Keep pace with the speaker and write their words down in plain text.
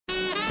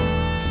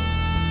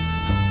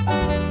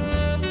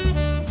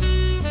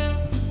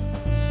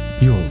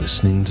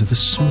listening to the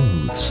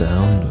smooth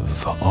sound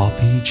of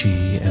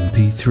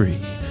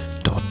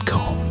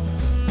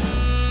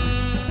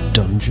RPGMP3.com.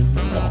 Dungeon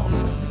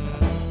On.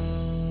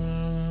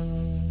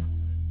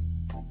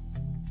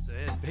 So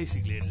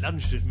basically it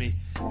lunged at me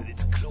with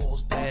its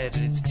claws bared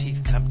and its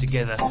teeth clamped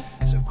together.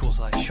 So of course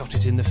I shot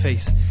it in the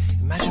face.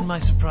 Imagine my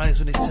surprise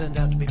when it turned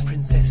out to be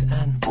Princess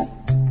Anne.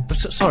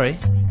 Sorry.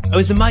 Oh,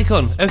 is the mic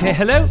on? Okay,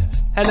 hello?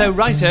 Hello,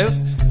 righto.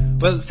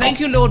 Well, thank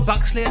you, Lord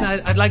Buxley, and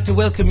I'd like to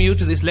welcome you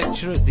to this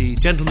lecture at the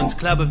Gentlemen's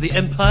Club of the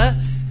Empire.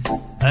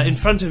 In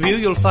front of you,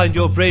 you'll find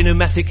your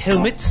Brain-O-Matic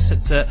helmets.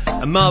 It's a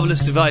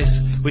marvellous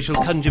device which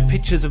will conjure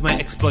pictures of my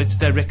exploits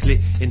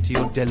directly into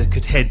your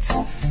delicate heads.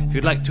 If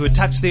you'd like to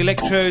attach the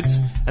electrodes,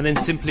 and then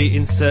simply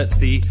insert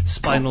the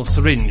spinal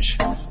syringe.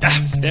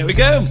 There we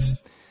go.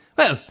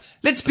 Well,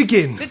 let's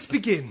begin. An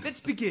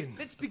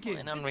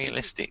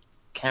unrealistic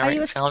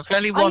character. I'm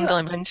fairly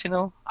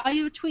one-dimensional. Are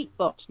you a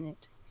tweetbot, Nick?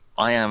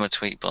 I am a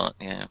tweetbot,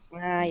 yeah.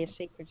 Your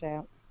secret's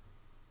out.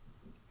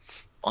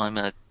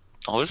 I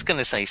was going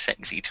to say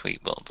sexy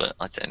tweetbot, but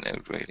I don't know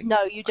really.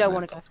 No, you don't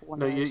want to go for one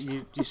No, of those.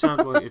 you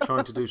sound like you're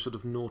trying to do sort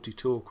of naughty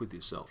talk with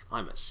yourself.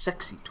 I'm a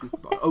sexy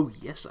tweetbot. Oh,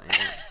 yes, I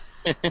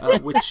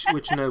am. Which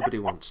nobody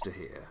wants to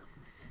hear.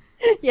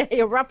 Yeah,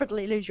 you'll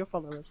rapidly lose your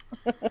followers.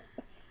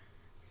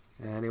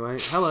 Anyway,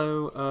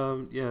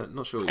 hello.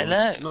 Not sure.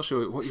 Hello. Not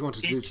sure what you want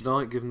to do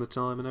tonight, given the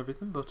time and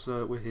everything, but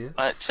we're here.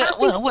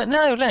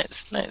 No,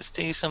 let's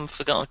do some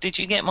forgotten. Did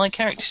you get my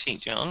character sheet,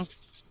 John?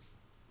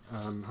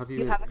 Have You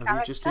you have a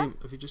just character?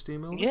 have you just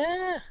emailed?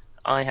 Yeah,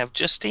 I have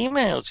just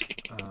emailed you.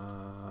 Do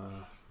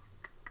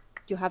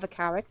you have a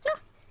character?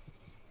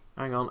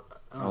 Hang on.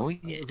 Oh,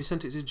 yeah. Have you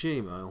sent it to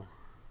Gmail?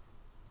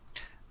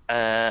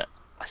 I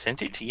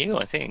sent it to you,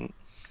 I think.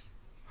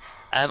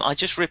 I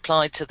just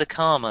replied to the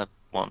Karma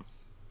one.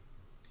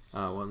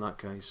 Oh, well, in that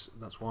case,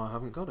 that's why I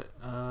haven't got it.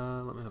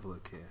 Let me have a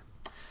look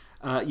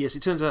here. Yes,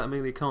 it turns out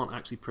Amelia can't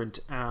actually print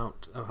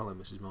out... Oh, hello,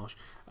 Mrs. Marsh.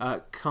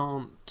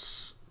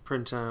 Can't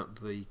print out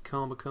the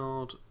Karma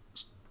card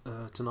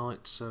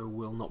tonight, so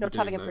we'll not be Not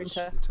having doing a those,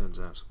 printer. it turns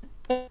out.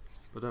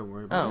 But don't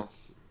worry about it. Well,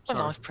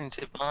 Sorry. I've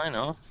printed mine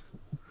off.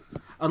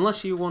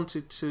 Unless you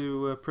wanted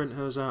to print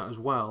hers out as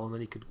well, and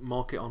then you could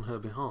mark it on her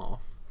behalf.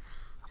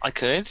 I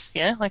could,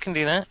 yeah, I can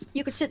do that.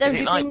 You could sit there Is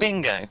and it do like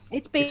bingo?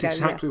 It's bingo, It's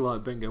exactly yes.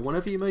 like bingo.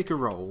 Whenever you make a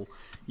roll,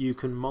 you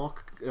can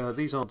mark...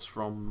 these odds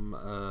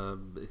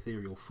from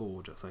Ethereal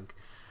Forge, I think.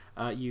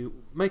 You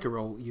make a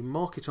roll, you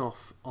mark it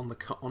off on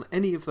on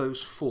any of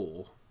those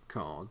 4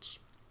 cards.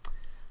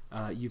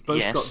 You've both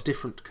Yes. got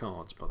different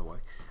cards, by the way.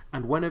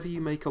 And whenever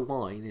you make a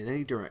line in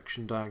any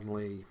direction,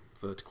 diagonally,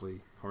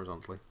 vertically,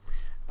 horizontally,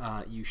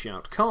 you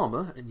shout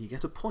Karma, and you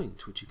get a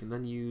point, which you can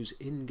then use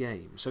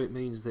in-game. So it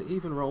means that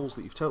even rolls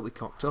that you've totally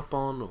cocked up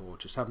on, or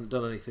just haven't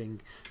done anything,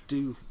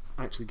 do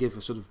actually give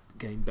a sort of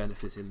game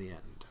benefit in the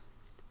end.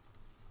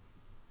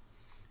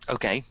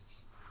 Okay.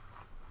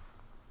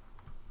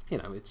 You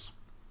know, it's...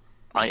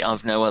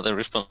 I've no other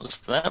response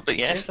to that, but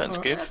yes, that's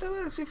good.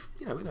 If,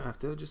 we don't have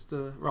to. Just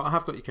right, I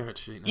have got your character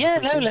sheet now. Yeah,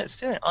 thank no, you. let's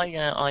do it.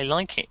 I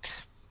like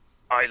it.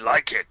 I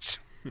like it.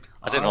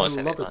 I don't know what I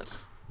said love it like. it.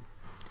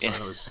 Yeah.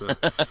 That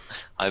was,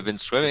 I've been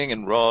swimming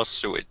in raw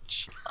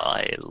sewage.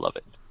 I love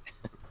it.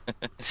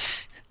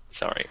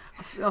 Sorry.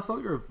 I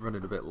thought you were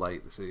running a bit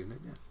late this evening.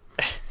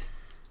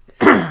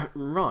 Yeah.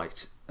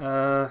 Right.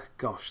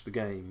 Gosh, the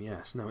game.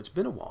 Yes. Now it's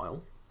been a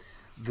while.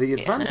 The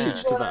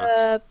advantage to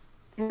that.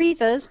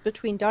 Breathers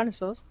between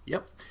dinosaurs.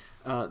 Yep.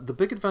 The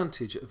big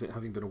advantage of it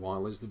having been a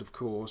while is that, of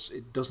course,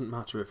 it doesn't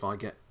matter if I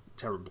get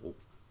terrible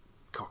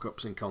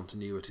cock-ups in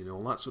continuity and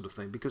all that sort of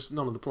thing, because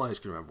none of the players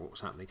can remember what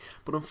was happening.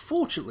 But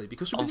unfortunately,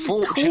 because we've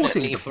been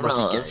recording the for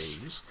bloody us.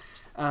 games,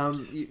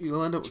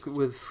 you'll end up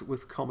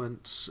with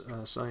comments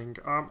saying,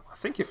 I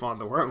think you find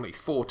there were only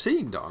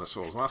 14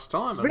 dinosaurs last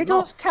time. And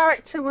Riddle's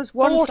character was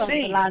one side of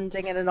 14. the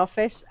landing in an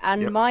office,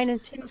 and Yep. mine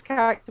and Tim's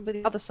character were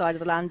the other side of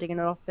the landing in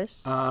an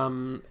office.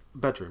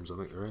 bedrooms, I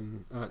think they're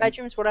in.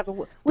 Bedrooms, whatever.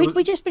 was-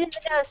 We just been in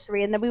the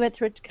nursery, and then we went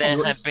through a There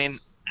cave. had been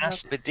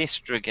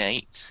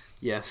Aspidistra-gate.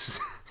 Yes.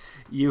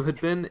 You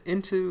had been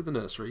into the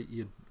nursery,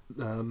 you'd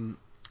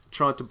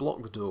tried to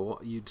block the door,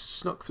 you'd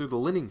snuck through the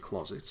linen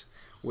closet,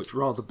 which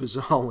rather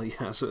bizarrely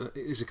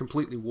is a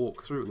completely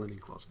walk-through linen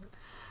closet,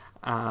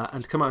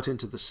 and come out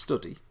into the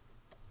study,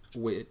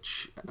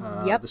 which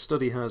Yep. the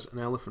study has an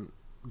elephant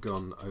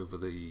gun over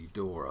the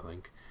door, I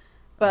think.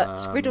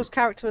 But Riddle's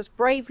character was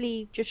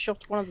bravely just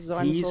shot one of the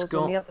dinosaurs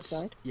on the other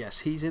side. Yes,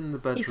 he's in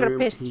the He's got a bedroom,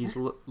 pistol. he's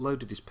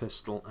loaded his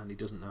pistol, and he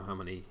doesn't know how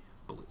many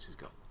bullets he's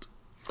got.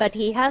 But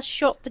he has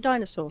shot the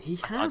dinosaur. He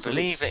I has.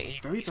 believe and it's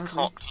it. very He's badly-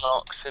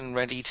 cock-locked and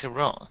ready to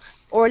rot.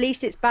 Or at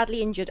least it's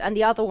badly injured, and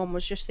the other one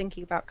was just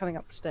thinking about coming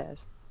up the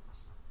stairs.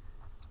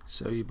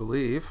 So you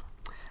believe.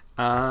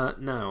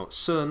 Now,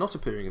 Sir not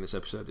appearing in this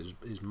episode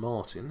is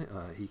Martin.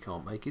 He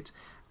can't make it.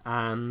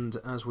 And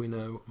as we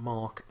know,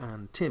 Mark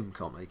and Tim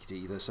can't make it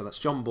either. So that's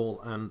John Ball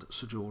and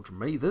Sir George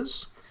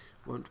Mathers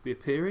won't be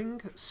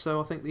appearing. So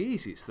I think the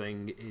easiest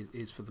thing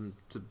is for them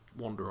to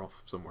wander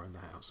off somewhere in the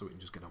house so we can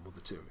just get on with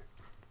the two.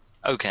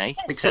 Okay.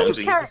 Except His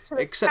of- character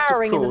is except of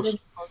cowering in the course- linen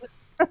closet.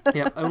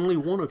 Yeah, only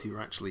one of you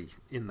are actually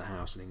in the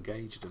house and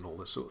engaged and all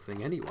this sort of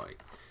thing anyway.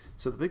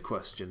 So the big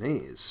question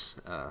is,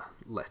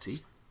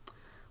 Letty,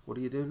 what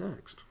do you do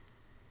next?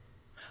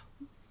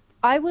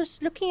 I was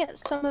looking at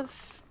some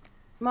of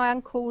my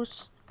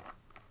uncle's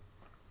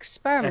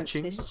experiments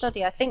in his Etchings?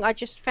 study. I think I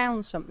just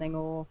found something,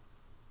 or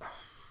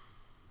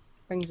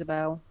rings a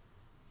bell.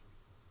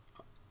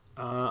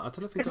 I don't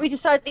know if Because we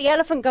decided the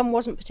elephant gun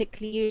wasn't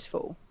particularly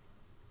useful.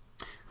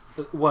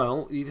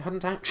 Well, you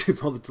hadn't actually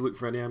bothered to look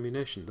for any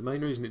ammunition. The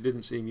main reason it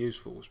didn't seem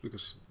useful was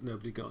because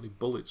nobody got any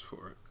bullets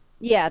for it.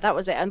 Yeah, that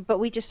was it. But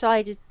we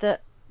decided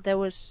that there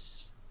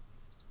was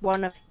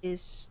one of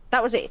his...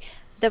 That was it.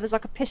 There was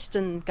like a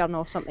piston gun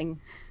or something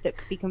that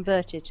could be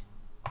converted.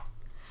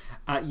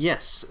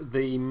 Yes,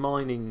 the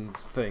mining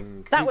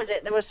thing. That was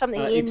it. There was something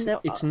in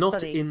the It's study.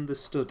 not in the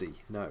study,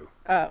 no.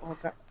 Oh,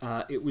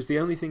 okay. It was the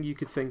only thing you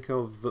could think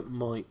of that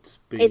might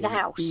be In the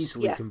house,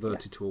 easily yeah,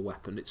 converted to a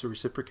weapon. It's a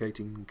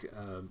reciprocating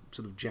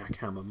sort of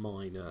jackhammer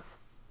miner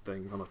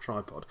thing on a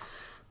tripod,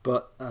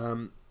 but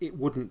it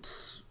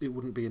wouldn't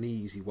be an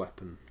easy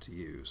weapon to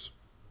use.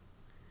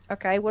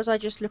 Okay, was I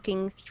just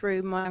looking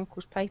through my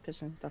uncle's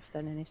papers and stuff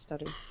then in his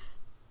study?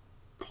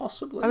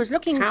 Possibly. I was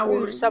looking through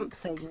Cowering.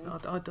 something.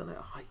 I don't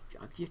know.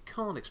 You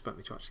can't expect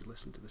me to actually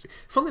listen to this.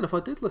 Funnily enough, I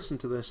did listen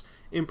to this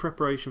in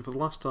preparation for the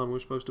last time we were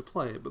supposed to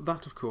play it, but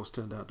that, of course,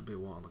 turned out to be a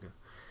while ago.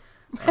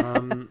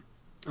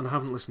 And I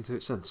haven't listened to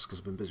it since because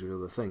I've been busy with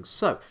other things.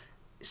 So,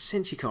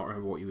 since you can't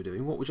remember what you were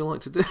doing, what would you like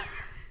to do?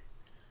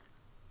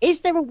 Is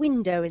there a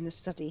window in the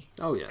study?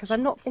 Oh, yes. Because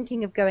I'm not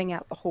thinking of going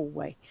out the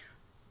hallway.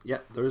 Yeah,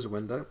 there is a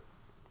window.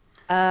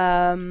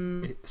 A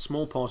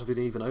small part of it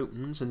even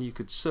opens, and you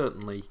could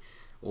certainly,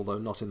 although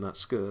not in that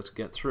skirt,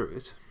 get through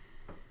it.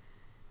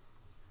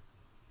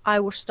 I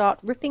will start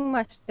ripping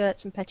my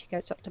skirts and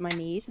petticoats up to my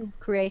knees and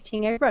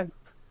creating a rope.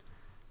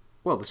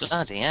 Well, this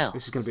Bloody hell.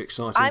 is going to be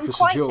exciting I'm for Sir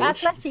quite George.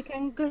 athletic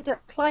and good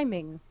at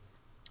climbing.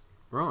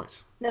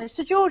 Right. No,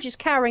 Sir George is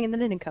cowering in the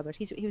linen cupboard.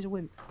 He was a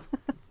wimp.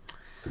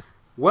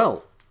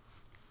 Well,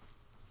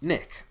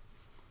 Nick.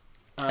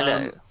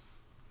 Hello.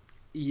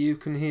 You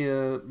can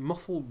hear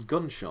muffled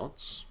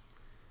gunshots,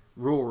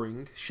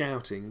 roaring,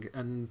 shouting,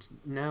 and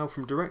now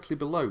from directly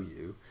below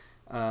you,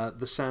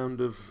 the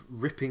sound of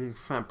ripping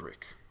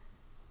fabric.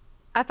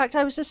 In fact,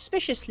 I was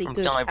suspiciously From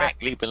good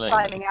directly at below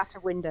climbing me. out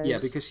of windows. Yeah,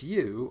 because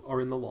you are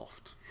in the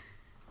loft.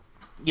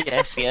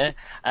 Yes, yeah.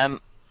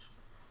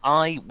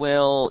 I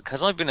will,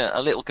 because I've been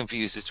a little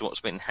confused as to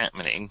what's been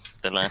happening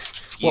the last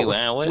few Well,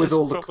 hours. with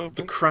all the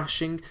probably.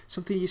 crashing,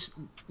 something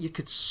you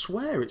could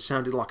swear it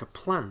sounded like a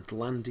plant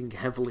landing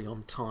heavily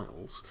on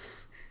tiles.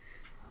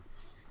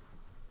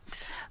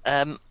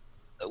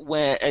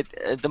 Where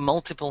the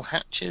multiple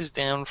hatches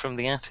down from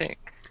the attic.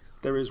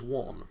 There is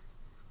one.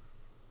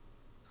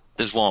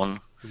 There's one.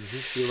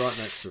 Mm-hmm. You're right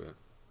next to it.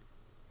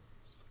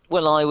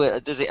 Well,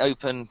 does it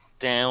open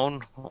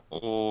down,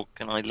 or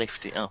can I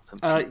lift it up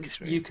and peek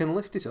through? You can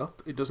lift it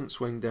up. It doesn't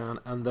swing down,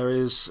 and there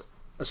is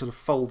a sort of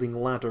folding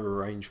ladder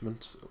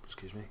arrangement. Oh,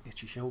 excuse me,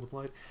 itchy shoulder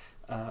blade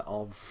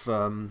of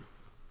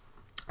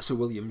Sir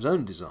William's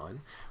own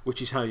design,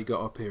 which is how you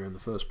got up here in the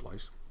first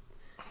place.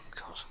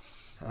 God.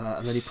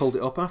 And then he pulled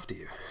it up after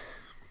you.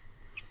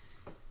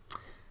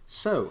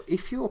 So,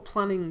 if you're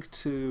planning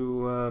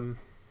to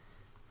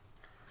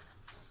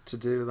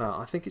do that,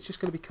 I think it's just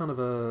going to be kind of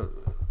a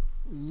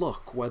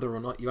luck whether or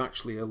not you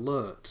actually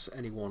alert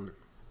anyone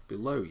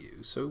below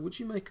you. So, would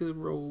you make a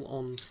roll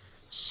on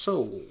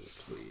Soul,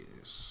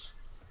 please?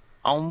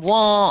 On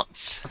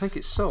what? I think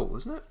it's Soul,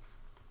 isn't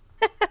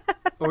it?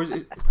 Or is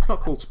it? It's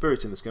not called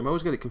Spirit in this game. I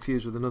always get it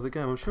confused with another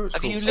game. I'm sure it's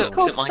Have called you Soul. looked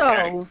called at my Soul.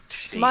 character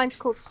sheet, Mine's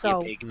called you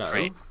Soul. big No.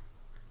 prick?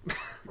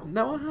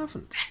 No, I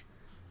haven't.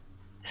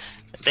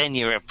 Then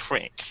you're a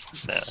prick.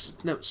 So.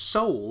 No,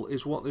 Soul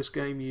is what this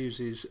game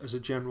uses as a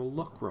general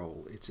luck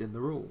roll. It's in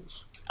the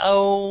rules.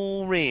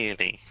 Oh,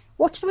 really?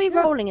 What are we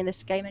rolling in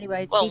this game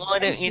anyway? Well, why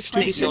don't you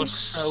stick D6, your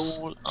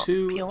soul up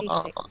your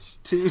D6. arse?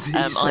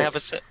 2d6. I have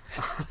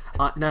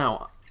a...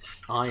 Now,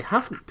 I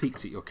haven't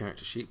peeked at your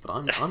character sheet, but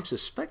I'm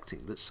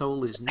suspecting that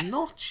Soul is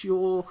not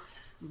your,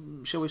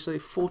 shall we say,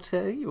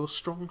 forte, your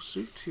strong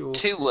suit, your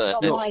 2 words.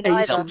 Not your mine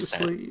ace either. in the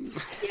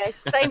sleeve. Yeah,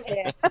 same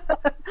here.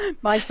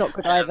 Mine's not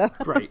good either.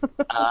 Great.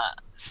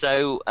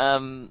 So,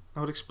 That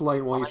would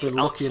explain why you've been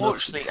lucky enough.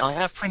 unfortunately, I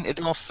have printed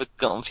off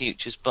Forgotten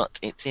Futures, but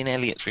it's in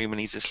Elliot's room and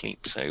he's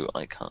asleep, so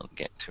I can't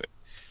get to it.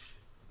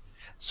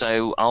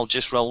 So I'll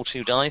just roll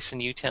 2 dice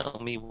and you tell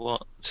me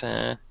what...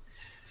 Yeah,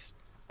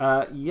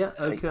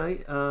 okay.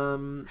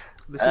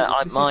 This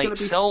is my gonna be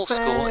soul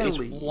score is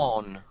fairly...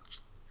 1.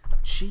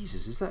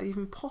 Jesus, is that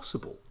even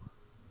possible?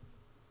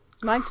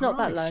 Mine's not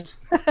that Christ.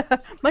 low.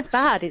 Mine's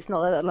bad. It's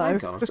not that low.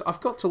 Hang on,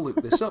 I've got to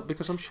look this up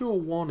because I'm sure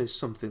 1 is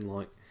something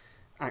like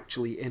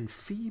actually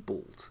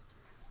enfeebled.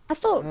 I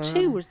thought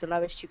 2 was the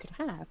lowest you could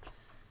have.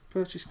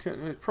 Purchase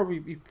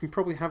probably you can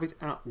probably have it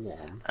at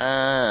 1.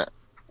 Uh,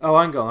 Oh,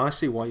 hang on, I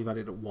see why you've had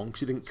it at 1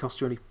 because it didn't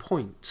cost you any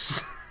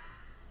points.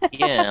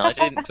 Yeah, I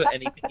didn't put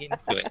anything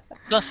into it.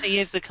 Plus, he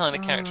is the kind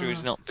of character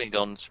who's not big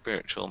on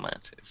spiritual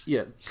matters.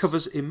 Yeah,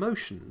 covers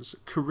emotions,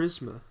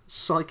 charisma,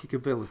 psychic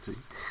ability.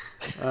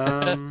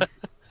 Um,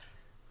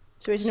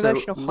 So he's an so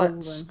emotional hole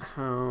let's then.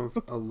 have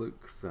a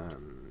look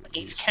then.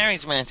 He's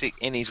charismatic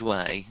in his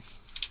way.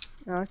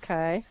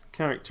 Okay.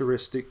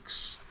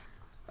 Characteristics.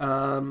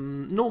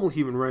 Normal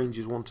human range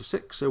is 1 to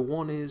 6, so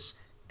 1 is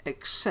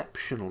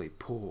exceptionally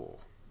poor.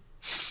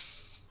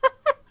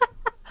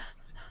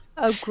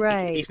 Oh,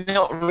 great. He's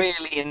not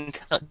really in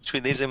touch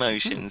with his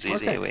emotions,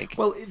 is he, Wig?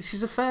 Well, this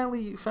is a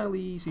fairly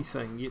easy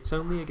thing. It's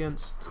only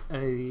against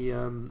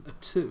a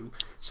 2,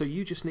 so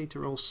you just need to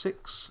roll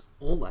 6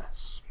 or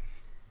less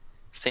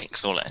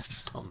 6 or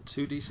less. on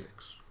 2d6.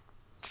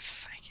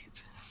 Fake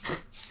it.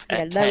 Yeah,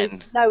 At no 10. is,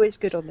 no is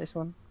good on this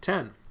one.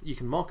 10. You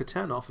can mark a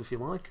 10 off if you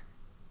like.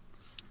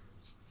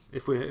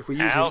 If we're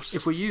House.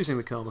 using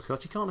the karma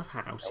cut, you can't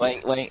have house.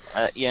 Wait.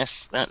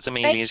 Yes, that's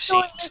Amelia's Make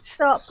sure you sheet.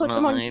 start, put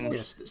them on Mine. your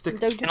Yes, sheets stick-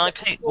 and don't Can I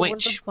just pick forward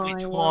which them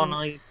by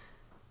one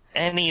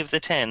any of the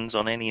 10s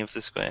on any of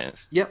the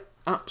squares? Yep,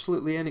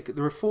 absolutely.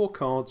 There are 4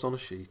 cards on a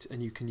sheet,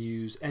 and you can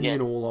use any Yeah.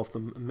 and all of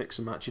them and mix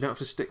and match. You don't have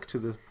to stick to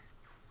the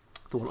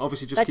one.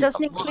 Obviously, just That keep.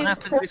 doesn't What include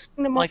happens if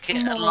putting them I off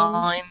get the a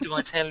line? Do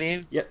I tell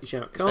you? Yep, you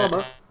shout So-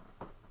 karma,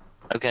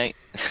 Okay.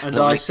 and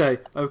I say,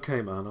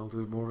 "Okay, man, I'll do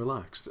it more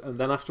relaxed." And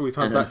then after we've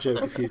had that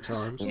joke a few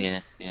times,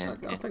 Yeah. I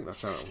think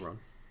that's how it'll run.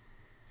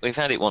 We've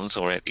had it once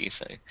already,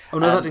 so. Oh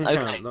no, that didn't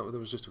okay. count. That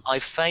was just a... I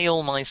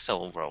fail my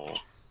soul roll.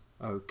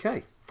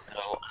 Okay.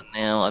 So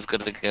now I've got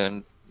to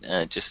go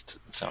and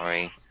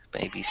sorry,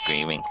 baby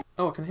screaming.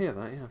 Oh, I can hear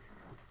that. Yeah.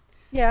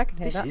 Yeah, I can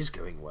hear This that. is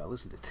going well,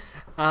 isn't it?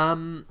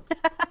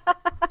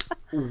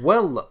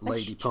 Well,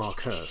 Lady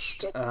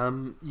Parkhurst,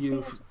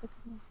 you've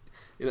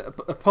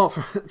apart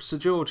from Sir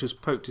George has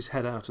poked his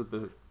head out of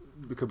the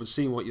cupboard,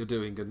 seen what you're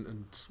doing,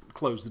 and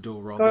closed the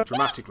door rather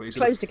dramatically. So,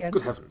 Closed again.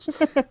 Good heavens!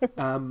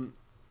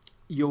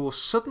 You're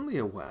suddenly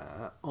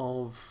aware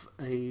of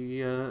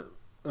the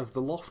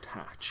loft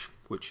hatch,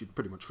 which you'd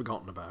pretty much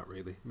forgotten about,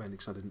 really, mainly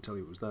because I didn't tell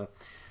you it was there.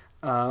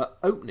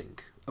 Opening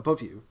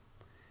above you.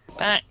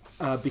 Back.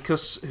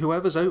 Because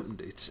whoever's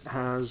opened it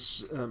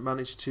has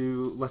managed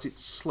to let it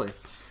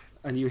slip,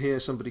 and you hear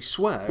somebody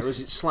swear as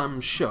it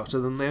slams shut,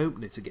 and then they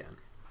open it again.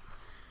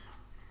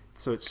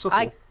 So it's subtle.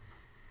 I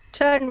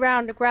turn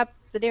round and grab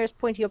the nearest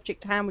pointy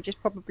object to hand, which is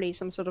probably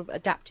some sort of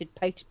adapted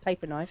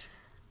paper knife.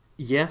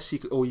 Yes,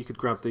 or you could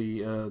grab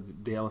the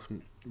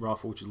elephant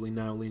rifle, which is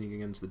now leaning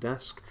against the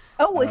desk.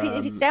 Oh, if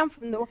it's down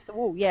from off the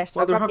wall, yes.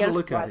 Well, I'll they're grab the having a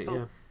look elephant at it,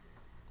 rifle.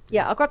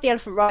 yeah. Yeah, I'll grab the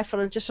elephant rifle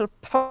and just sort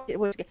of point it.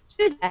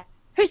 Who's there?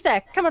 Who's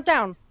there? Come on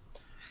down.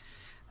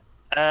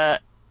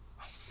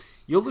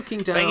 You're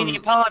looking down Begging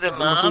your pardon, at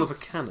the muzzle ma'am. of a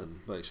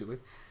cannon, basically.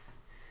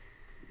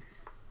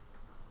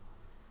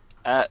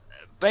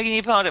 Begging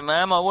your pardon,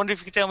 ma'am. I wonder if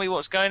you could tell me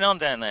what's going on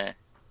down there.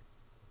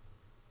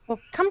 Well,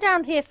 come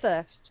down here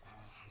first.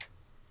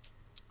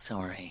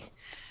 Sorry,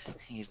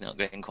 he's not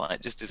going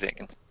quiet. Just a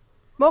second.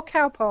 More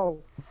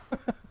cowpole.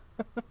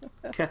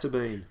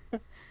 Ketamine.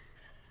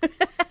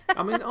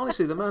 I mean,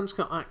 honestly, the man's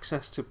got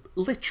access to...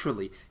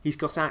 Literally, he's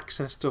got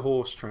access to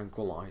horse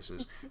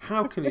tranquilizers.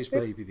 How can his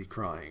baby be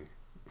crying?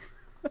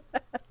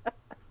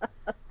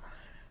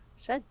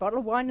 Said bottle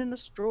of wine and a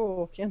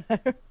straw, you know.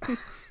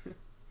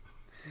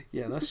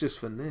 Yeah, that's just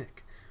for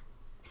Nick.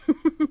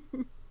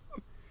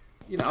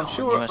 You know, I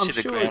should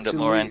have ground it's up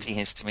more illegal.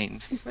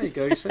 antihistamines. There you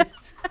go. You see,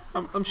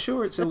 I'm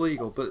sure it's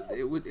illegal, but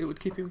it would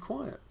keep him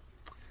quiet.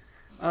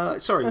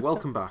 Sorry,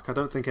 welcome back. I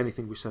don't think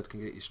anything we said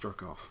can get you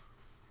struck off.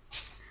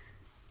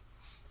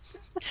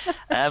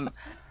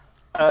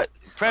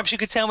 Perhaps you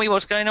could tell me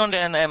what's going on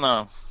down there,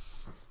 ma'am.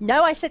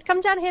 No, I said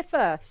come down here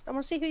first. I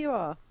want to see who you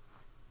are.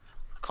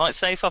 Quite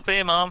safe up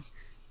here, ma'am.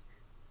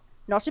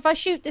 Not if I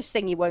shoot this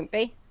thing, you won't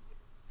be.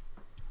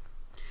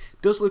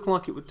 Does look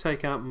like it would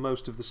take out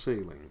most of the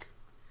ceiling.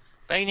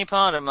 Begging your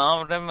pardon, ma'am.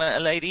 I've never met a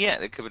lady yet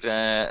that could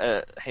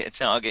hit a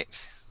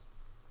target.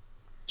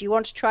 Do you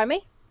want to try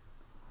me?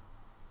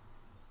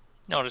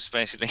 Not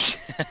especially.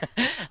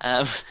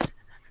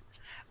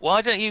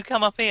 Why don't you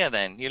come up here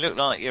then? You look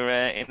like you're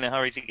in a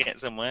hurry to get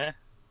somewhere.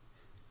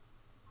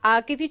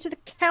 I'll give you to the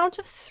count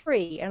of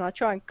 3, and I'll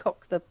try and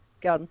cock the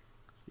gun.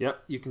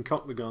 Yep, you can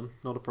cock the gun,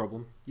 not a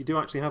problem. You do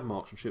actually have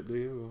marksmanship, do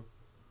you?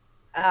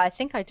 Or... I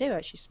think I do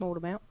actually, small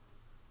amount.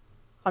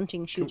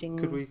 Hunting, shooting.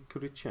 Could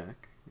we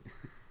check?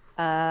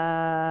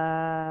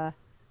 No,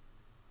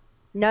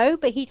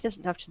 but he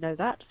doesn't have to know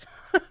that.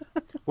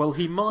 Well,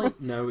 he might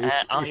know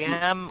if I you...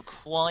 am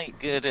quite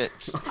good at.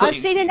 I've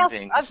seen shooting enough.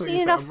 things. I've So seen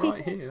you enough said I'm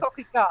right people here. cock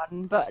a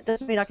gun, but it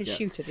doesn't mean I can Yeah.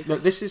 shoot it. No,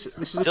 this is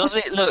a... Does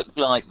it look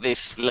like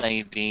this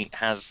lady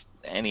has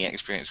any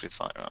experience with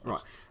firearms?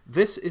 Right.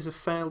 This is a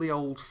fairly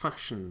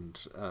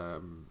old-fashioned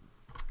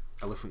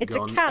elephant It's a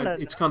gun.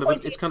 cannon, It's kind of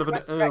pointing it's kind of in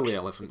an the right early direction.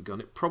 elephant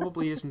gun. It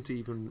probably isn't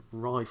even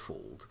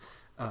rifled,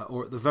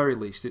 or at the very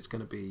least, it's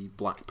going to be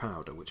black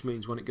powder, which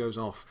means when it goes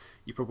off,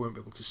 you probably won't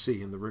be able to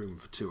see in the room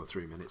for 2 or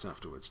 3 minutes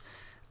afterwards.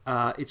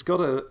 It's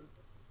got a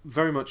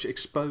very much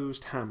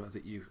exposed hammer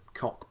that you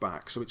cock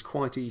back, so it's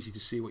quite easy to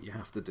see what you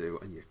have to do,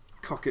 and you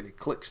cock it, it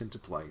clicks into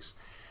place.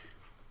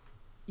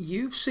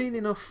 You've seen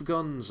enough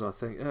guns, I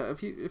think.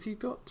 Have you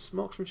got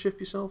marksmanship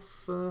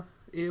yourself,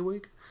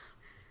 Earwig?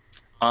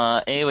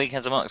 Earwig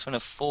has a marksman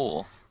of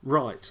 4.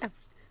 Right.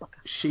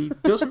 She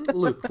doesn't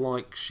look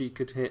like she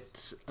could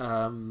hit,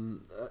 a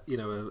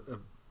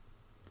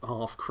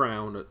half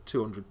crown at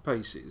 200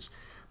 paces,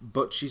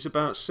 but she's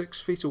about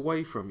 6 feet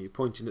away from you,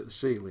 pointing at the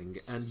ceiling,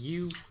 and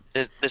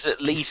There's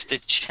at least a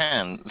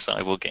chance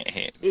I will get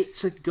hit.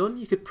 It's a gun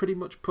you could pretty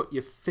much put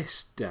your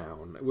fist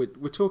down.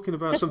 We're talking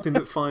about something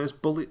that fires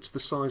bullets the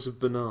size of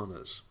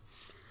bananas.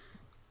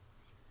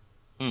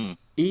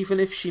 Even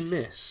if she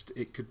missed,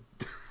 it could...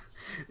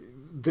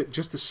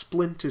 just the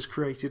splinters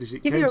created as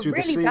it came through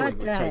the ceiling would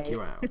take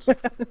you out.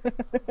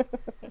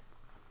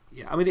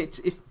 Yeah, I mean, it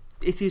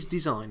is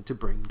designed to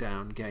bring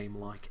down game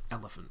like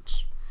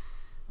elephants.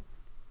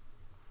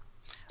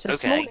 So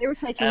small,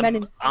 irritating men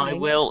in I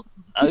will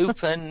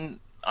open.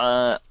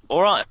 All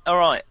right.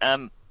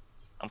 I'm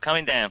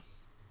coming down.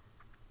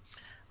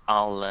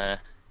 I'll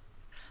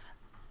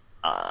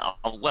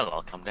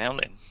come down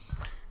then.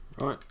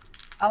 Right.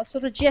 I'll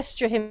sort of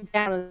gesture him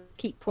down and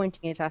keep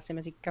pointing it at him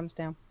as he comes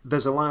down.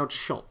 There's a loud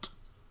shot.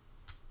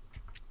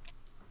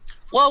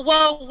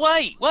 Whoa,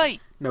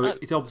 wait. No,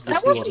 it obviously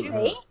That wasn't wasn't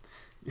her. me.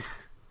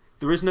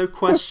 There is no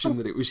question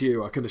that it was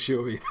you, I can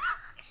assure you.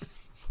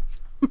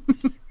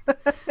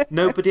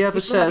 Nobody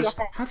ever says,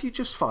 "Have you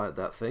just fired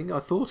that thing? I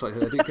thought I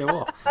heard it go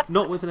off."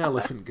 Not with an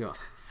elephant gun.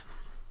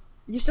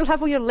 You still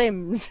have all your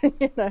limbs,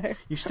 you know.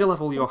 You still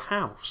have all your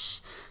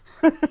house.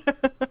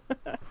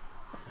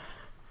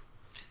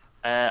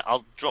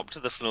 I'll drop to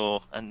the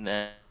floor and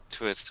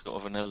to a sort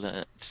of an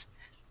alert,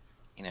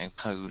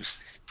 pose.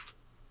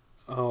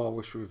 Oh, I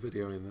wish we were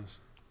videoing this.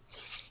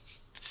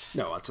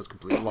 No, that's a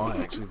complete lie,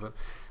 actually. But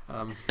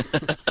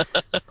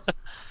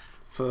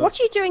what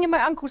are you doing in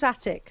my uncle's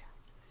attic?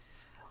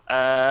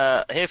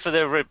 Here for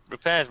the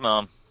repairs,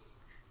 Mum.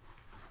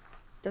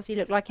 Does he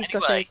look like he's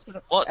got Anyway, some sort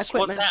of what's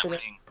equipment?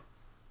 happening?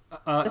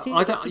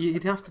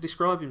 You'd have to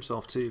describe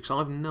himself to you, because I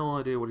have no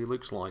idea what he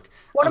looks like.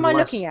 What am I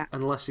looking at?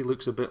 Unless he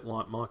looks a bit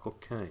like Michael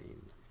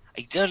Caine.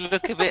 He does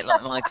look a bit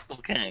like Michael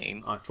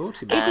Caine. I thought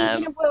he Is might.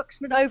 he in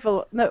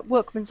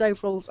workman's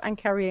overalls and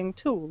carrying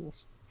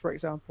tools, for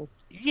example?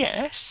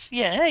 Yes,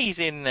 yeah, he's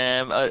in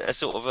a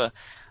sort of a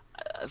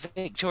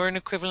Victorian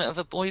equivalent of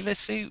a boiler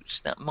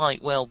suit. That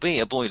might well be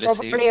a boiler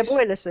suit. Probably a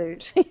boiler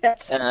suit.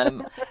 Yes.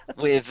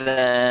 With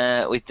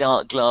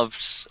dark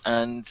gloves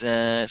and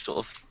sort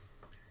of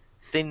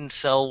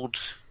thin-soled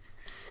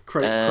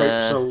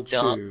crepe-soled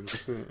dark,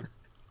 shoes. Yeah.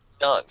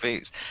 dark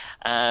boots.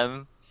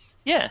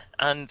 Yeah,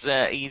 and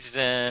he's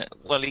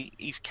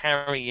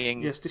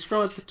carrying. Yes,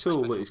 describe the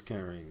tool that he's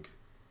carrying.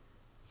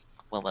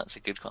 Well, that's a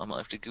good one. I might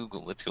have to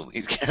Google the tool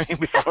he's carrying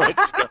before I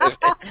describe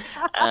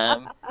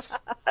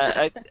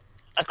it.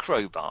 A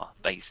crowbar,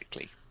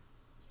 basically.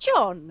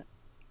 John,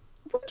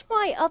 would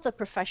my other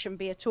profession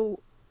be at all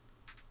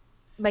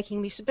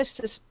making me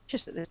suspicious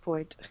at this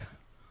point?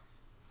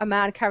 A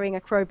man carrying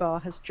a crowbar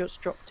has just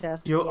dropped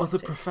out. Your other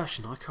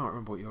profession? I can't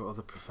remember what your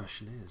other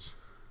profession is.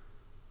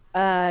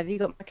 Have you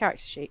got my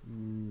character sheet?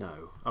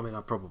 No. I mean,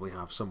 I probably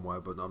have somewhere,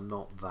 but I'm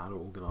not that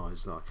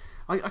organised.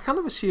 I kind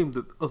of assumed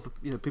that other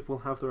people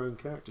have their own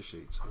character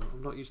sheets.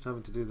 I'm not used to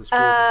having to do this for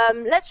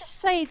them. Let's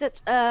just say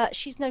that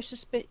she's no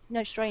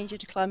stranger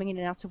to climbing in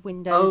and out of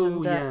windows.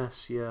 Oh,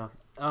 yes, yeah.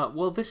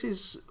 Well, this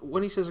is...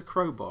 When he says a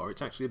crowbar,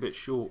 it's actually a bit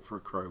short for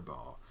a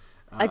crowbar.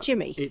 A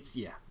jimmy? It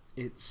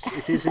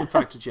is in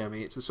fact a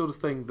jemmy. It's the sort of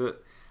thing that,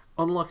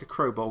 unlike a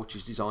crowbar, which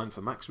is designed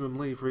for maximum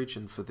leverage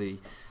and for the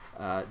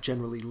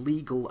generally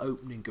legal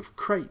opening of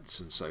crates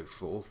and so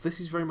forth, this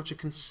is very much a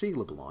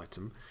concealable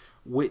item,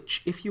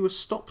 which, if you were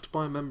stopped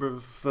by a member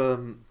of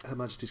Her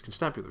Majesty's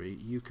Constabulary,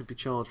 you could be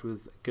charged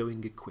with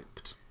going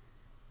equipped.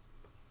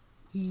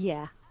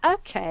 Yeah.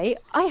 Okay.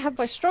 I have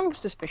my strong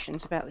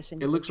suspicions about this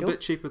individual. It looks a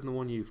bit cheaper than the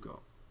one you've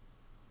got.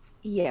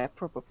 Yeah,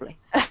 probably.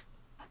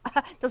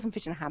 Doesn't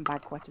fit in a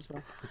handbag quite as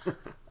well.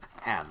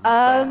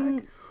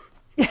 Handbag.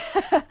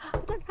 I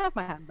don't have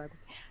my handbag.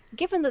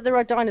 Given that there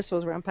are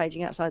dinosaurs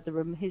rampaging outside the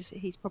room,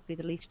 he's probably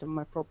the least of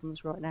my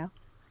problems right now.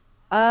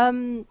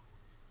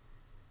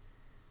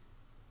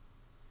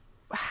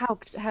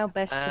 How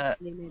best to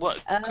clean him?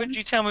 What could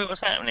you tell me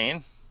what's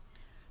happening?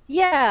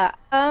 Yeah.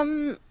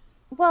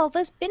 Well,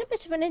 there's been a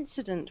bit of an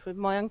incident with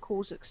my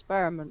uncle's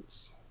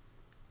experiments.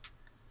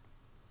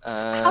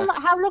 How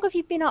long have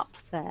you been up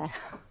there?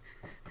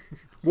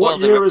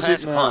 What the year is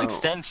repairs it are now? quite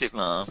extensive,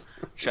 Ma'am.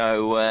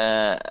 So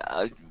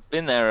I've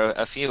been there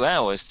a few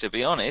hours, to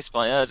be honest. But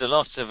I heard a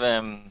lot of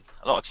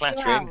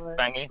clattering, Hours,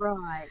 banging.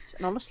 Right.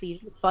 And honestly, you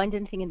didn't find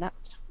anything in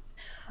that.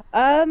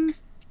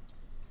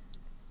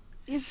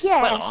 Yes.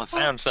 Well, I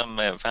found some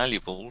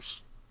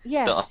valuables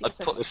Yes. that I'd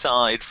put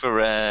aside for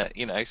so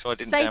I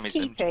didn't damage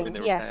them during the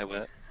Safekeeping, yes.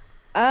 repair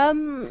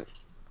work.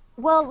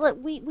 Well, look,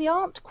 we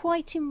aren't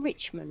quite in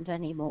Richmond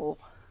anymore.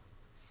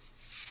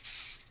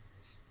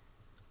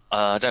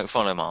 I don't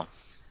follow, Ma'am.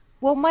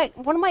 Well,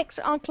 one of my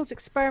uncle's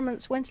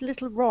experiments went a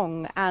little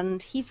wrong,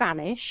 and he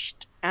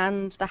vanished,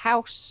 and the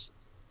house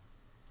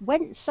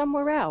went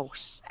somewhere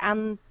else,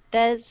 and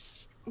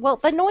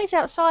the noise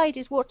outside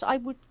is what I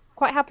would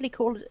quite happily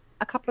call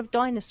a couple of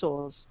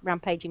dinosaurs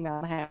rampaging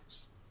around the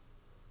house.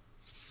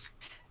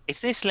 Is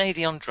this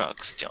lady on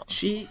drugs, John?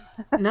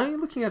 Now you're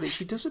looking at it,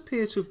 she does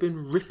appear to have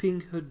been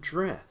ripping her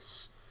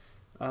dress.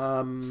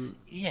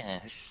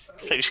 Yes.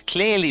 So it's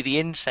clearly the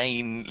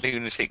insane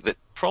lunatic that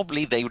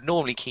probably they would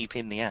normally keep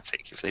in the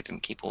attic if they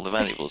didn't keep all the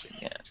valuables in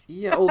the attic.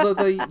 Yeah, although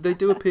they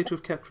do appear to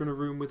have kept her in a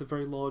room with a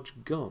very large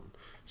gun.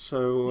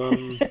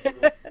 So,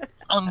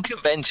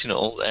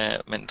 Unconventional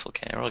mental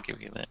care, I'll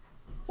give you that.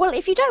 Well,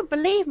 if you don't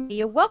believe me,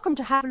 you're welcome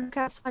to have a look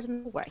outside in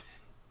the hallway.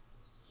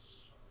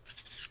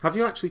 have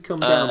you actually come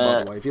down,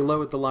 by the way? Have you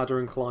lowered the ladder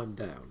and climbed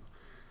down?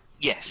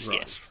 Yes, Right.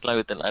 yes.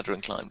 Lowered the ladder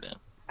and climbed down.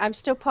 I'm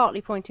still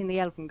partly pointing the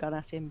elephant gun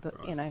at him, but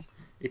Right.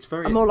 It's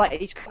very. I'm more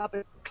likely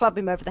to club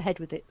him over the head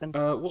with it than.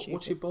 What's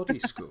your body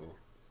score?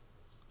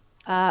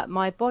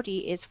 My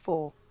body is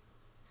 4.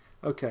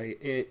 Okay,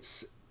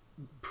 it's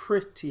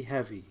pretty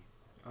heavy.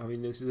 I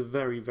mean, this is a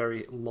very,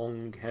 very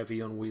long,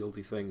 heavy,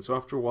 unwieldy thing. So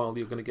after a while,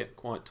 you're going to get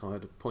quite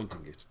tired of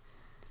pointing it.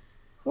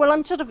 Well,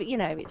 I'm sort of,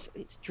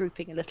 it's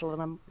drooping a little,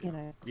 and I'm,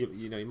 You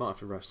might have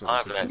to rest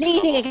I've it. learned-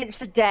 leaning against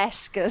the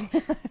desk. And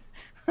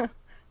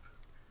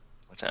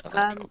What's out of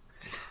that job?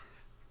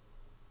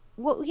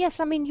 well, yes,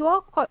 I mean, you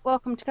are quite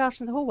welcome to go out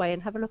in the hallway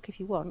and have a look if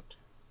you want.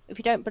 If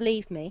you don't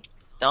believe me,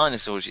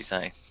 Dinosaurs, you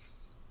say?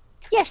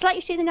 yes, like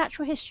you see in the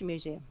Natural History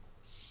Museum.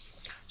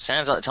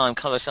 Sounds like the time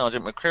Colour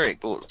Sergeant McCrick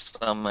bought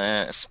some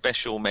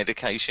special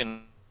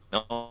medication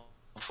off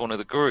one of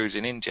the gurus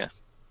in India.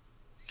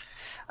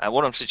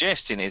 What I'm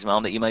suggesting is,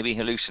 Mum, that you may be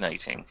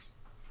hallucinating.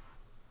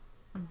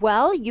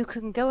 Well, you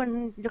can go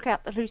and look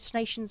out the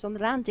hallucinations on the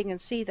landing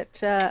and see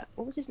that.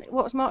 What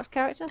was Mark's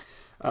character?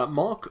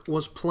 Mark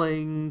was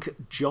playing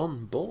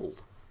John Bull.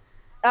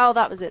 Oh,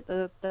 that was it.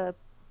 The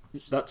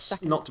That's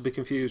second. not to be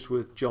confused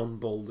with John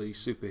Bull, the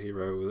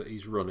superhero that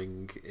he's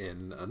running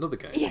in another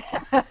game.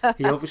 Yeah.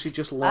 He obviously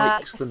just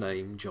likes the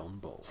name John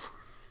Bull.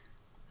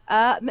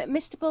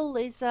 Mr. Bull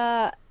is.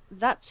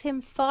 That's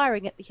him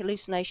firing at the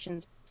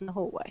hallucinations in the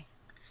hallway.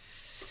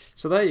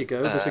 So there you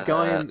go. There's a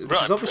guy in. This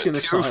right, is obviously an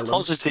proof asylum.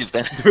 positive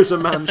then. There's a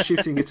man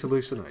shooting at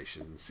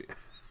hallucinations.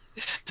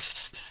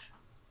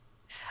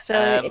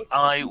 So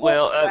I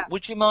will.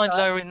 Would you mind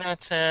lowering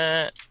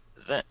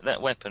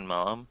that weapon,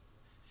 Mum?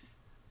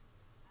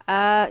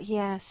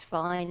 yeah, it's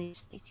fine.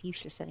 It's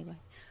useless anyway.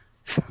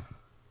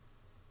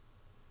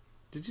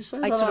 Did you say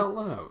I that sort out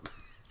loud?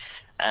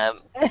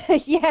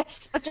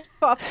 Yes, I just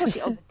thought I'd put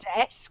it on the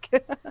desk.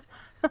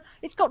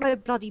 It's got no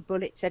bloody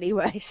bullets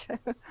anyway, so.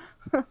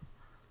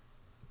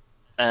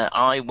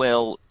 I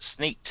will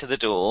sneak to the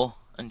door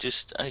and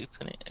just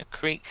open it a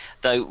creak.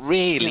 Though,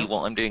 really,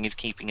 what I'm doing is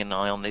keeping an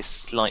eye on this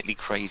slightly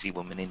crazy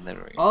woman in the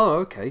room. Oh,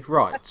 okay,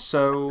 right.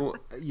 So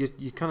you're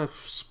kind of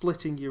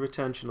splitting your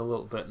attention a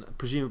little bit.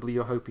 Presumably,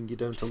 you're hoping you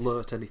don't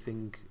alert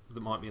anything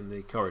that might be in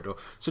the corridor.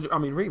 So, I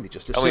mean, really,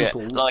 just a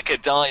simple. Yeah, like a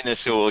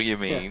dinosaur, you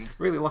Yeah, mean?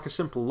 really, like a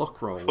simple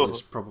lock roll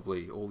is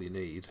probably all you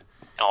need.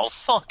 Oh,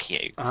 fuck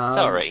you.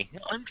 Sorry.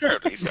 I'm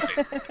terribly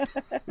sorry.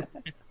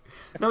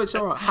 No, it's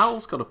all right.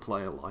 Hal's got a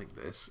player like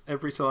this.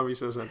 Every time he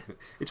says anything,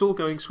 it's all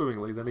going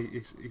swimmingly. Then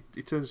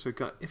he turns to a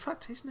guy. In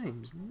fact, his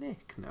name's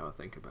Nick. Now I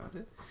think about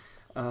it.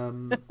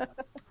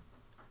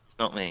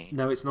 Not me.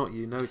 No, it's not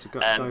you. No, it's a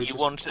guy. You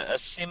want a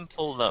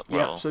simple luck roll?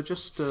 Yeah. So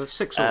just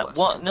 6 or less.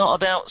 What? Not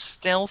about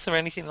stealth or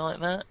anything like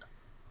that?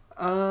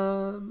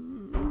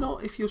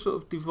 Not if you're sort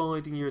of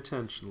dividing your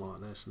attention like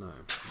this. No.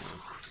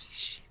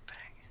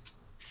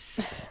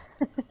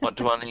 What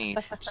do I need?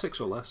 6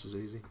 or less is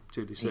easy.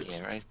 2d6.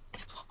 Yeah, right.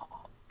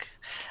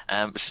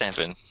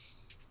 7.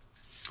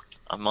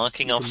 I'm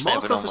marking You off can 7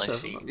 mark on off a my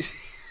 7. sheet.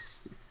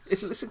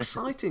 It's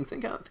exciting.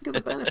 Think of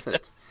the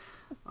benefit.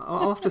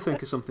 I'll have to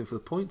think of something for the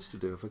points to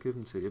do if I give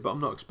them to you, but I'm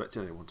not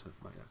expecting anyone to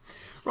make that.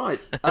 Right.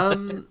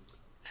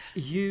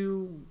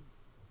 You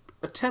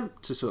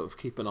attempt to sort of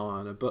keep an eye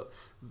on her, but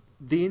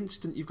the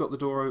instant you've got the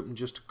door open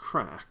just a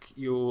crack,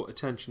 your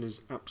attention is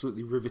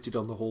absolutely riveted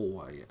on the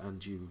hallway,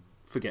 and you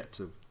forget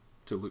to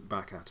look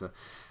back at her.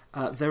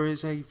 There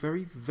is a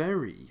very,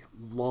 very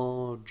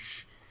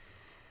large.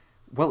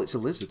 Well, it's a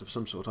lizard of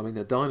some sort. I mean,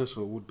 a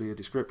dinosaur would be a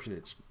description.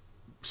 It's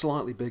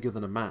slightly bigger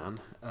than a man.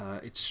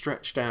 It's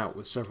stretched out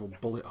with several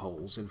bullet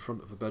holes in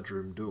front of a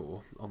bedroom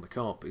door on the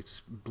carpet.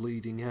 It's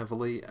bleeding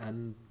heavily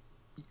and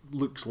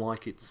looks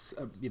like it's,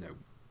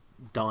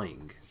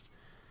 dying.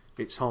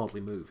 It's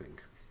hardly moving.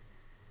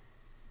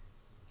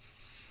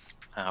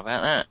 How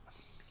about that?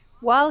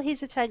 While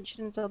his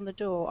attention is on the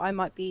door, I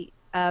might be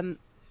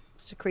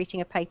secreting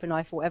a paper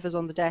knife or whatever's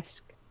on the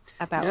desk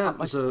about Yeah, up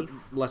my there's a sleeve.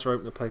 letter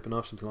opener, paper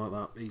knife, something like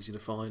that. Easy to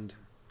find.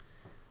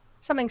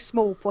 Something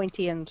small,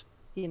 pointy, and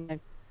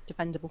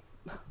defendable.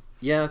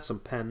 Yeah, some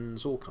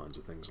pens, all kinds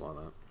of things like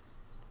that.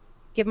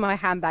 Give my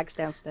handbags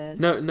downstairs.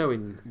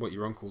 Knowing what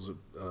your uncle's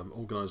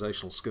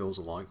organisational skills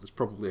are like, there's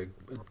probably a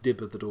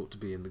dibber that ought to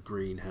be in the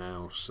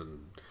greenhouse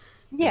and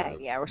Yeah, or a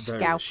various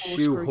scalpel,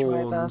 screwdriver.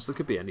 shoehorns. There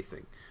could be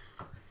anything.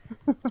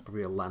 There's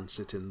probably a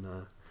lancet in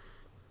there.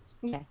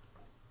 Yeah.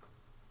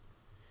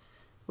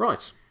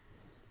 Right.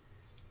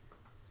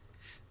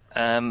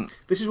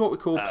 This is what we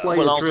call player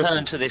well, I'll driven.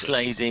 turn to this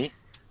lady.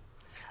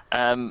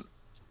 Turns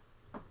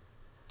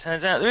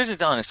out there is a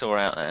dinosaur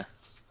out there.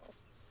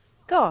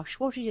 Gosh,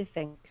 what did you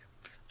think?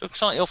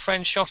 Looks like your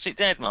friend shot it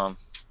dead, Mum.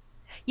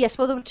 Yes,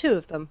 well, there were two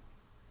of them.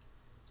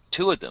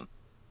 Two of them.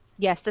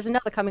 Yes, there's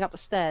another coming up the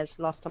stairs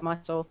last time I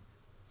saw.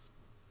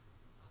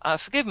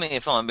 Forgive me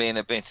if I'm being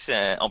a bit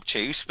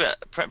obtuse, but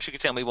perhaps you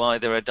could tell me why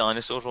there are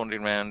dinosaurs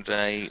wandering around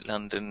a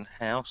London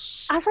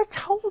house. As I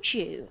told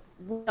you,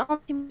 we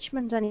aren't in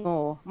Richmond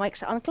anymore. My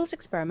uncle's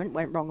experiment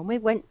went wrong and we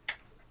went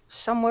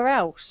somewhere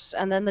else.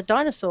 And then the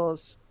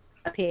dinosaurs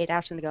appeared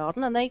out in the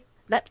garden and they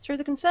leapt through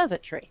the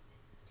conservatory.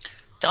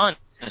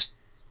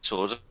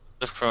 Dinosaurs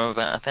are from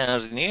about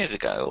 1,000 years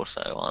ago or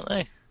so, aren't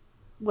they?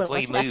 Well,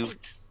 We moved.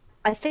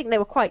 I think they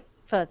were quite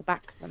further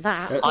back than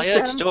that. I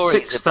heard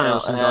stories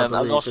 6,000, I about a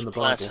believe, lost in the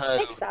Bible. plateau.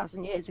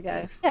 6,000 years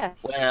ago,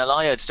 yes. Well,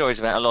 I heard stories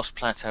about a lost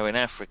plateau in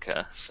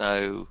Africa,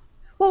 so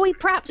Well, we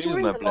perhaps were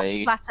in the lost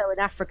presumably- plateau in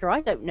Africa.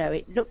 I don't know.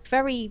 It looked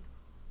very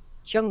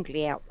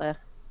jungly out there.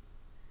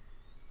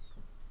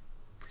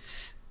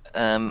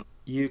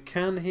 You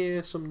can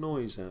hear some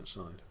noise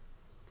outside,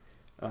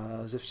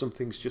 as if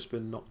something's just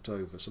been knocked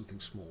over, something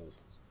small.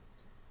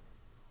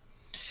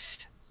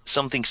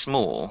 something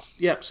small.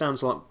 Yep,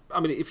 sounds like... I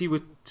mean, if you were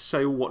to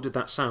say, oh, what did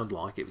that sound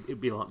like, it'd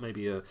be like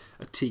maybe a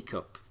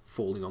teacup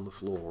falling on the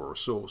floor, or a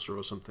saucer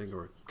or something,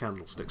 or a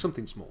candlestick,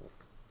 something small.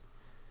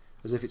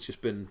 As if it's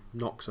just been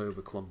knocked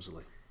over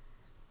clumsily.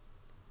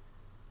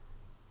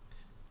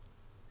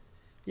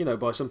 You know,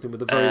 by something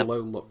with a very low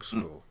luck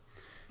score.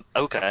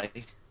 Okay.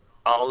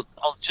 I'll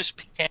just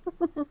pick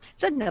out.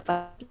 It's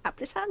another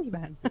hapless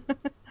handyman.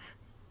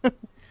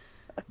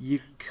 You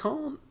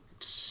can't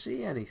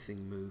see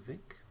anything moving.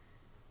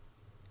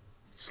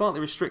 Slightly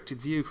restricted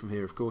view from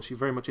here, of course. You're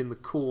very much in the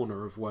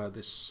corner of where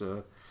this,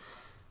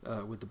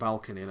 with the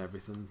balcony and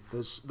everything.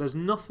 There's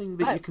nothing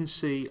that you can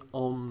see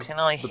on Can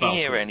I the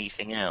hear balcony.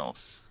 anything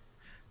else?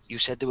 You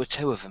said there were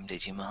two of them,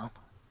 did you, Mum?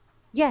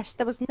 Yes,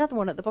 there was another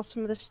one at the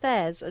bottom of the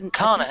stairs. And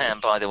Carnahan,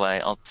 by the way.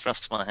 I'll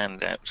thrust my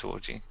hand out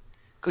towards you.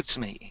 Good to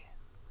meet you.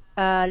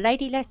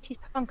 Lady Letty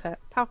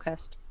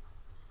Parkhurst.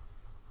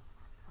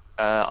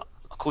 I'll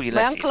call you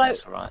My Letty, if uncle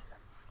that's all right.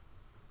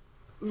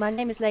 My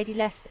name is Lady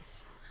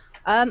Lettice.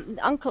 My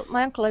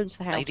uncle owns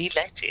the house. Lady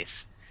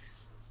Lettuce.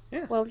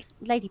 Well,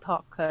 Lady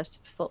Parkhurst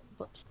foot,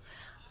 but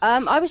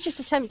I was just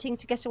attempting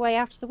to get away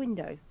out of the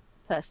window,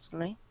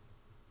 personally.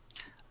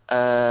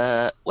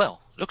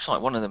 Well, looks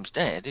like one of them's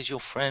dead. Is your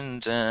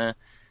friend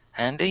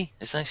handy,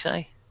 as they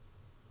say?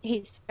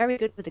 He's very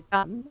good with a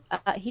gun.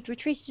 He'd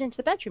retreated into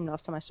the bedroom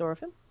last time I saw of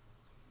him.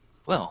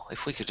 Well,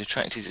 if we could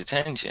attract his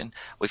attention.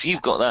 Well, if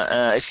you've got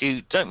that, if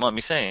you don't mind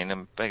me saying,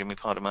 and begging me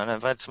pardon, man,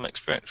 I've had some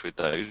experience with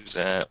those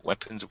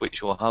weapons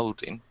which you're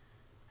holding.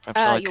 Perhaps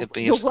I could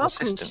be You're of some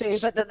welcome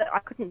assistance. to, but I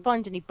couldn't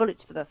find any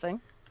bullets for the thing.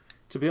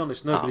 To be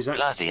honest, nobody's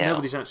bloody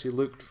hell. actually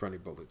looked for any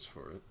bullets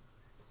for it.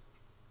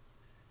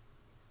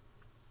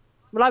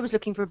 Well, I was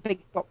looking for a big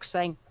box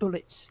saying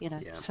bullets, you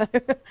know. Yeah. So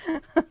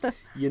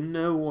You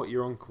know what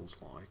your uncle's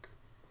like.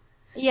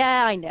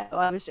 yeah, I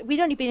know.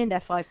 We'd only been in there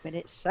 5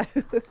 minutes, so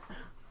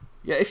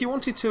Yeah, if you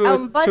wanted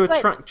to by to the way-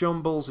 attract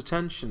John Bull's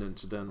attention,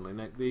 incidentally,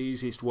 Nick, the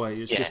easiest way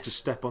is just Yes. to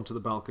step onto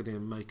the balcony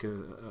and make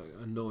a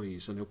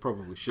noise, and he'll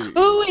probably shoot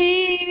you.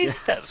 Ooh-wee!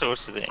 That sort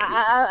of thing.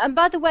 and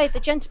by the way,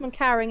 the gentleman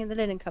cowering in the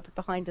linen cupboard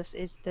behind us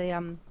is the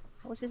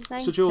what was his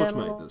name? Sir George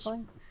Colonel- Mathers.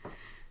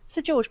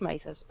 Sir George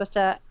Mathers, but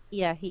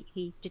yeah,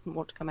 he didn't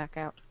want to come back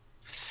out.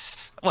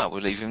 Well,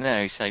 we'll leave him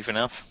there. He's safe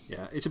enough.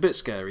 Yeah, it's a bit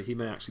scary. He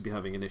may actually be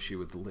having an issue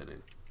with the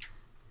linen.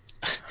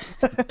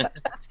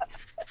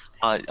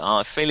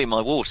 I feel in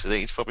my water that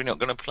he's probably not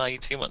going to play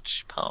too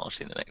much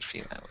part in the next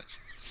few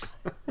hours.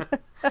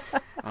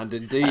 And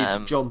indeed,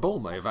 John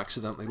Bull may have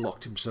accidentally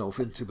locked himself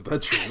into the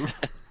bedroom.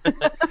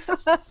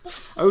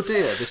 Oh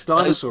dear, this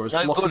dinosaur is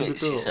no blocking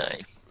bullets, the door. you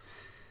say?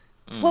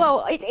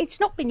 Well, it's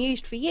not been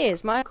used for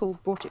years. My uncle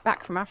brought it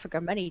back from Africa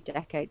many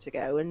decades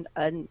ago,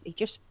 and he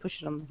just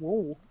pushed it on the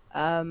wall.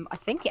 I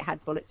think it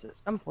had bullets at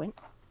some point.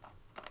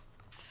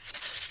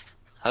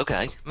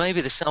 Okay,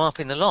 maybe there's some up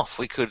in the loft.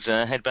 We could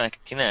head back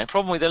in there.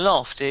 Problem with the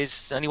loft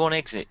is only one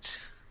exit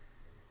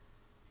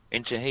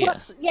into here. Well,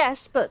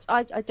 yes, but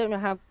I don't know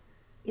how.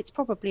 It's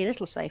probably a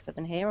little safer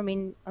than here. I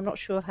mean, I'm not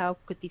sure how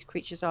good these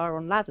creatures are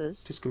on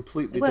ladders. It is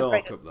completely They weren't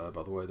very dark up there,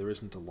 by the way. There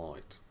isn't a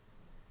light.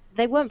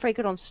 They weren't very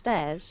good on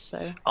stairs,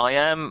 so. I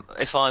am,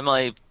 if I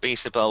may be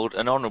so bold,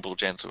 an honourable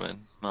gentleman,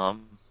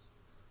 Mum.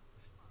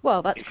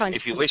 Well, that's kind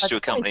of. If you wish beside to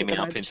the point accompany at me the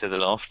up moment. into the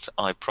loft,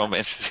 I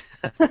promise.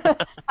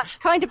 That's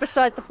kind of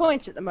beside the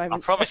point at the I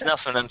moment. promise so-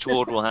 nothing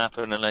untoward will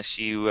happen unless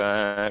you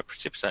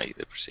precipitate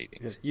the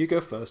proceedings. Yeah, you go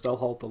first. I'll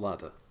hold the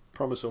ladder.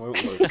 Promise I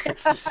won't look.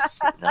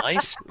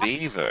 Nice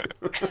beaver.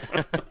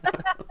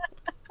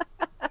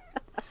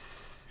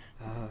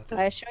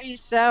 I assure you,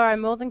 sir,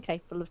 I'm more than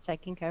capable of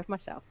taking care of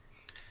myself.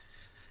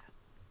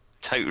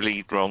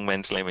 Totally wrong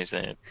mental image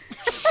there.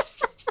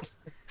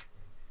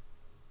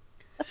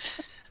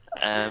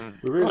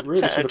 We really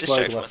should have played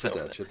distract Left 4 myself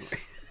Dead, shouldn't we?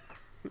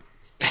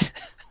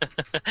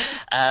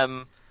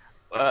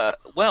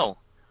 well,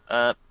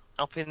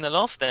 Up in the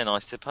loft, then, I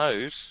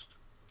suppose.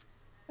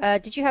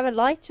 Did you have a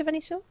light of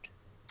any sort?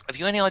 Have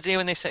you any idea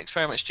when this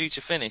experiment's due to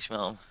finish,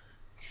 Mum?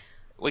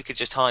 We could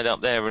just hide up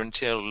there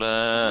until,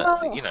 Well-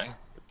 it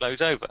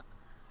blows over.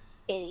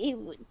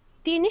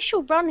 The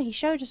initial run he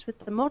showed us with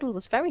the model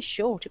was very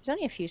short. It was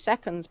only a few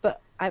seconds,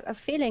 but I'm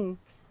feeling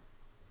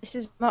this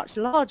is a much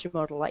larger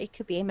model. Like it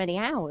could be many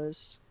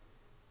hours.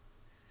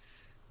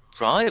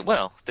 Right,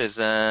 well,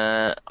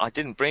 I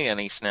didn't bring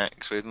any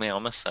snacks with me, I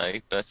must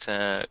say, but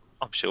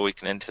I'm sure we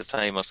can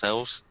entertain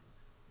ourselves.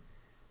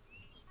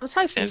 I was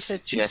hoping you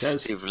Says could. He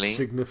says Suggestively.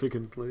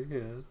 significantly,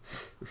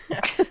 yes.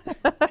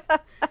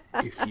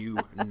 If you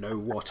know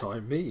what I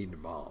mean,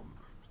 Mom.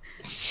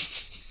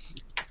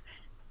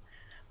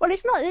 Well,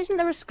 it's not. Isn't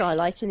there a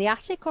skylight in the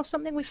attic or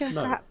something we can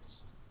No.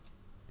 perhaps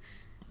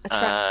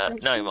attract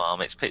No, attention?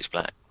 Mum, it's pitch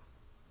black.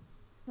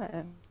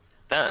 Oh,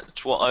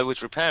 That's what I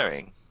was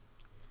repairing.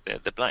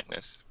 The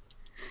blackness.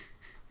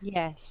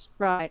 yes,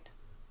 right.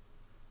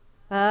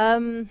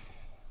 Well,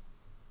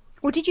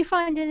 did you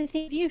find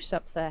anything of use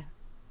up there?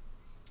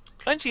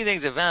 Plenty of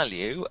things of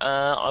value.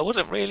 I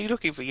wasn't really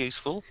looking for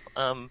useful.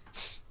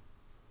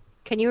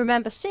 Can you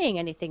remember seeing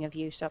anything of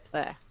use up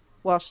there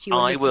whilst you were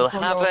I looking will for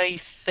have your a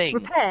think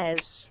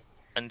repairs?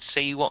 and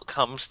see what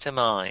comes to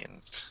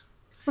mind.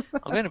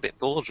 I'm going a bit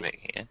bawdry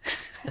here.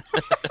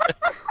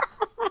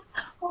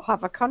 I'll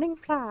have a cunning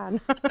plan.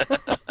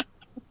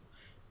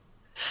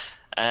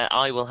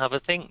 I will have a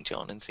think,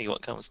 John, and see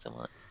what comes to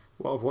mind.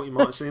 What you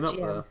might have seen up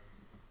Yeah. there?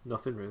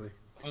 Nothing really.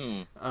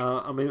 Hmm.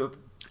 I mean,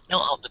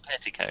 Not up the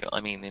petticoat.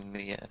 I mean, in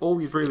the.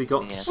 all you've really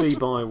got to Yeah. see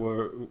by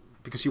were,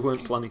 because you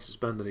weren't planning to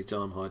spend any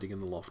time hiding in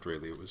the loft.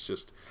 Really, it was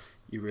just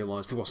you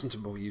realised there wasn't a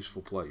more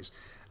useful place.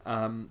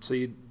 So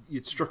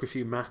you'd struck a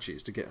few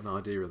matches to get an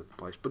idea of the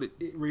place, but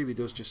it really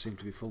does just seem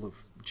to be full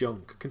of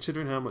junk.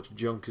 Considering how much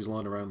junk is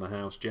lying around the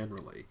house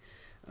generally,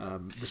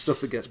 the stuff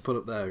that gets put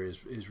up there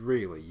is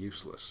really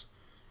useless.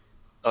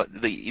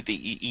 The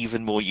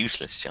even more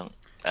useless junk.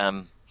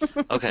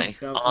 Okay.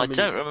 Yeah, I I mean-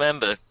 don't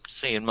remember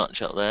seeing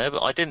much up there,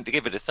 but I didn't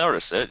give it a thorough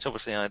search.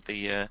 Obviously, I had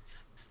the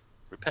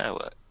repair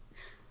work.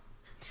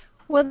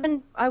 Well,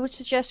 then I would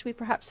suggest we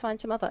perhaps find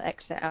some other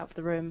exit out of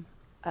the room,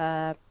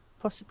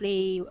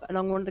 possibly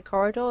along one of the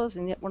corridors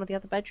in one of the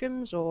other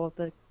bedrooms or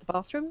the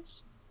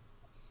bathrooms.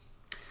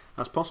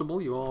 That's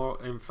possible. You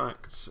are, in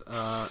fact,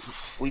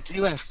 We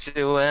do have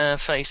to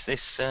face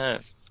this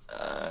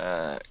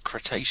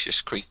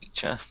Cretaceous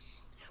creature.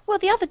 Well,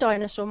 the other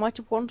dinosaur might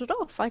have wandered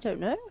off. I don't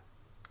know.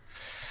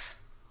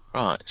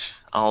 Right.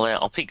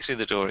 I'll peek through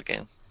the door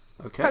again.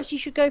 okay. Perhaps you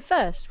should go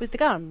first with the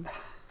gun.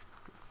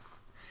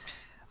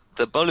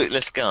 The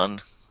bulletless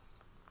gun.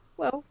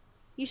 Well,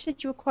 you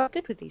said you were quite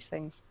good with these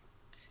things.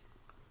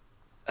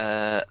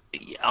 I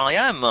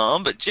am,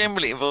 Mum, but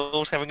generally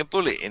involves having a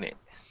bullet in it.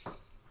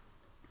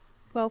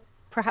 Well,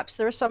 perhaps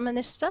there are some in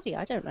this study.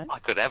 I don't know. I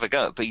could have a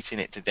go at beating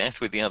it to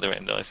death with the other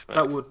end, I suppose.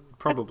 That would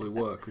probably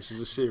work. This is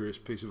a serious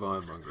piece of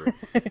ironmongery.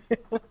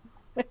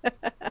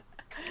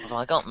 Have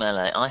I got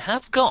melee? I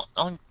have got.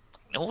 I'm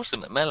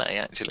awesome at melee,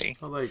 actually.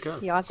 Oh, there you go.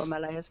 Yeah, I've got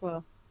melee as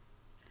well.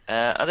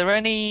 Are there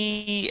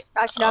any?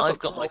 Actually, no, I've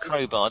got my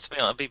crowbar. To be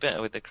honest, I'd be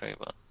better with the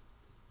crowbar.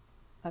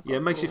 Yeah, it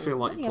makes you feel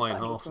like I don't you're think playing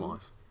I've got any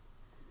Half-Life.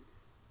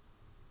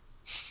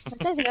 I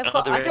don't think I've Are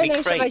got. there I don't any know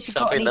if I've crates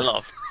actually up got in the any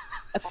loft?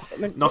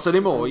 equipment. Not listed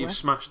anymore. anywhere. You've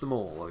smashed them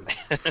all.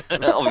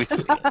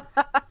 Obviously.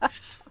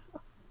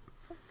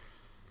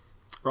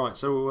 Right.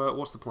 So,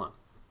 what's the plan?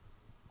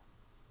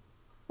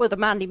 Well, the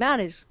manly man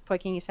is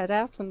poking his head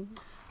out, and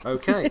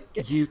Okay,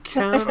 you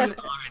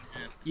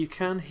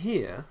can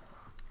hear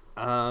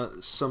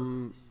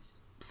some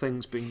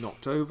things being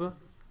knocked over,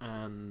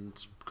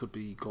 and could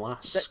be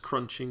glass That-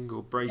 crunching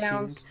or breaking.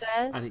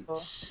 downstairs. And it or-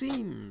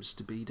 seems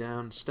to be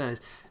downstairs.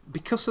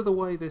 Because of the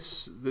way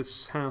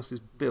this house is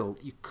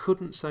built, you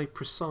couldn't say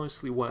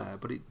precisely where,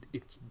 but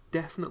it's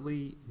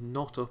definitely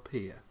not up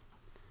here.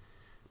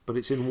 But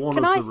it's in one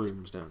Can of I- the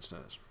rooms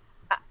downstairs.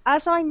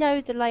 As I know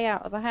the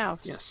layout of a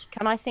house, Yes.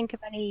 can I think of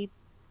any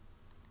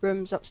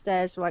rooms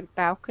upstairs, like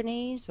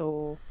balconies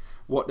or?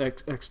 What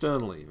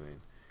externally, you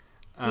mean?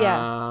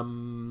 Yeah.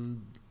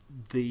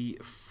 The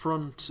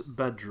front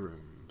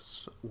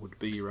bedrooms would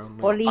be your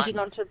only. Or leading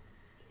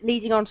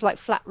onto like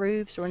flat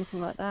roofs or anything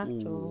like that.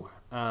 Ooh.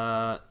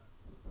 Or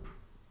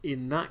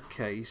In that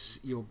case,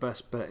 your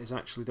best bet is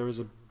actually there's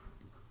a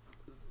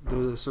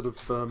sort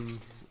of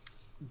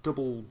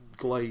double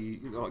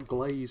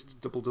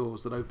glazed double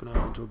doors that open out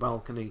onto a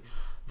balcony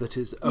that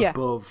is Yeah.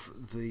 above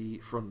the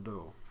front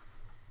door.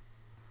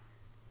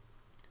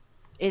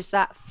 is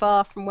that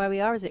far from where we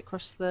are? Is it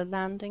across the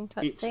landing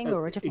type thing,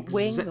 or a different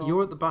wing? Or...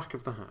 You're at the back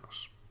of the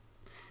house.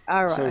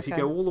 All right, So if you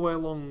okay. go all the way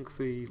along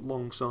the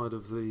long side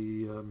of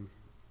the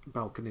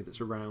balcony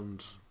that's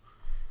around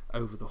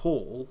over the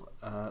hall,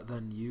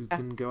 then you Yeah.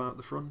 can go out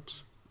the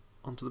front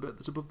onto the bit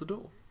that's above the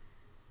door.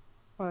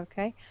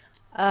 Okay.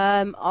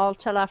 I'll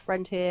tell our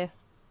friend here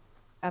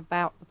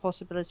about the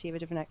possibility of a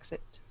different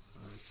exit.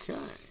 Okay.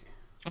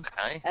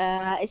 Okay.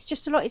 It's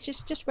just a lot. It's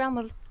just around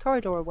the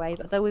corridor away,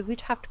 but though we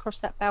would have to cross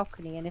that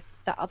balcony, and if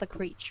that other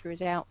creature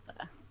is out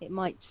there, it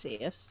might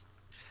see us.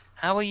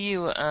 How are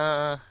you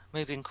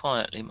moving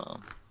quietly,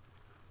 Mum?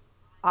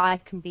 I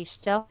can be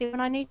stealthy when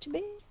I need to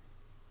be.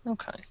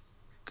 Okay,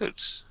 good.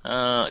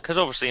 Because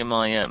obviously in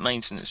my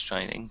maintenance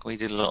training, we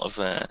did a lot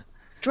of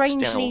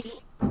Strangely,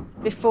 stealth.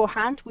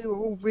 beforehand, we were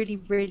all really,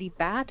 really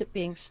bad at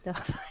being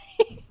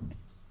stealthy.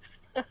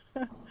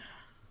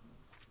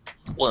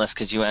 Well, that's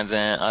because you had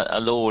a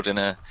lord and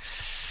a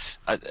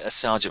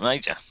sergeant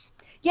major.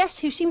 Yes,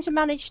 who seemed to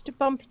manage to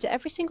bump into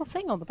every single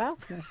thing on the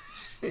balcony.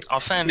 I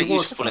found It it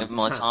was useful in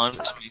my time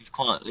fantastic. to move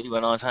quietly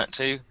when I've had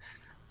to.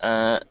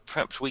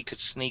 Perhaps we could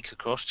sneak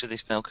across to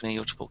this balcony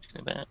you're talking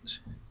about.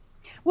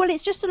 Well,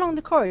 it's just along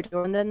the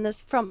corridor, and then there's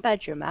the front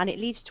bedroom, and it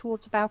leads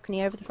towards a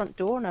balcony over the front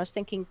door. And I was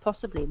thinking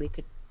possibly we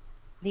could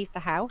leave the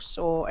house,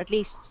 or at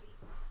least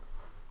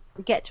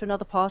get to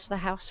another part of the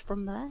house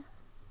from there.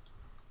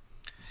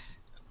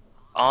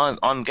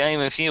 I'm game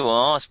if you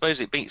are. I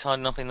suppose it beats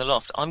hiding up in the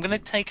loft. I'm going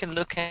to take a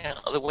look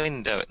out the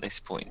window at this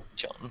point,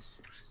 John.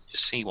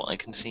 Just see what I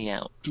can see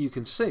out. You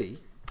can see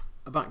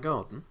a back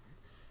garden.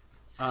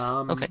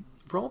 Okay.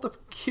 Rather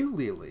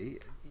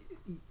peculiarly,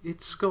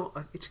 it's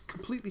a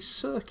completely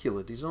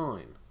circular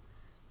design.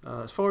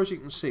 As far as you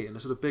can see, in a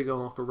sort of big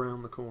arc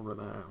around the corner of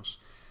the house.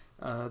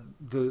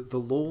 The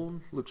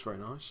lawn looks very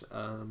nice.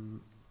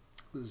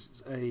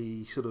 There's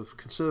a sort of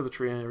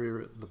conservatory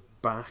area at the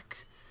back,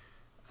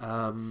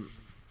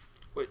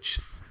 which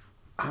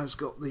has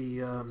got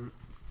the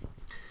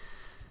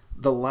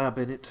lab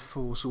in it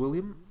for Sir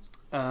William.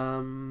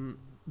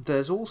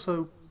 There's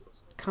also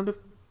kind of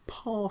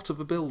part of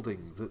a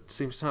building that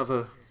seems to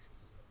have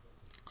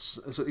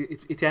so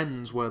it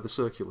ends where the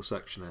circular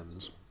section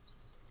ends,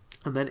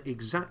 and then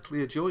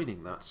exactly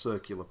adjoining that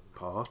circular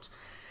part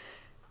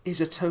is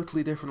a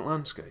totally different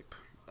landscape.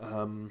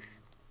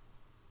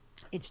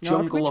 It's not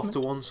Jungle off Richmond. to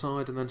one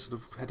side, and then sort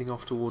of heading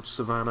off towards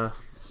savannah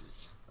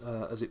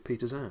as it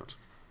peters out.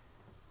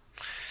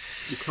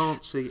 You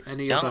can't see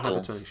any other Jungle.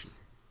 habitation.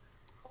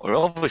 We're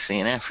obviously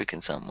in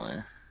Africa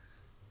somewhere.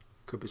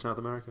 Could be South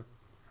America.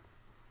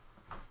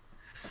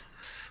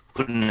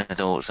 Wouldn't have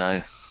thought so.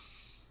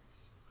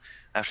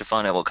 I have to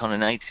find out what kind of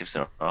natives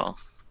there are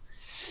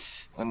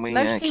when we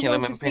Mostly kill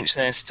them ones and with pinch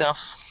their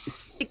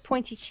stuff. big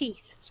pointy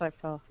teeth so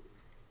far.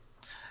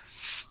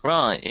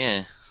 Right,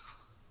 yeah.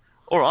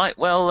 All right.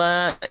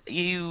 Well,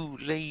 you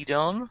lead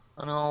on,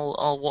 and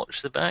I'll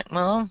watch the back,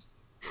 Mum.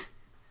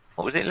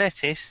 What was it,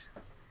 lettuce?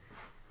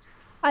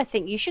 I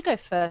think you should go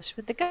first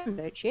with the gun,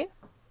 don't you?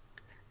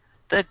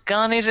 The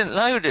gun isn't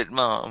loaded,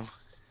 Mum.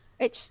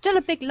 It's still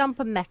a big lump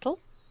of metal.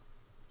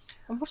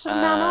 And what sort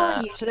of man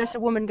are you to let a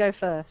woman go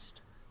first?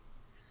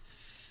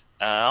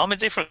 I'm a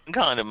different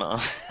kind of man.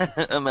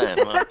 A man,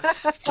 Mum.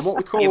 And what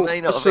we call You may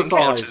a not have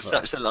encountered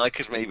survivor. such a like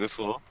as me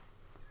before.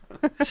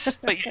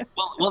 But you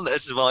one that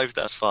has survived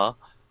thus far.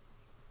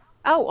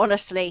 Oh,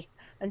 honestly.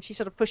 And she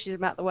sort of pushes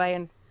him out the way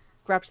and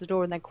grabs the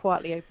door and then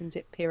quietly opens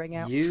it, peering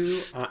out.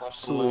 You Born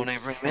absolute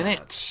every cad.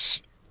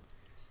 minute.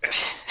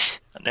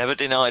 I never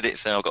denied it,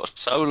 so I've got a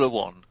solar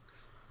one.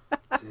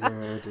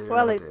 Dear,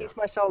 Well, dear. it's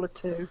my solar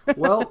too.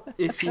 Well,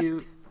 if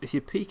you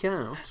peek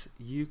out,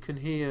 you can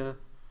hear.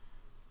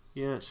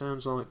 Yeah, it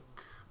sounds like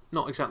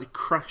not exactly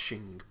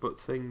crashing, but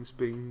things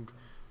being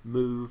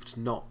moved,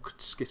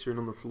 knocked, skittering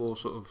on the floor,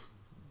 sort of,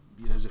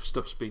 as if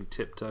stuff's being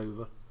tipped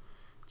over.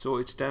 So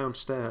it's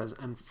downstairs,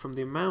 and from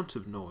the amount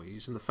of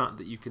noise and the fact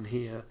that you can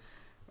hear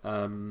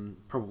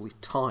probably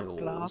tiles,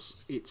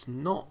 Glass. it's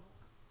not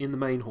in the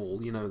main hall.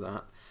 You know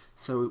that.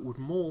 So it would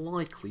more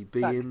likely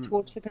be Back in.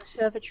 towards the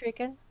conservatory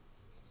again.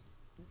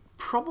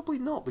 Probably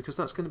not, because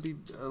that's going to be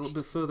a little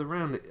bit further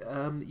around.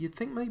 You'd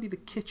think maybe the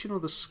kitchen or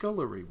the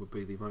scullery would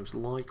be the most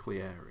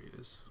likely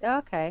areas.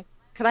 Okay.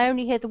 Can I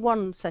only hear the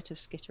one set of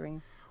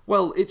skittering?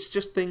 Well, it's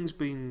just things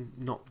being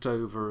knocked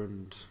over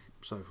and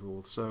so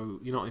forth, so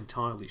you're not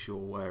entirely sure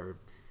where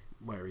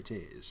it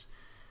is.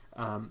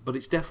 But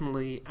it's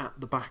definitely at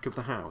the back of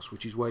the house,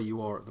 which is where you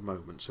are at the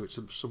moment. So it's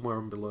somewhere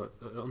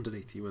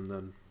underneath you and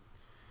then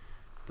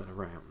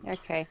around.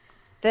 Okay.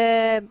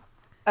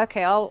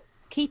 I'll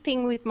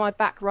keeping with my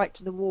back right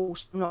to the wall,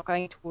 so I'm not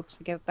going towards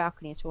the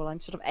balcony at all.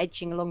 I'm sort of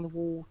edging along the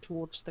wall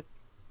towards the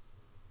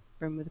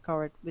room with the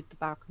corridor with the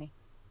balcony.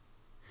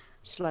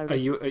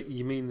 Slowly.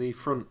 You mean the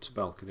front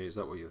balcony? Is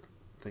that what you're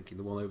thinking?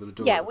 The one over the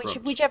door? Yeah, at the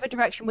front? whichever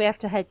direction we have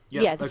to head.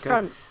 Yeah, The okay.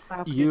 front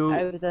balcony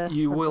over the.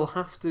 You front will door.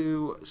 have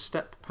to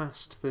step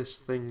past this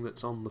thing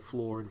that's on the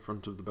floor in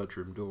front of the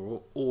bedroom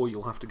door, or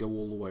you'll have to go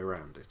all the way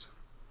around it.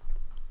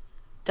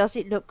 Does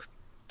it look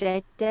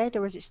dead,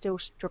 or is it still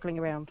struggling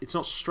around? It's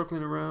not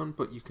struggling around,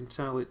 but you can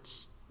tell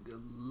it's a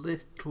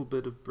little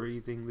bit of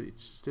breathing.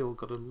 It's still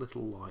got a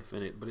little life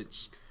in it, but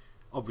it's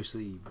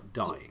obviously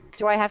dying.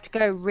 Do I have to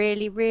go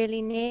really,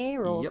 really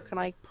near, or Yep. can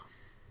I?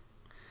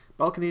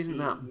 Balcony isn't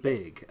that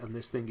big, and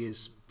this thing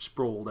is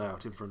sprawled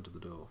out in front of the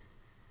door.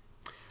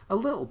 A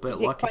little bit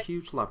Is it like a quite-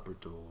 huge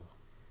Labrador.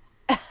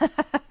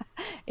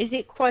 Is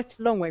it quite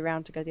a long way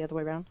round to go the other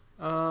way round?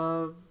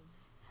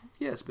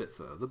 Yeah, it's a bit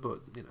further,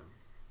 but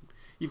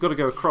you've got to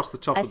go across the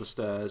top of the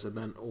stairs and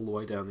then all the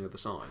way down the other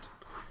side.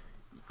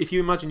 If you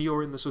imagine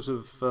you're in the sort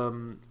of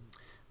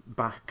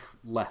back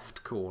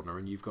left corner,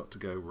 and you've got to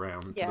go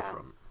round to the Yeah.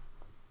 front.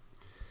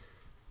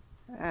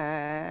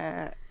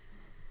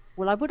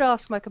 Well, I would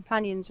ask my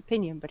companion's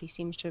opinion, but he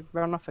seems to have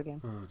run off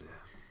again. Oh dear,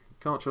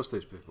 can't trust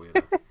these people, you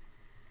know.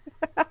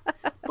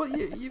 But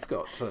you've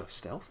got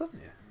stealth, haven't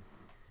you?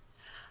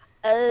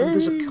 And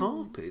there's a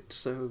carpet,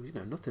 so you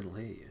know nothing will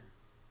hear you.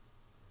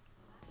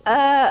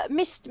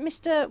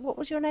 Mr. What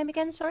was your name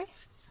again? Sorry.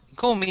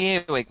 Call me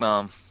Earwig,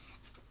 Mum.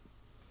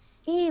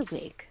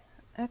 Earwig.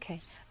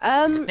 Okay.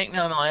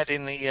 Nickname I had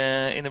in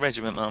the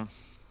regiment, Mum.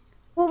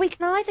 Well, we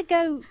can either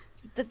go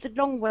the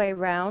long way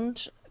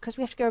round because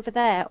we have to go over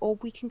there, or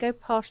we can go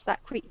past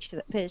that creature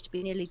that appears to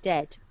be nearly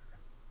dead.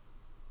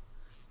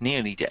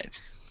 Nearly dead.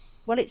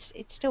 Well, it's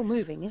still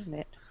moving, isn't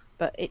it?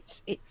 But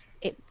it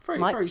Very,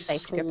 might very be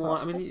safe to go slight.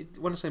 past I it. mean,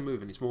 when I say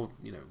moving, it's more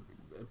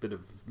a bit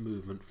of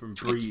movement from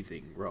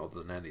breathing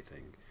rather than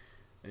anything.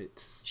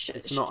 It's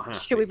not happy.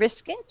 Should we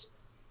risk it?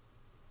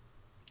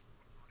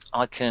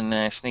 I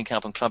can sneak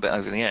up and club it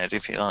over the head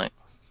if you like.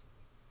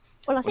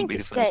 Well, I Wouldn't think be the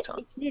it's first dead. time.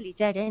 It's nearly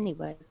dead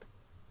anyway.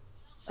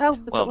 Oh,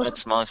 Well,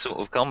 that's my sort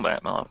of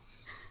combat, Mum.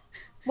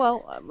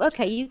 well,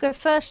 okay. You go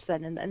first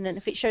then, and then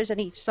if it shows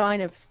any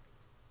sign of,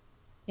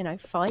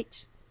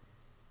 fight,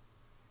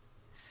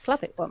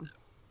 club it one.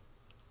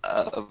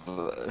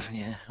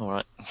 Yeah, all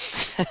right.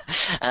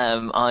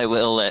 I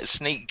will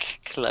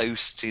sneak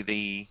close to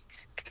the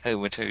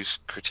comatose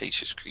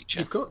Cretaceous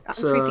creature. You've got I'm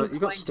creeping you've got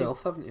behind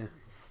stealth, haven't you?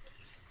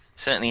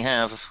 Certainly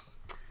have.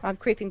 I'm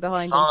creeping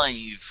behind him. 5.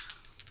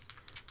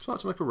 Would you like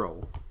to make a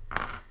roll?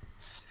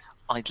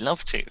 I'd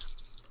love to.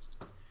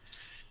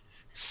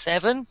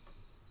 7.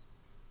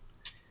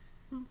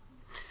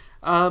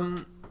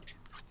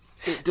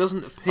 It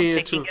doesn't appear I'm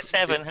taking to a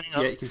 7. Hang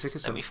on. Yeah, you can take a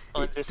 7. me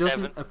find It a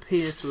doesn't 7.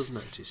 appear to have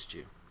noticed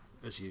you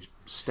as you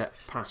step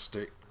past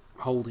it,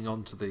 holding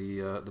on to the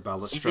Is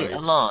balustrade. it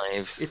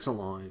alive? It's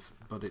alive,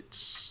 but it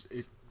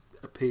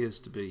appears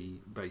to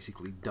be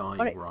basically dying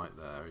Well, it's- right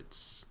there.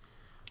 It's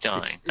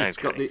Dying. it's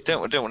got Okay. the-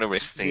 Don't want to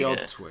risk the the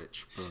odd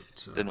twitch,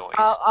 but the noise.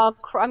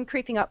 I'm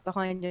creeping up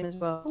behind him as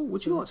well. oh,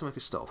 would you like to make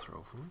a stealth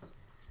roll for me?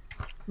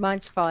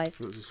 Mine's 5. It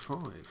was just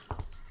 5.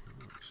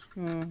 Nice.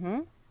 Mm-hmm.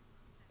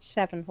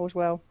 7 as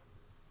well.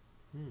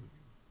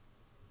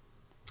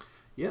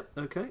 Yep.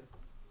 Okay.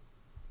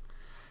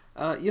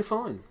 You're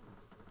fine.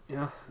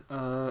 Yeah.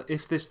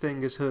 If this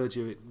thing has heard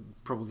you,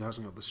 it probably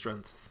hasn't got the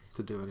strength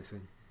to do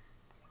anything.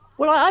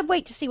 Well, I'd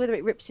wait to see whether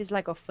it rips his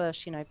leg off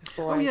first,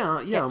 before. Oh yeah,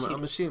 I yeah. get to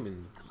I'm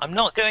assuming I'm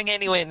not going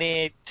anywhere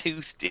near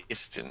tooth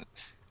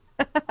distance.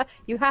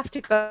 You have to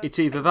go. it's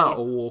either that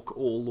or walk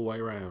all the way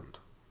around.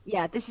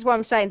 Yeah, this is what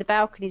I'm saying. The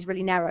balcony is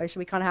really narrow, so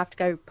we kind of have to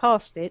go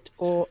past it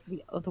or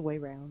the other way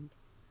round.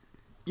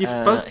 You've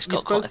It's got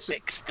you've quite a both.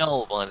 thick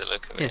skull by the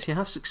look of it. Yes, you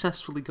have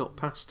successfully got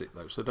past it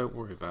though, so don't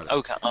worry about it.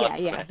 Okay.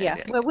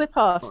 Yeah. We're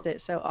past it,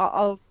 so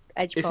I'll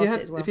edge If past you head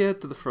it as well. if you head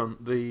to the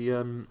front,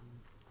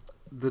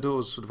 the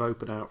doors sort of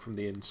open out from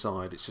the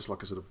inside. It's just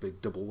like a sort of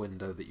big double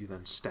window that you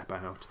then step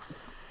out,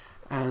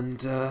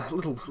 and a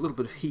little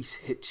bit of heat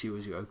hits you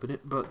as you open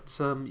it. But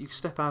you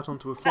step out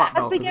onto a flat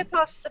As we balcony. go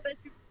past the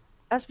bedroom,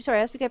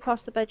 as we go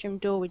past the bedroom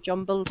door with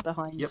John Bull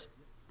behind. Yep.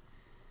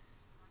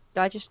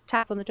 I just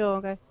tap on the door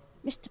and go,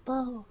 Mr.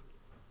 Bull,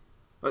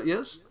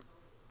 Yes,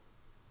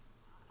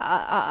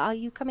 are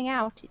you coming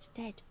out? It's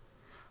dead.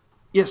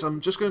 yes. I'm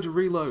just going to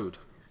reload.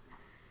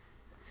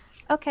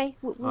 Okay,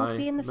 we'll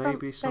be in the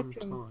front maybe some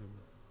bedroom. time.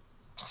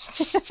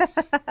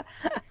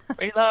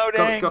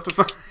 Reloading.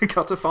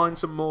 Got to find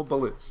some more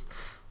bullets.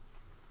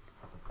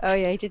 Oh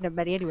yeah, he didn't have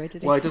many anyway,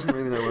 did he? Well, he doesn't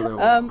really know where they all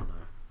are.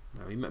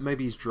 No,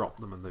 maybe he's dropped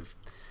them and they've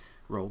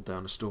rolled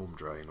down a storm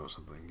drain or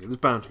something. There's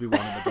bound to be one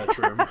in the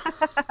bedroom.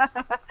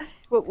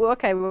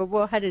 Okay,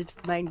 we're headed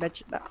to the main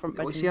bedroom, that front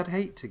Well, bedroom. see, I'd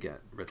hate to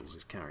get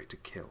Riddles' character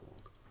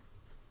killed.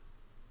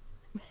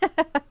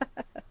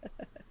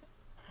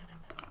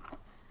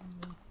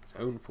 His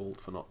own fault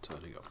for not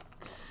turning up.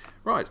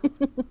 Right.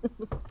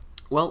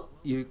 Well,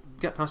 you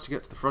get past, you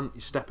get to the front,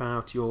 you step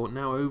out, you're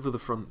now over the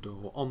front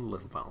door on the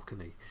little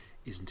balcony.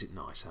 Isn't it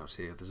nice out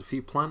here? There's a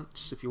few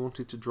plants if you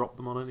wanted to drop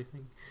them on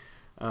anything.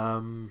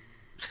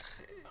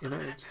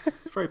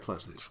 It's very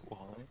pleasant.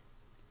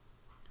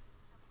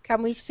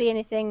 Can we see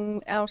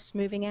anything else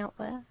moving out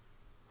there?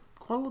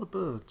 Quite a lot of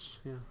birds,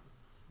 yeah.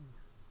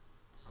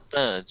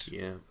 Birds.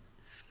 Yeah.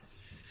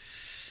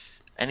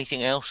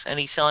 Anything else?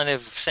 Any sign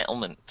of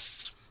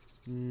settlements?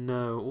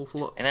 No,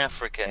 awful lot. In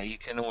Africa, you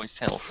can always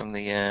tell from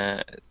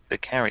the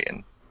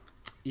carrion.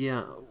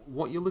 Yeah,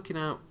 what you're looking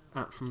out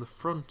at from the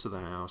front of the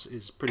house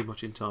is pretty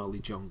much entirely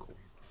jungle.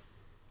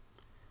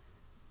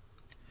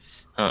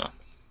 Huh.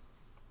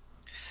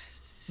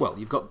 Well,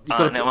 you've got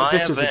Now, a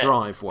bit of the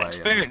driveway.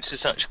 Experience of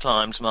such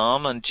climbs,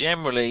 Ma'am, and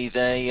generally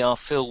they are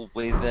filled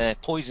with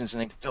poisons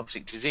and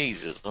exotic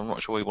diseases. I'm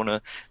not sure we want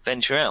to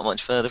venture out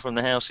much further from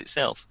the house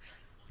itself.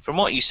 From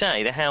what you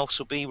say, the house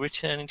will be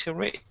returning to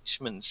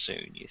Richmond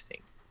soon, you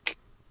think?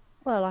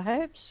 Well, I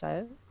hope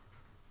so.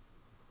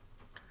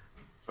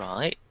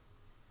 Right.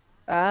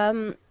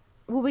 Well,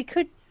 we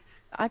could,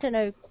 I don't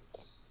know,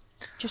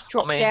 Just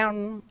drop mean-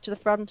 down to the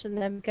front and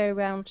then go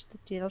around to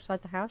the other side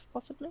of the house,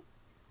 possibly?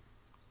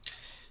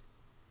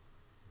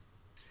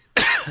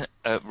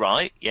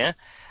 Right, yeah.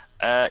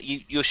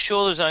 You're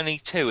sure there's only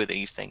 2 of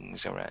these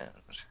things around?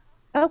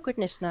 Oh,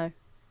 goodness, no.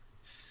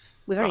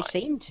 We've only Right.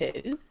 seen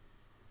 2.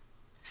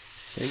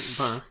 Think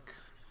back.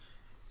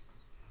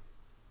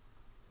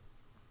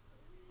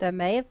 There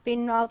may have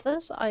been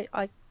others.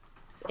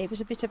 It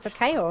was a bit of a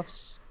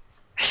chaos.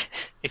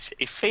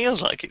 It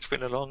feels like it's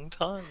been a long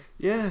time.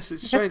 Yes,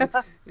 it's strange.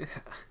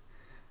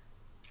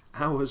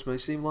 Hours may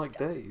seem like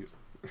days.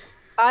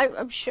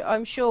 I'm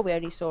sure we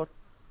only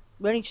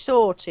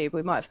saw 2, but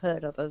we might have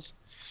heard others.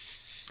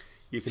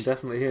 You can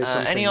definitely hear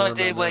something. Any around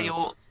idea there where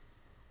now.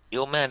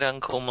 your mad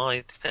uncle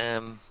might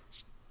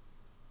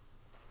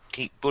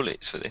keep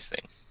bullets for this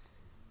thing?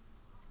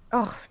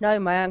 Oh no,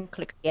 my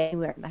uncle could be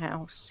anywhere in the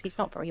house. He's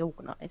not very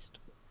organised.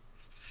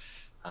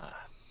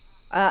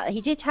 He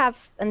did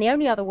have, and the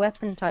only other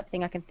weapon type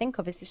thing I can think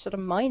of is this sort of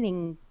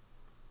mining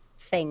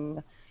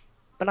thing,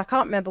 but I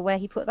can't remember where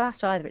he put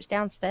that either. It's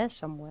downstairs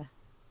somewhere.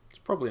 It's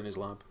probably in his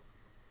lab.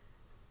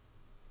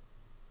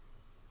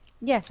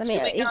 Yes, I mean,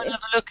 Can we go and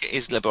have a look at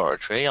his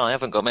laboratory? I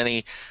haven't got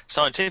many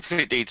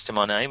scientific deeds to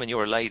my name, and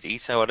you're a lady,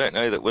 so I don't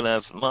know that we'll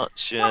have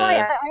much. well,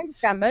 I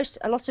understand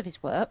a lot of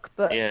his work,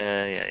 but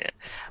Yeah.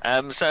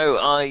 So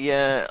I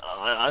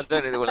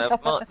don't know that we'll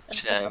have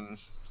much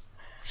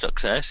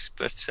success,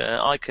 but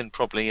I can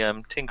probably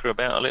tinker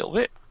about a little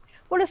bit.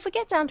 well, if we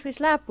get down to his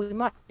lab, we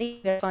might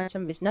be able to find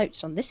some of his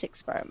notes on this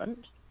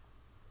experiment.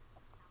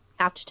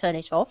 How to turn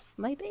it off,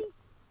 maybe?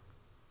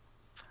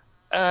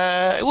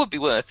 It would be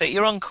worth it.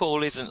 Your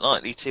uncle isn't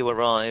likely to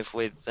arrive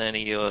with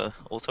any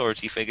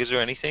authority figures or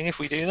anything if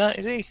we do that,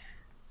 is he?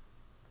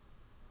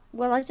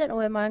 Well, I don't know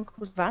where my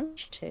uncle's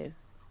vanished to.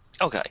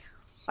 Okay.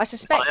 I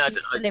suspect I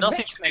he's still in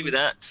nothing to do Richmond. with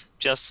that.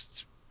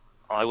 Just,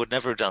 I would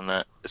never have done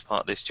that as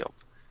part of this job.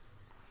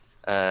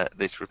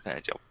 This repair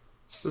job.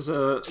 There's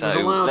a So,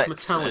 loud let's,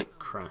 metallic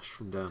crash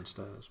from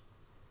downstairs.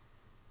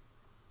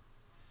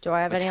 Do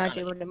I have any Metallic.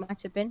 idea what it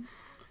might have been?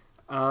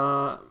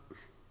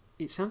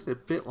 It sounded a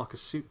bit like a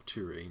soup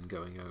tureen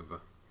going over.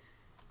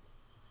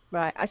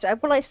 Right. I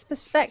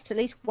suspect at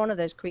least one of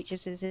those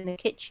creatures is in the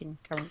kitchen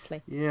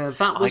currently. Yeah,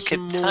 that I was could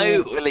more.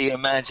 totally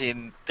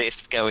imagine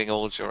this going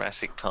all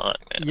Jurassic Park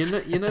now.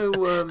 You know,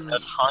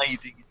 Us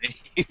hiding in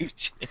a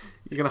huge.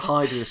 you're going to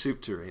hide in a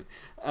soup tureen.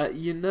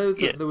 You know that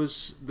Yeah. there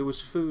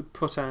was food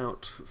put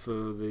out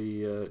for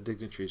the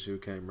dignitaries who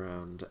came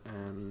round,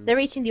 and They're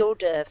eating the hors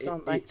d'oeuvres,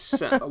 aren't they?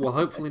 well,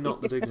 hopefully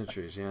not the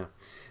dignitaries. Yeah,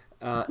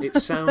 it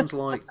sounds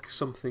like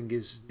something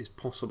is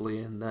possibly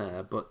in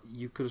there, but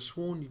you could have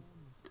sworn you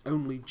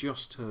only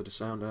just heard a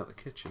sound out the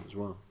kitchen as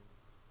well.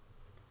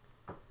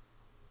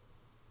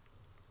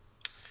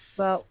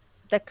 Well,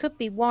 there could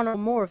be one or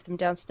more of them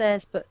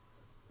downstairs, but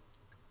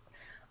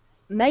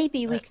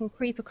maybe we can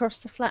creep across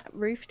the flat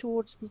roof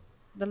towards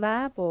the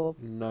lab, or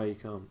No, you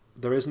can't.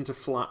 There isn't a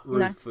flat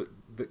roof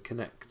that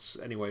connects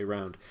any way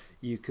round.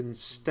 You can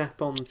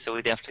step on. So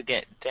we'd have to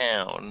get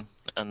down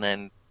and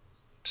then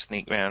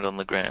sneak round on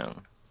the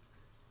ground.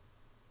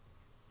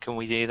 Can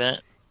we do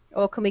that?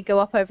 can we go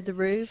up over the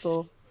roof,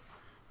 or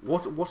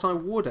What I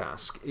would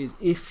ask is,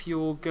 if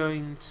you're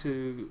going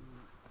to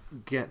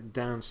get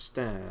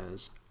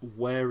downstairs,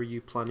 where are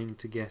you planning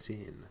to get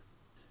in?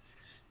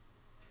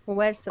 well,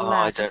 where's the Oh,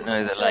 lab? I Is don't it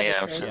know in the layout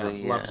conservatory?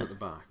 of the- lab's at the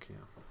back.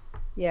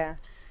 Yeah.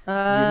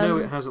 Yeah. You know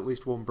it has at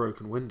least one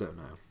broken window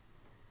now.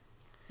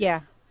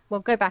 Yeah. Well,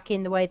 go back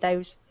in the way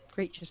those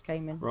creatures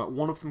came in. Right,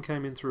 one of them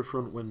came in through a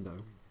front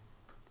window.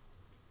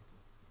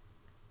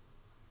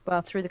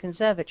 Well, through the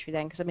conservatory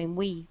then, because I mean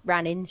we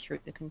ran in through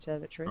the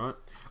conservatory. Right,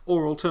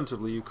 or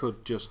alternatively, you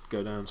could just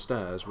go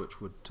downstairs,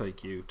 which would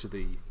take you to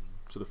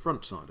the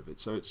front side of it.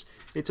 So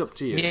it's up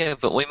to you. Yeah,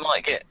 but we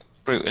might get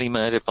brutally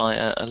murdered by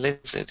a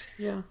lizard.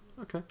 Yeah.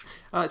 Okay.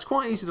 It's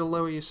quite easy to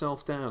lower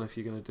yourself down if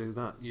you're going to do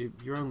that.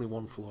 You're only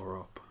one floor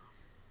up.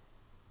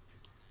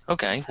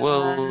 Okay,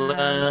 well,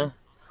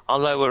 I'll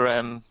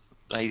lower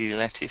Lady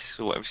Lettuce,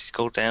 or whatever she's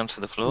called, down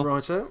to the floor.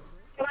 Righto.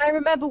 Can I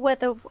remember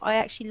whether I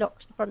actually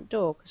locked the front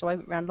door? Because I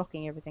went round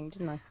locking everything,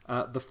 didn't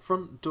I? The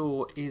front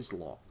door is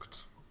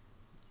locked.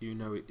 You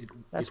know it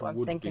That's what I'm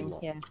would thinking, be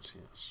locked. yeah.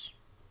 Yes.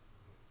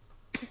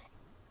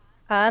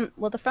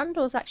 Well, the front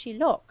door's actually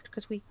locked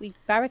because we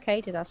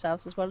barricaded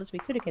ourselves as well as we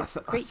could against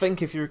the I creatures.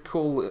 think if you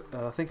recall,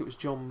 I think it was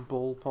John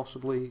Ball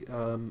possibly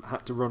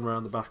had to run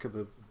around the back of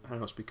the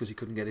house because he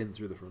couldn't get in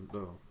through the front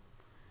door.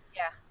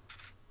 Yeah.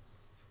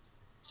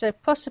 So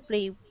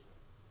possibly,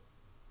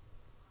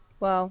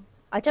 well,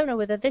 I don't know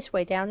whether this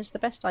way down is the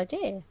best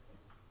idea.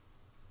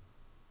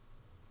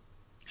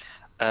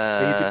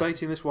 Are you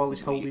debating this while he's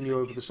holding you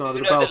over the side of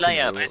You the know the balcony?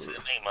 layout or- better than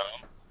me, Mum.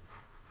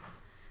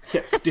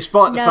 Yeah,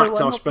 despite the No, fact I'm I've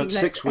not spent being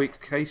 6 weeks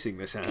casing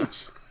this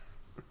house.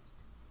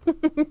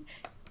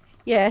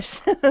 Yes.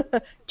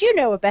 Do you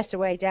know a better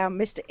way down,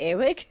 Mr.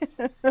 Earwig?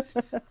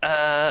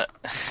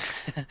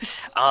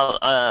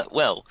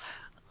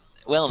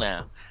 Well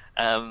now.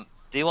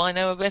 Do I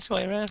know a better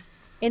way around?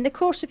 In the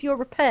course of your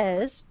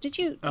repairs, did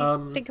you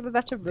think of a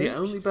better route? The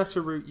only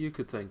better route you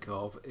could think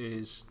of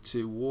is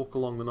to walk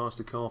along the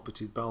nicely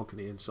carpeted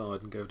balcony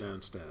inside and go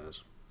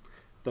downstairs.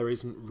 There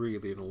isn't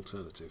really an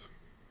alternative.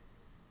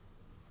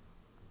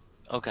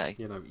 Okay.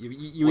 You know,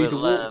 you either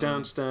walk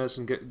downstairs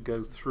and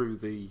go through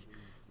the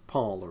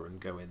parlour and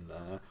go in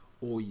there,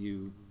 or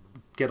you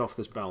get off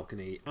this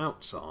balcony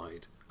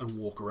outside and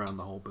walk around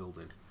the whole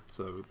building.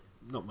 So,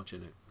 not much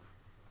in it.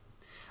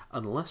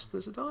 Unless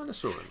there's a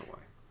dinosaur in the way.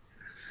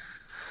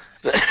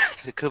 But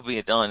there could be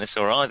a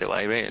dinosaur either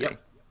way, really.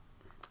 Yep.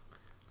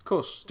 Of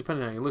course,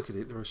 depending on how you look at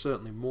it, there are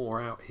certainly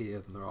more out here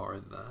than there are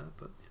in there,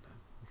 but,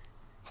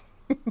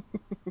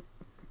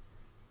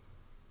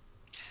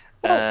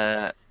 you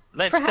know.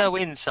 Let's go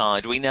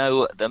inside. We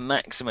know the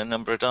maximum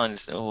number of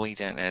dinosaurs. Oh, we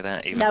don't know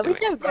that even. No, we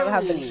don't know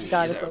how many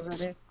dinosaurs are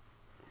there.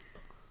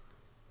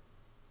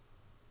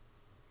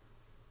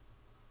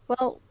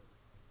 Well,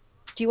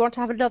 do you want to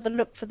have another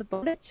look for the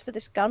bullets for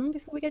this gun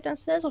before we go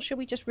downstairs, or should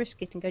we just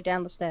risk it and go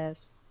down the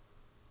stairs?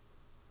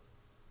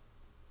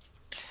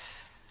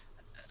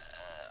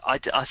 I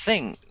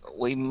think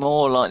we're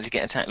more likely to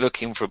get attacked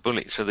looking for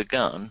bullets for the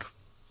gun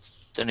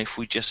than if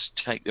we just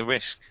take the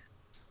risk.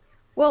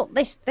 Well,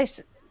 they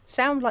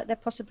sound like they're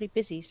possibly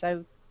busy,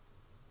 so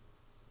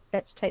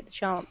let's take the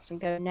chance and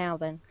go now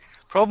then.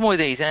 Problem with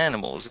these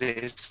animals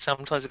is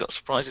sometimes they've got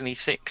surprisingly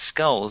thick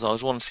skulls. I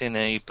was once in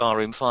a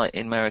barroom fight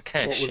in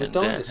Marrakesh and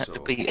had to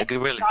beat a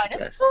gorilla to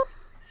death.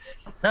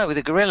 No, with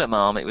a gorilla,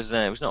 Mum. It was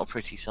not a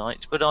pretty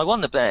sight, but I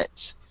won the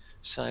bet,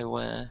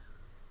 so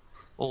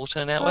all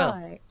turned out well.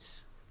 Right.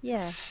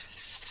 Yeah.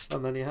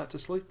 And then you had to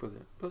sleep with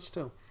it, but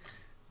still.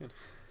 You know.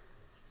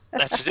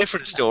 That's a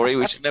different story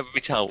which will never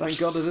be told. Thank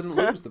God I didn't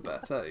lose the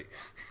bet, eh?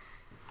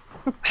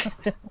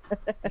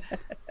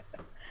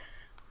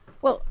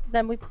 Well,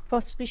 then we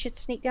possibly should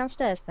sneak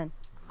downstairs then.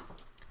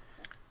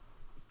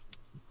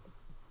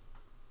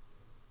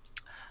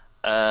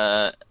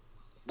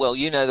 Well,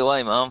 you know the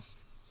way, Mum.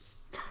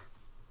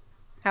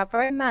 How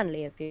very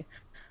manly of you.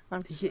 I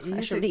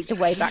shall lead the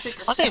way back.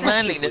 I think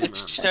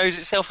manliness shows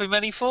itself in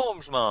many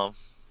forms, Mum.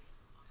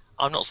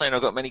 I'm not saying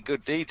I've got many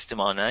good deeds to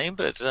my name,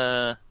 but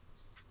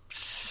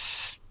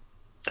that's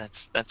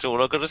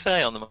all I've got to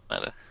say on the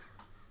matter.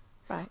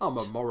 Right. I'm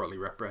a morally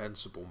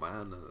reprehensible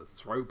man and a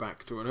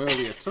throwback to an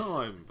earlier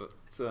time, but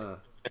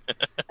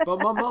my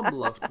mum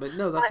loved me.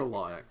 No, that's a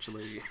lie,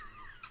 actually.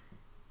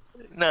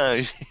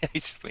 No, she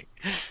hates me.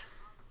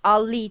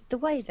 I'll lead the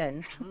way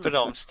then. But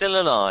I'm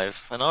still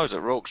alive, and I was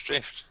at Rorke's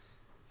Drift.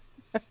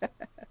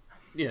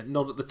 Yeah,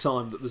 not at the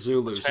time that the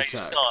Zulus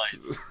attacked.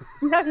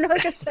 No, No,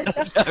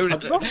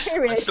 Wrong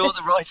period. I saw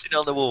the writing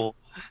on the wall.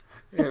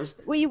 Yeah,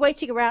 Were you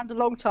waiting around a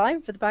long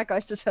time for the bad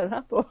guys to turn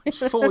up? Or? it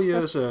was 4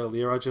 years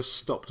earlier. I just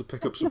stopped to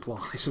pick up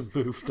supplies and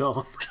moved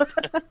on.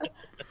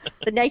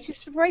 The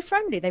natives were very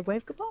friendly. They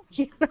waved goodbye.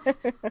 It'd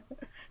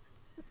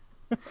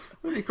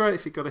be great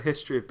if he'd got a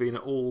history of being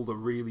at all the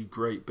really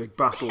great big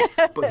battles,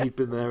 but he'd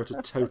been there at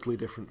a totally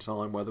different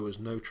time where there was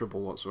no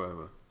trouble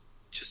whatsoever.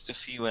 Just a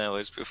few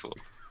hours before.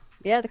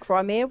 Yeah, the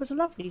Crimea was a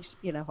lovely,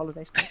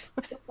 holiday spot.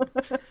 Not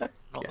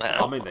Yeah,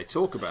 that. I mean, they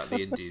talk about the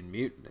Indian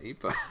Mutiny,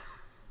 but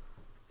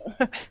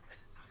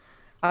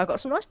I got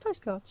some nice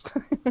postcards.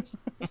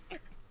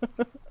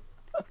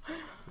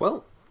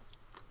 well,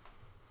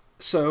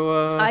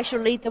 so I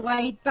shall lead the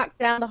way back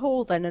down the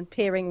hall then, and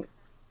peering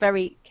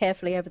very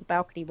carefully over the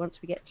balcony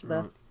once we get to the.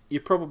 right.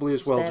 You're probably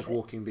as well stair just bit.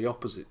 walking the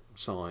opposite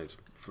side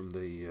from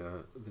the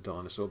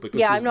dinosaur because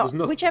Yeah, there's, I'm not. there's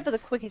nothing... Whichever the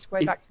quickest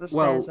way back to the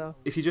stairs are.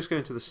 If you just go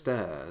into the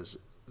stairs,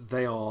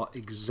 they are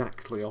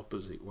exactly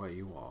opposite where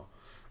you are,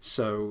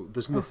 so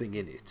there's nothing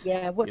in it.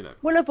 Yeah, you know.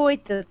 we'll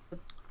avoid the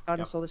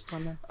dinosaur this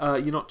time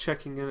then. You're not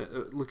checking,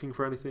 looking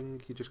for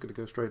anything. You're just going to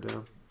go straight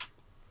down.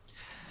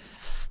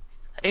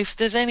 If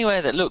there's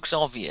anywhere that looks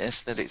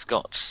obvious that it's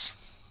got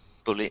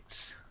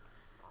bullets,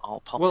 I'll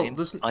pop in.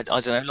 I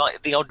don't know,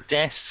 like the odd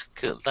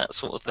desk, that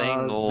sort of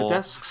thing. The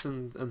desks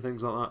and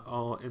things like that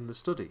are in the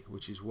study,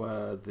 which is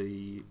where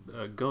the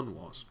gun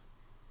was.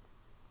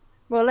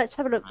 Well, let's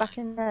have a look back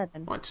in there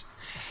then. Right.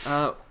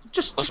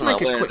 Just Wasn't make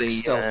that a where quick the,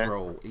 stealth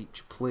roll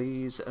each,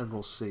 please, and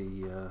we'll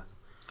see.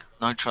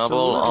 No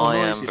trouble, little I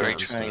am noisy very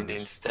downstairs. trained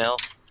in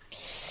stealth.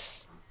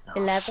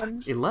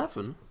 11.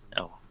 11?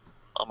 Oh,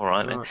 I'm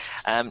alright Right.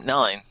 then.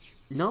 9.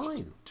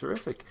 9.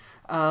 Terrific.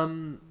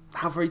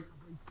 How very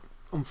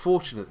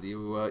unfortunate that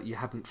you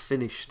hadn't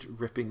finished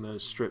ripping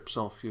those strips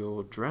off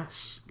your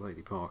dress,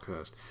 Lady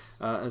Parkhurst,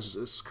 as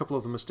a couple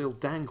of them are still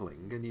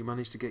dangling, and you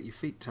managed to get your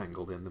feet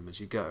tangled in them as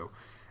you go.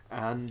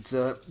 And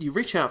you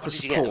reach out for What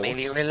did you support. get,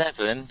 Amelia?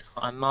 11?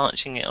 I'm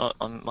marking it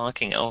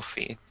off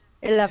for you.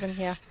 11,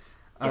 yeah.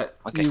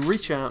 Okay. You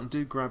reach out and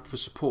do grab for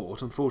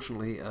support.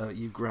 Unfortunately,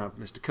 you grab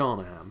Mr.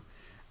 Carnahan,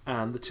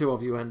 and the two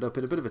of you end up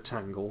in a bit of a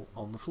tangle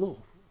on the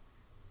floor.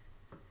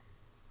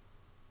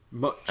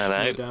 Much,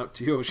 Hello. no doubt,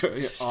 to your show.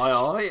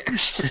 Aye,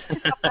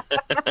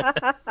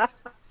 aye.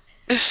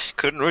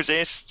 Couldn't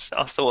resist.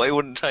 I thought it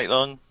wouldn't take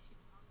long.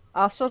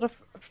 I'll sort of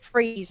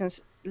freeze and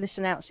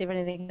listen out, see if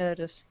anything heard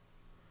us.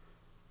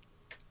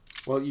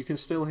 Well, you can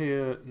still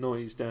hear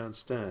noise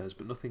downstairs,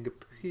 but nothing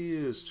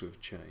appears to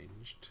have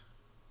changed.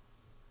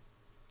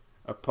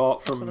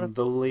 Apart from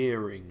the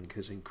leering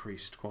has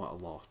increased quite a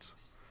lot.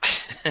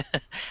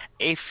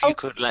 If you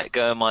could let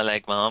go of my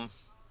leg, Mum,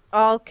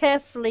 I'll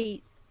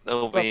carefully,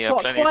 there'll well, be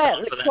plenty of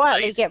time for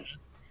that.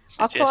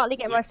 I'll quietly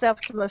get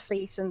myself to my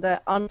feet and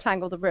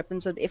untangle the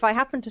ribbons. And if I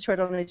happen to tread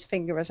on his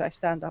finger as I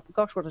stand up,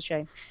 gosh, what a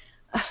shame.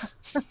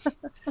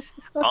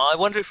 I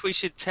wonder if we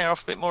should tear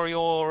off a bit more of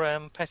your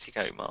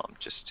petticoat, Mum,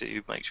 just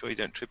to make sure you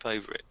don't trip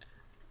over it.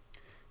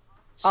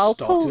 I'll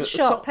pull the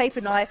sharp paper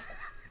knife.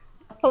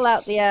 I'll pull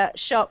out the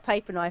sharp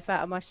paper knife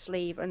out of my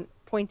sleeve and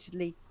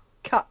pointedly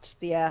cut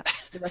the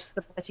rest of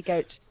the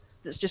petticoat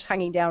that's just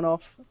hanging down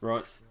off.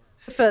 Right.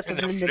 Further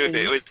than the do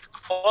it with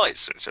quite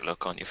such a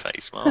look on your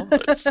face, Mum.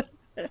 But...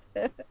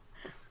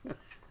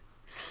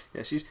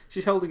 Yeah, she's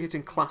holding it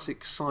in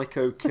classic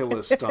psycho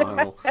killer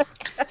style.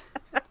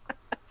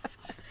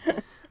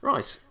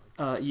 Right,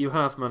 you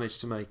have managed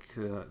to make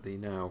the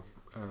now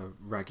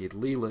ragged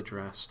Leela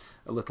dress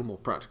a little more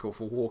practical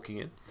for walking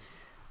in.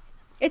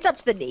 It's up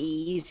to the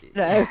knees, you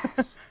know.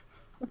 Yes.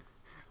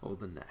 Or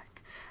the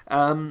neck.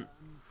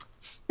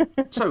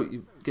 So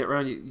you get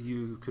round.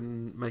 You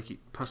can make it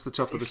past the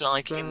top of the stairs.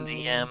 It's like in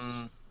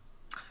the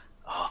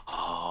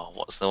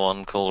what's the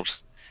one called?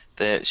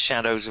 The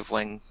Shadows of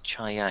Weng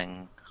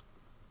Chiang.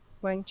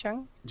 Weng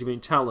Chang? Do you mean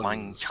Talons?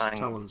 Weng Chang.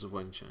 Talons of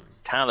Weng Chang.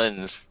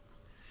 Talons.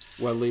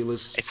 Well,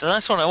 Leela's... It's the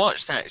last one I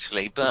watched,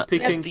 actually, but the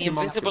Picking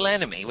Invisible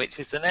markers. Enemy, which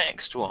is the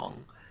next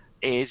one,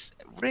 is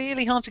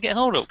really hard to get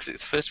hold of because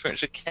it's the first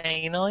appearance of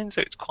K9,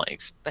 so it's quite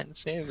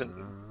expensive and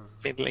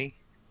fiddly.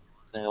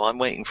 So I'm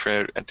waiting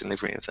for a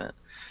delivery of that.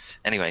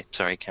 Anyway,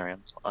 sorry, carry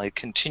on. I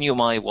continue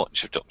my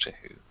watch of Doctor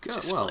Who,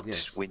 despite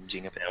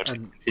whinging about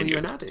it. Well, you're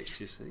an addict,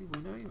 you see. We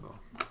know you are.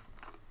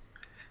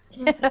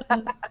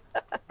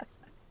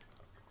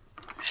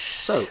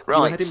 So, Right,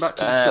 you're heading back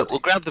to the study. we'll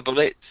grab the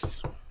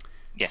bullets.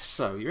 Yes.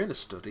 So, you're in a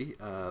study.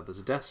 There's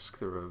a desk.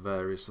 There are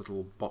various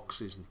little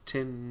boxes and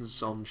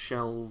tins on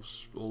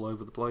shelves all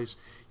over the place.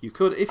 You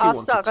could, if you I'll wanted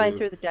start going to,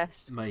 through the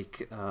desk.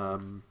 make...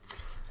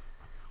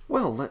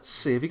 well, let's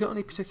see. Have you got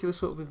any particular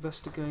sort of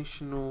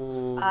investigation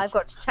or... I've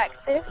got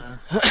detective.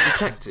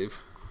 Detective?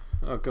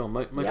 Oh, go on.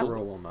 Make Yep. a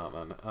roll on that,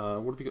 then.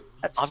 What have you got?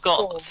 That's I've got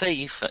 4.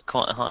 Thief at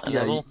quite a high Yeah,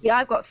 level. Yeah,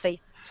 I've got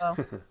thief. Well,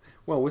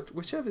 Well,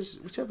 whichever's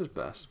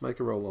best. Make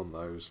a roll on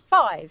those.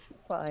 5.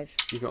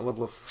 You've got a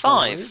level of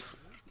 5.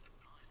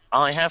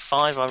 I have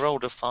 5. I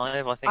rolled a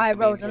 5. I think I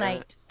rolled an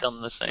Amelia 8.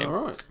 Done the same.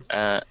 All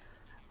right.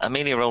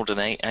 Amelia rolled an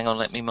 8. Hang on,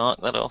 let me mark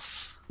that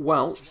off.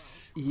 Well,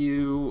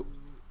 you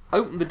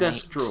open the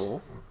desk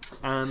drawer,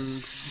 and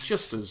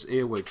just as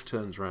Earwig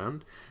turns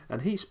round,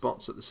 and he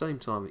spots at the same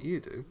time that you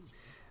do,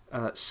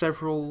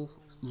 several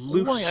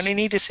loose... Oh, I only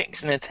need a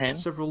 6 and a 10.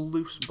 Several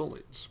loose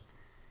bullets.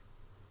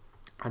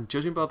 And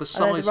judging by the Are they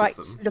size the right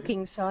of them...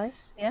 looking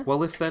size? Yeah.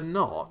 Well, if they're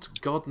not,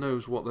 God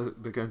knows what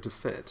they're going to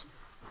fit.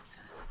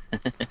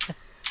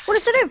 What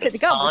if they don't fit the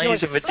gun?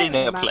 Size of a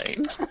dinner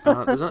plate.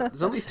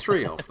 There's only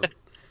 3 of them,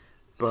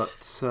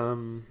 but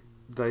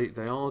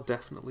they are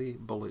definitely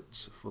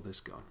bullets for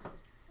this gun.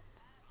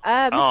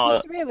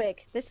 Mr.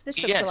 Earwig, this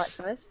looks yes. the right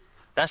size.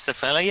 That's the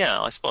fella,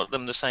 yeah. I spotted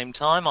them the same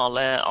time.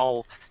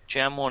 I'll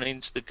jam one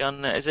into the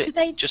gun. Is it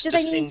just a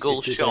single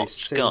It is shot a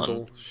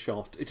single gun?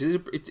 shot. It is a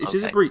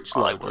Okay, breech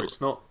I loader. will.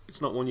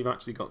 It's not one you've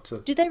actually got to.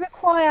 Do they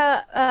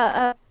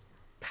require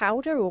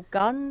powder or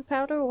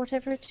gunpowder or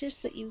whatever it is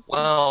that you?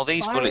 Well,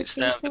 these fire bullets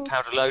with have these the things?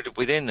 powder loaded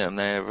within them.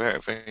 They're very,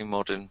 very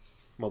modern,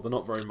 Well, they're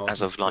not very modern.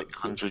 as of like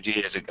but, 100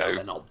 years ago. well,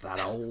 they're not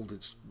that old.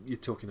 You're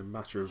talking a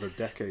matter of a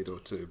decade or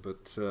two,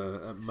 but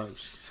at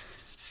most.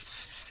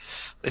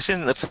 This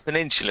isn't the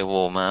Peninsular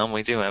War, man.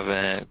 We do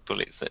have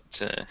bullets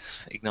that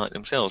ignite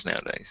themselves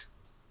nowadays.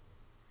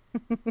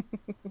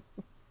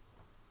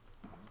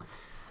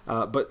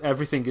 But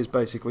everything is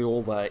basically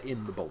all there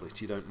in the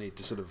bullet. You don't need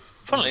to sort of.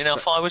 Funnily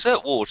enough, I was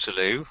at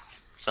Waterloo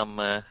some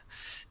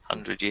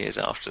 100 years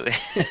after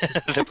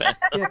the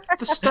battle. Yeah,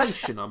 the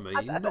station. I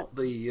mean, not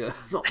the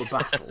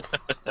battle.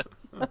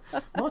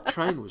 My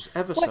train was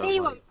ever so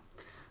late.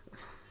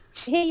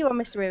 Here you are,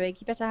 Mr. Earwig.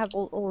 You better have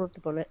all of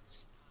the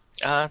bullets.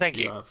 Thank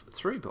You you. have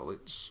 3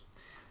 bullets.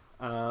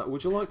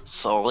 Would you like?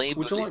 Sorry,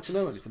 Would you like to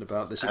know anything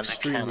about this And a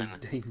extremely cannon.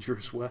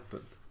 dangerous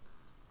weapon?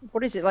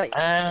 What is it, like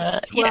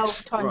 12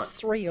 yes. times Right.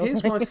 3 or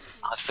Here's something?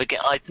 I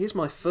forget. Here's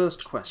my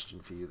first question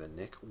for you then,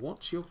 Nick.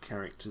 What's your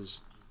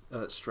character's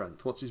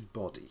strength? What's his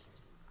body?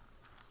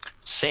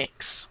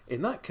 6.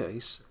 In that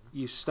case,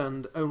 you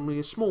stand only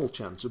a small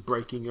chance of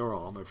breaking your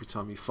arm every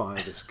time you fire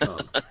this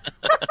gun.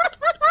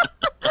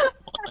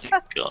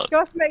 God. Do I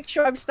have to make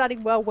sure I'm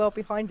standing well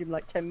behind him,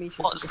 like 10 metres?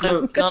 What's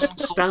No, the gun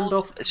stand called?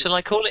 off. Shall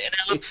I call it an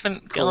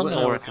elephant Call gun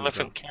it or an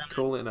elephant gun. cannon?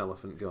 Call it an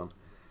elephant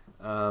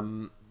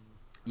gun.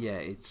 Yeah,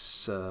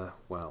 it's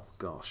well,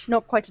 gosh.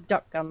 Not quite a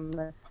duck gun,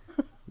 though.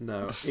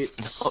 No,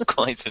 it's Not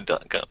quite a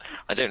duck gun.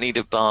 I don't need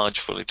a barge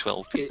full of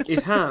 12 people.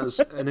 it has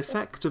an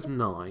effect of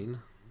 9.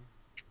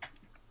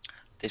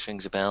 This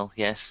rings a bell,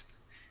 yes.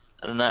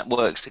 And that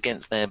works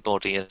against their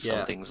body or Yeah,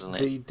 something, doesn't it?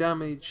 the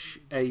damage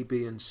A,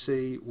 B, and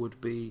C would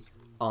be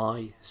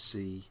I,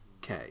 C,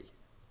 K.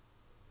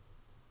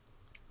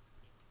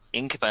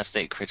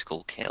 Incapacitate,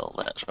 critical, kill.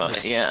 That's right.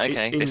 Yes. Yeah,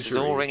 okay. This is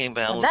all Injury. ringing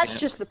bells. And that's yeah.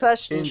 just the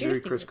person Injury,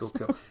 shooting critical it.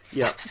 kill.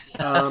 Yeah.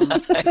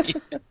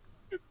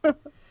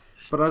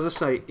 But as I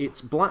say, it's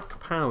black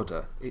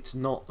powder. It's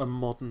not a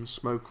modern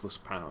smokeless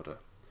powder.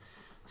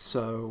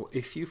 So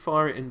if you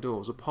fire it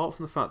indoors, apart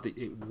from the fact that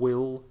it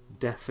will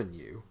deafen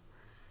you,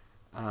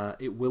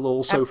 it will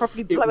also And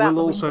probably blow out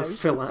the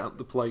windows. fill out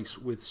the place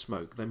with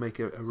smoke. They make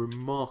a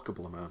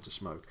remarkable amount of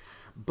smoke,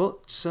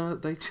 but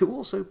they do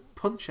also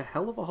punch a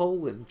hell of a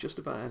hole in just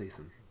about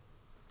anything.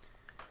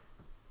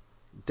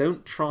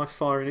 Don't try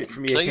firing it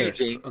from your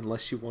hip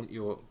unless you want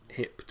your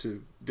hip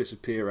to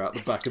disappear out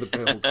the back of the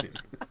building.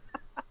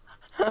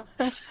 You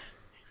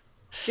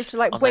have to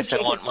like Unless wedge I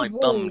it want against my the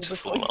wall bum to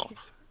before fall you-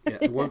 off. Yeah,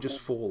 it won't just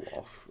fall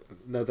off.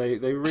 No, they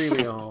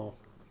really are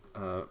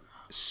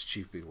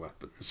stupid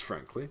weapons,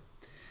 frankly.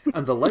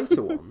 And the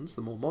later ones,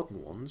 the more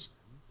modern ones,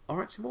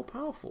 are actually more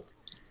powerful.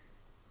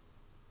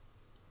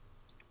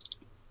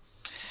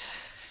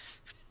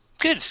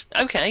 Good.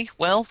 Okay.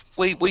 Well,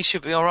 we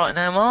should be all right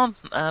now,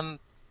 Mom.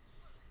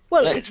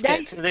 Well, Let's now,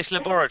 get to this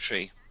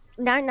laboratory.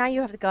 now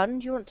you have the gun.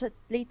 Do you want to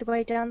lead the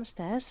way down the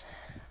stairs?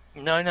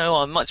 No,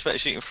 I'm much better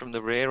shooting from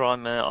the rear.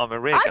 I'm a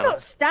rear I'm gunner.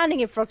 not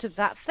standing in front of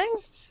that thing.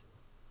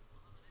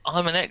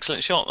 I'm an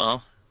excellent shot,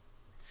 Mom.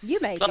 You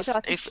may be, Plus, but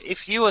I think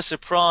if you are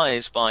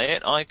surprised by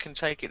it, I can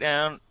take it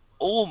down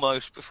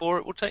almost before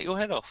it will take your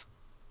head off.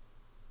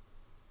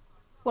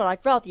 well,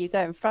 I'd rather you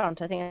go in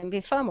front. I think it would be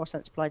a far more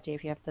sensible idea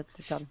if you have the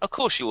gun. Of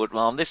course you would,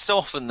 Mom. This is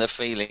often the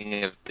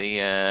feeling of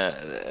the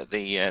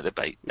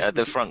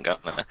front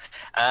gunner.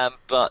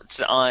 But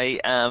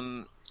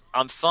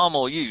I'm far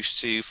more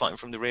used to fighting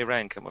from the rear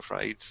rank, I'm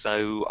afraid.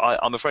 So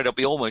I'm afraid I'll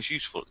be almost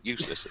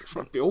useless at the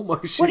front. It'd be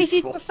almost Well, if you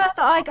useful. prefer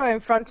that I go in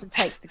front and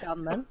take the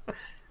gun, then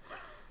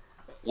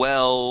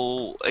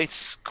Well,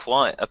 it's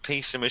quite a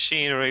piece of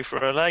machinery for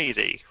a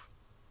lady.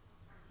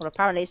 well,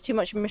 apparently it's too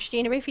much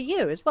machinery for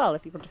you as well.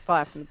 If you want to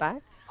fire from the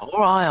back. All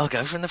right, I'll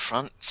go from the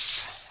front.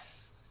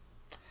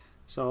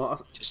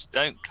 So Just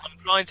don't come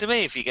crying to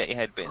me if you get your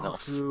head bitten I have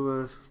off.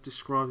 to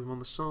describe him on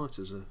the site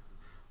as a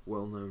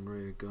well-known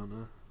rear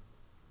gunner.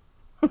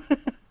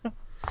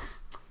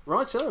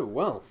 Righto,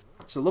 well,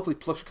 it's a lovely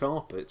plush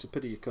carpet. It's a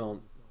pity you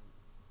can't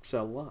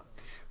sell that.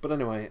 But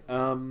anyway,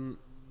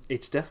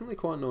 it's definitely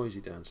quite noisy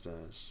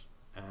downstairs,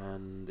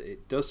 and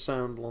it does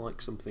sound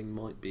like something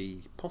might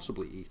be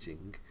possibly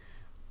eating,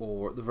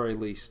 or at the very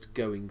least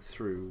going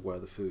through where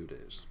the food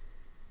is.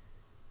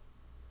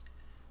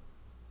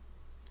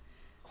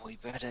 We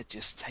better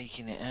just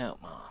taking it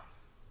out, Mom.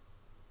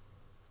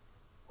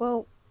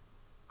 Well,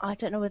 I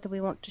don't know whether we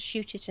want to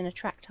shoot it and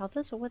attract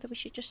others, or whether we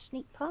should just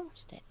sneak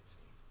past it.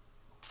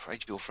 I'm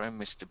afraid your friend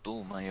Mr.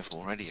 Bull may have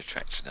already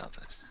attracted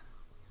others.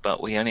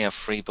 But we only have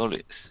 3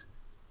 bullets.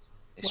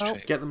 It's Well,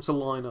 true. Get them to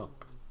line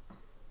up.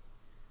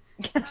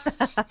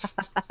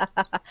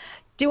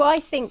 Do I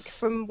think,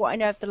 from what I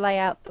know of the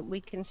layout, that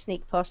we can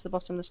sneak past the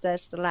bottom of the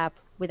stairs to the lab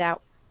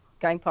without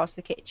going past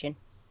the kitchen?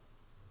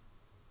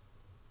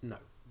 No.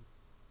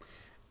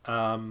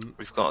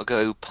 We've got to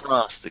go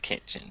past the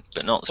kitchen,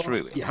 but not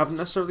through it. You haven't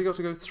necessarily got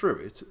to go through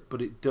it,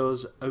 but it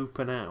does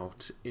open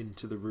out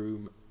into the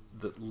room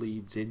that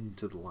leads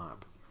into the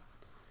lab.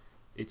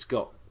 It's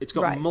got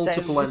Right, so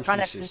multiple we kind of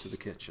entrances to just-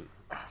 the kitchen.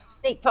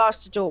 Sneak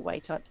past a doorway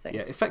type thing.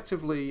 Yeah,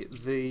 effectively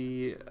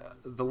the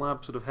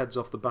lab sort of heads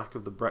off the back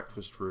of the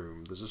breakfast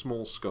room. There's a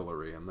small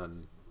scullery, and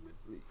then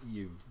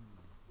you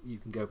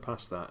can go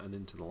past that and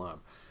into the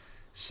lab.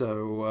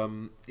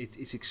 So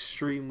it's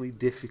extremely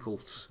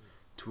difficult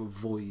to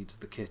avoid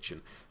the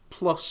kitchen.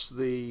 Plus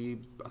I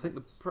think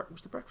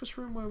was the breakfast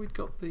room where we'd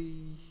got the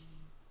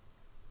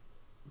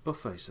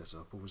buffet set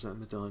up, or was that in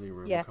the dining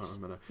room? Yes. I can't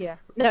remember. Yeah.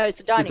 No, it's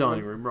the dining The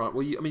dining room. room, right?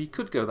 Well, you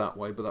could go that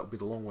way, but that would be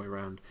the long way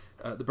round.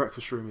 The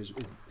breakfast room is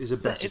a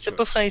better Is the choice.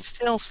 buffet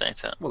still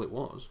set up? Well, it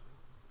was.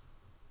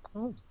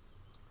 Oh.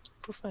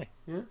 Buffet.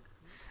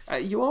 Yeah.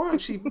 You are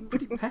actually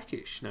pretty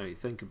peckish now you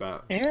think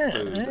about Yeah,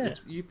 food. yeah.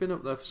 You've been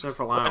up there for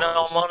several When I'm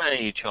hours. on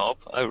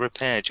a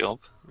repair job.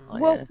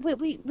 Well,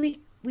 we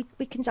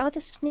can either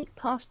sneak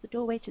past the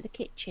doorway to the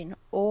kitchen,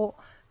 or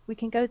we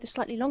can go the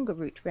slightly longer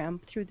route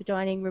round through the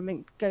dining room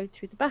and go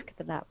through the back of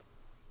the lab.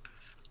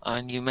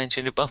 And you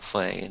mentioned a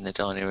buffet in the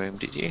dining room,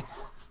 did you?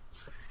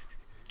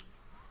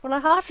 Well, I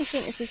hardly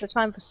think this is the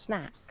time for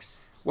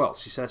snacks. Well,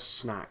 she says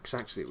snacks.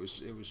 Actually,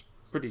 it was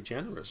pretty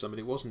generous. I mean,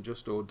 it wasn't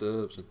just hors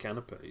d'oeuvres and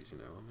canapes. You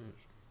know, I mean,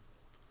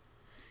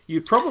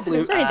 you'd probably It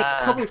was only the-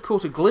 have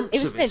caught a glimpse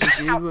It was of it as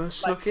you really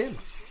snuck in.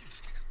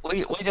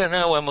 We don't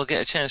know when we'll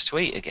get a chance to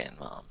eat again,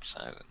 Mum,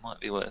 so it might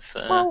be worth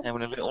Well-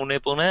 having a little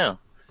nibble now.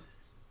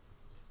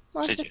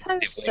 Well, I Did you- suppose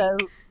did we- so.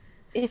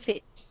 If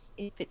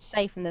it's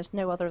safe and there's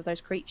no other of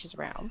those creatures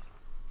around.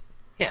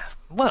 Yeah,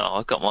 well,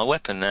 I've got my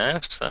weapon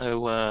now,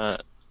 so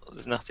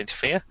there's nothing to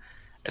fear.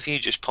 If you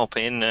just pop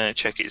in,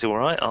 check it's all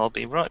right, I'll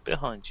be right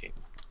behind you.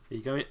 Are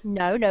you going?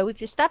 No,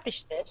 we've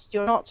established this.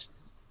 You're not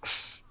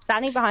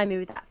standing behind me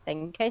with that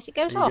thing in case it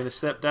goes Are you going off. to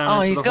step down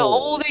Oh, into you've the got hall?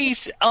 all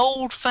these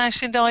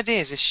old-fashioned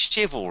ideas of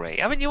chivalry.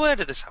 Haven't you heard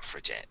of the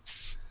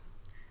suffragettes?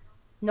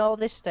 Not at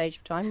this stage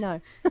of time, no.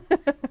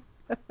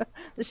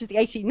 This is the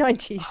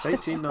 1890s.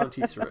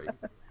 1893.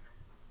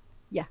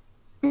 Yeah.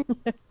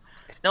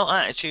 It's not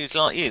attitudes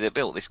like you that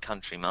built this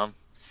country, Mum.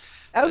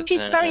 Oh, But, she's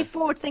a very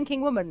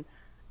forward-thinking woman.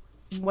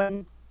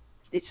 When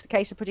it's the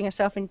case of putting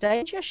herself in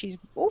danger, she's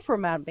all for a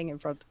man being in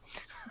front.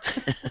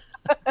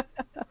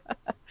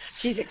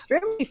 She's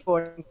extremely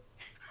forward.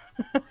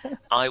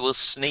 I will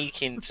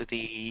sneak into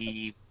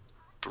the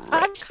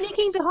I'm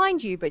sneaking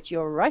behind you, but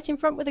you're right in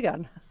front with a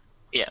gun.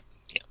 Yeah.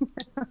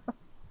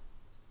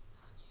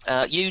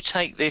 You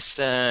take this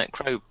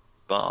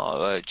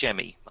crowbar,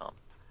 Jemmy, Mum.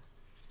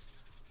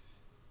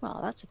 Well,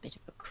 that's a bit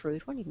of a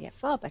crude one. You can get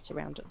far better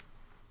around it.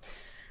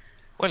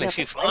 Well, if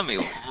you find me,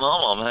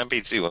 Mum, I'm happy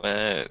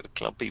to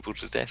club people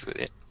to death with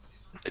it.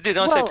 Did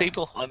I say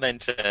people? I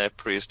meant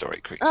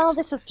prehistoric creatures. Oh,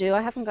 this'll do.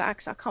 I haven't got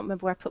access. I can't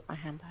remember where I put my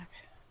handbag.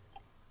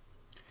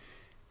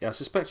 Yeah, I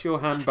suspect your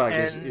handbag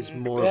is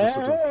more of a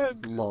sort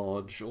of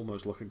large,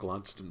 almost like a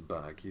Gladstone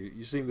bag.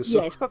 You seem the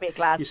sort. Yeah, it's probably a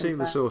Gladstone You seem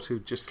the bag. sort who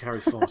just carry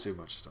far too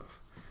much stuff.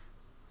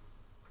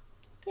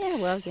 Yeah,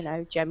 well, you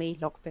know, Jemmy,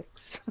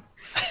 lockpicks.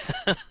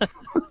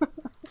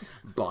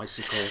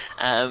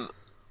 Bicycle.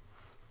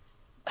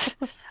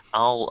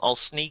 I'll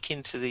sneak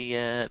into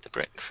the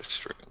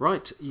breakfast room.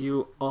 Right,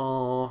 you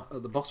are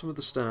at the bottom of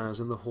the stairs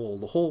in the hall.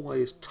 The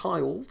hallway is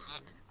tiled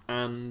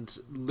and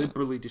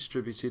liberally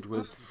distributed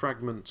with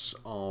fragments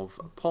of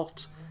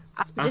pot,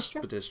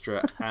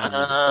 aspidistra, and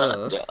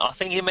earth. I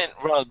think you meant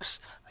rugs.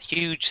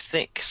 Huge,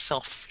 thick,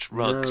 soft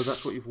rugs. No,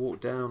 that's what you've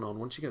walked down on.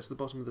 Once you get to the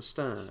bottom of the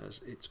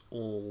stairs, it's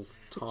all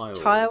tiles. It's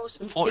tiles.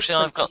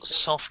 Fortunately, I've got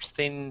soft,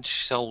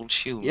 thin-soled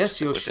shoes. Yes,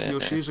 your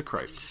shoes are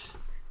crepe.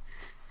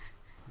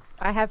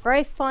 I have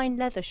very fine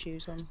leather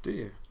shoes on. Do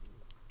you?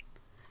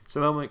 So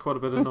they'll make quite a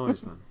bit of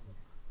noise then.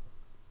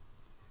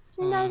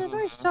 No, they're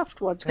very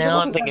soft ones. 'cause No, it I'm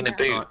wasn't thinking of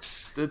going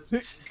boots.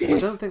 I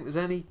don't think there's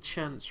any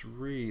chance,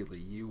 really,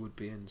 you would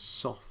be in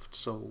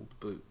soft-soled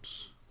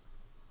boots.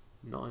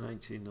 Not in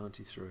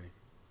 1893.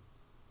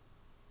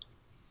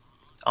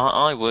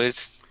 I would.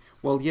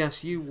 Well,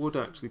 yes, you would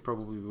actually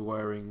probably be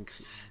wearing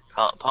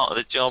Part of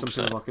the job.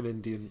 something So. like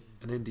an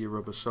India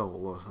rubber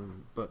sole or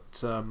something. But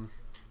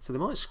so they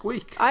might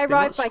squeak. I They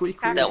might ride by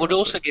squeak carriage. That would really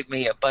also loudly. give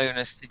me a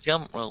bonus to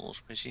jump rolls,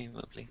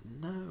 presumably.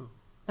 No,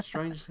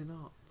 strangely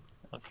not.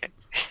 Okay.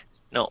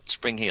 Not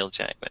Spring Heel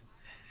Jackman.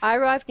 I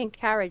arrived in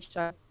carriage,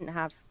 so I didn't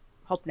have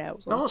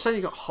hobnails No, I'm on. not saying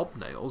you got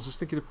hobnails. I was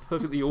thinking a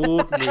perfectly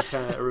ordinary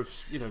pair of,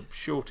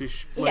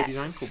 shortish ladies'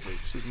 Yeah. ankle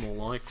boots is more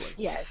likely.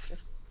 Yeah, it's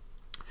just...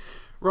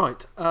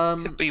 Right.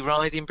 Could be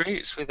riding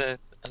boots with a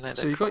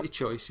leather. So you've got your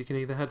choice. You can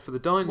either head for the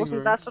dining wasn't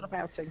room. that sort of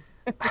outing.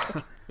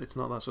 It's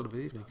not that sort of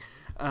evening.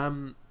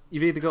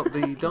 You've either got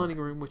the dining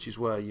room, which is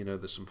where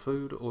there's some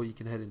food, or you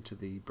can head into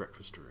the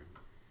breakfast room.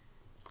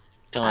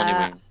 dining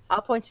room.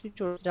 I'll point you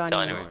towards the dining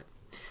Dining room. room. Right.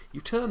 You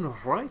turn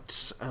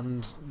right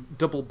and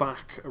double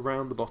back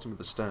around the bottom of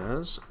the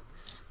stairs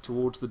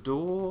towards the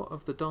door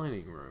of the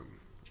dining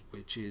room,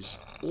 which is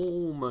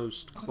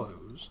almost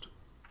closed.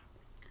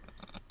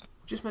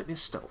 Just make me a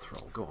stealth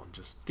roll. Go on,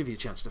 just give you a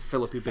chance to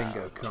fill up your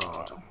bingo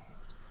card.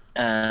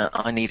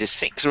 I need a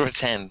 6 or a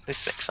 10.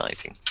 This is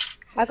exciting.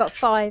 I got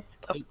 5.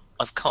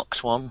 I've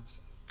cocked one.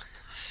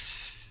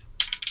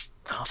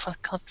 Oh, for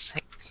God's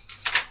sake.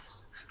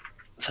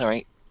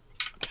 Sorry.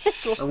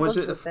 It's lost And was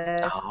the it a-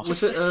 bed. Oh,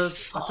 Was it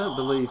I don't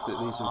believe that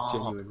these are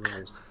genuine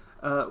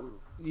rolls.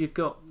 You've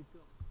got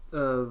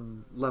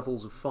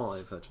levels of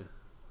 5, had you?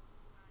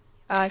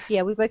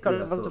 Yeah, we both got Yeah,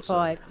 I levels of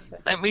thought 5. so. So.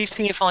 Let me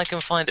see if I can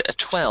find a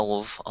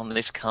 12 on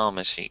this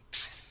karma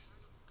sheet.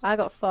 I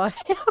got 5.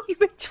 You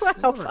got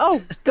 12.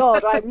 Oh,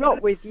 God, I'm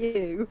not with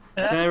you.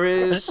 There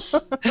is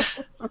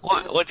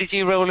What did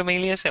you roll,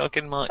 Amelia? So I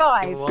can mark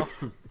 5. you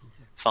off?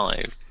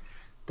 5.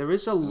 there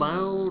is a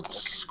loud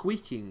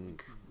squeaking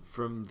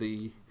from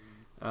the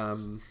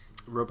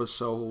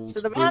rubber-soled So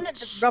the man in the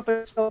boots.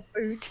 rubber sole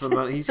boots. The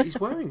man, he's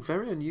wearing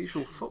very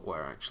unusual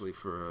footwear actually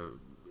for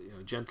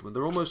a gentleman.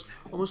 They're almost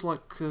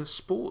like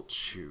sports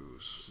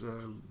shoes,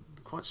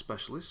 quite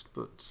specialist,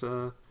 but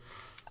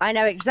I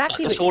know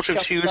exactly The which sort of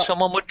shop shoes he got.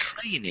 someone would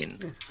train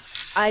in.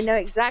 I know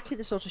exactly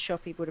the sort of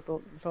shop he would have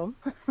bought them from.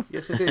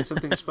 yes, it is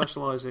something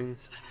specialising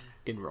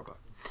in rubber.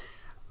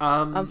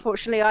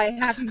 Unfortunately, I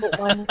haven't bought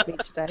mine with me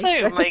today.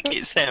 So. Don't make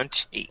it sound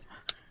cheap.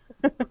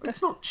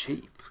 It's not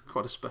cheap.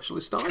 Quite a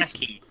specialist item.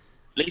 Tacky.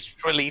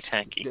 Literally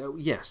tacky.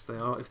 Yes, they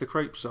are. If the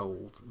crepe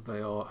sold, they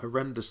are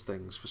horrendous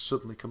things for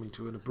suddenly coming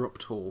to an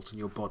abrupt halt and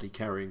your body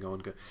carrying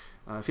on.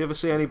 If you ever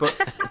see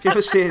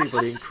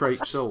anybody in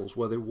crepe soles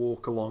where they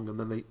walk along and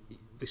then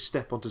they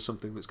step onto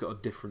something that's got a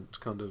different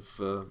kind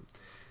of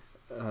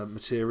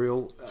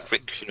material,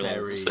 Frictional.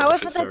 very-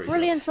 However, they're very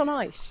brilliant on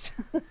ice.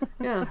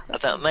 yeah,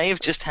 That may have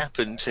just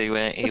happened to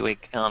Ewe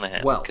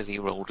Carnahan Well, because he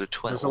rolled a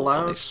 12 there's a on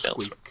loud his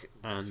stealth. squeak,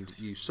 and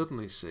you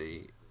suddenly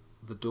see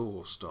the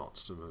door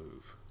starts to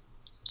move.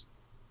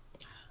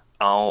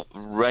 I'll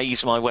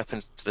raise my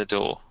weapon to the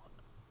door.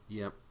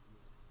 Yep.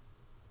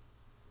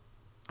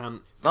 And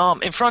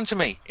Mom, in front of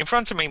me,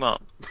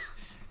 Mom.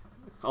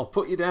 I'll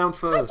put you down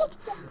first.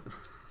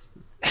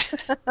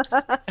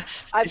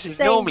 I'm This is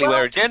staying normally well,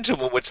 where a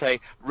gentleman would say,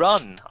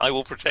 "Run, I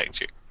will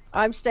protect you."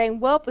 I'm staying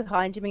well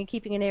behind him and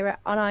keeping an ear out,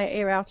 an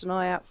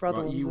eye out for other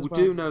Right, ones you as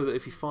well. do know that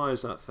if he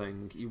fires that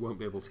thing, you won't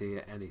be able to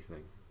hear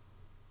anything.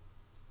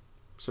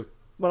 So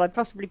Well, I'm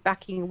possibly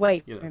backing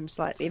away You know. from him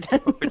slightly then.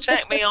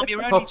 Protect me, I'm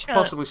your only chance.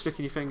 possibly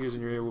sticking your fingers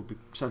in your ear would be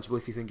sensible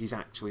if you think he's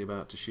actually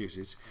about to shoot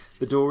it.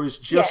 The door is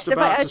just Yes, if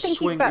about I to think he's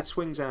swing. about It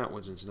swings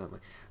outwards, incidentally.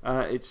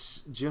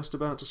 It's just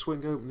about to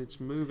swing open. It's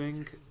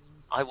moving.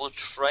 I will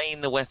train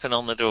the weapon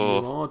on the You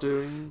door are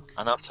doing.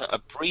 and utter a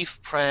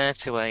brief prayer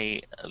to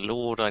a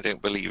Lord I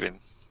don't believe in.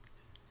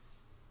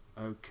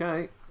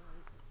 Okay.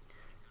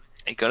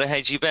 You got to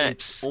hedge your It's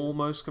bets.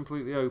 almost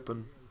completely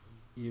open.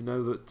 You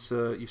know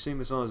that you've seen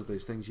the size of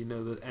these things. You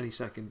know that any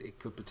second it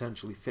could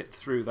potentially fit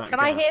through that Can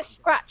gap. I hear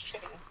scratching?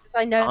 Because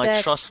I know I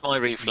they're... trust my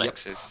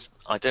reflexes.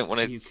 I don't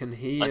want You to. can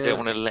hear. I don't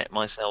want to let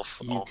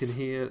myself You off. can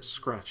hear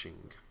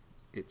scratching.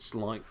 It's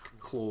like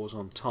claws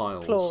on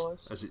tiles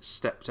Claws. as it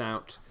stepped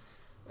out.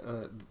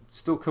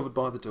 Still covered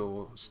by the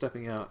door,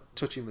 stepping out,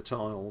 touching the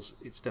tiles.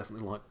 It's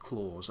definitely like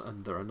claws,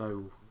 and there are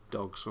no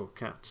dogs or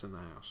cats in the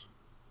house.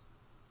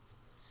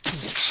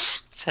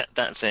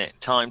 That's it.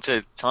 Time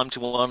to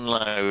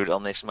unload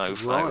on this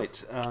mofo.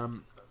 Right.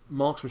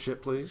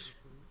 Marksmanship, please.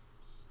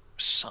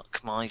 Suck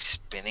my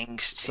spinning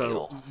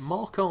So steel.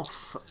 mark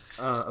off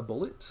a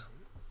bullet.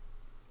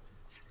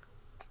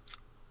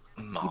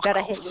 Mark You better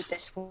off. hit with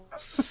this one.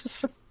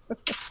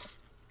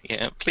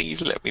 Yeah,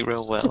 please let me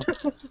roll well.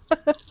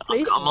 I've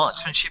Please. got a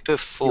marksmanship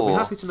of You'll be 4.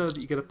 happy to know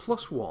that you get a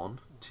 +1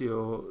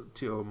 to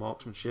your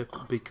marksmanship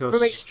From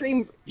because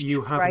extreme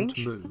you haven't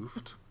range.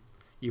 moved.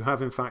 You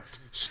have in fact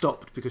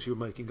stopped because you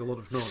were making a lot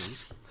of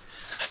noise.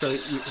 So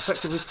you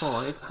effectively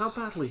 5. How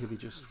badly have you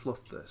just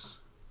fluffed this?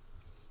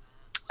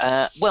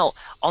 Well,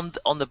 on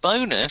the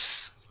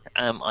bonus,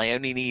 I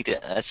only need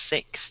a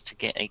 6 to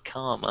get a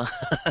karma.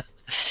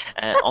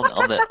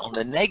 on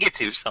the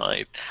negative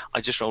side,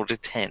 I just rolled a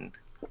 10.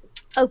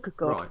 Oh, good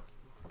God. Right.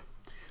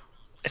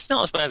 It's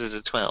not as bad as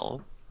a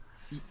 12.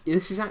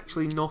 This is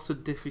actually not a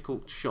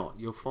difficult shot.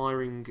 You're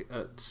firing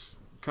at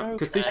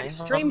because Okay. this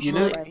Extreme you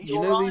know short range.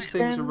 you know Alright these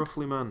things are then.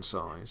 roughly man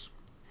size,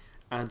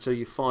 and so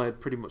you fired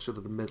pretty much at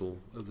the middle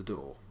of the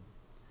door.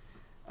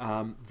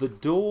 The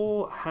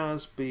door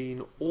has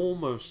been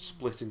almost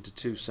split into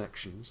 2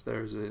 sections.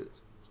 There is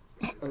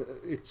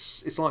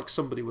it's like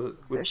somebody with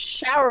A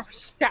shower of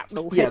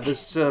shrapnel yeah. hit.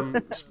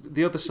 There's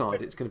the other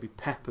side. It's going to be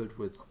peppered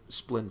with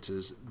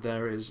splinters.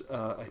 There is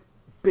a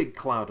big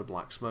cloud of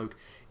black smoke.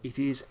 It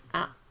is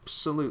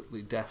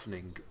absolutely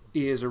deafening.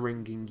 Ears are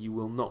ringing. You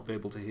will not be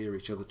able to hear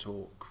each other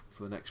talk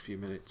for the next few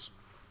minutes.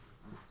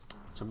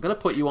 So I'm going to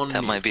put you on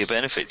That mute. might be a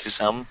benefit to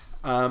some.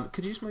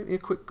 Could you just make me a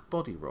quick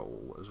body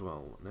roll as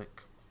well,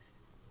 Nick?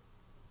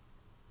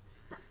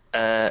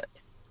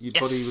 Your Yes.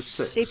 body was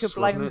 6, See if you're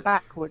wasn't blown it?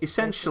 backwards.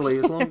 Essentially,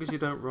 as long as you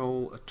don't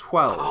roll a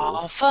 12,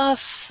 Oh, for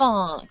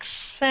fuck's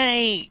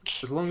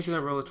sake! as long as you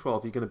don't roll a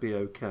 12, you're going to be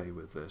okay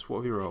with this. What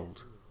have you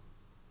rolled?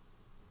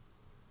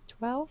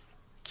 12?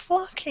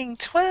 Fucking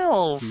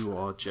 12! You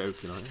are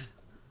joking, aren't you?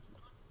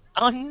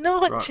 I'm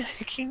not Right.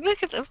 joking.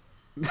 Look at them.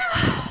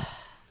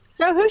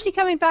 So who's he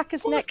coming back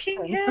as next?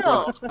 Fucking then?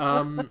 hell!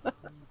 Right,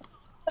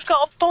 I've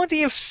got a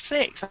body of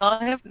 6. There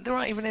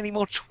aren't even any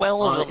more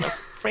 12s I- on the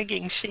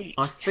frigging sheet.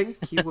 I think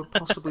you were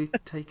possibly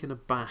taken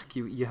aback.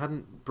 You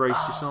hadn't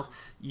braced yourself.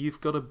 You've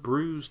got a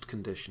bruised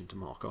condition to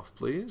mark off,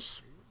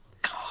 please.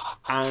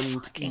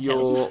 And fucking you're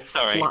hell.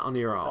 Sorry. flat on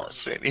your That's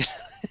arse. really...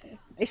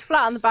 He's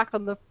flat on the back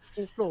on the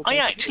floor. I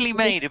basically. actually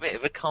made a bit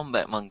of a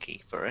combat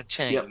monkey for a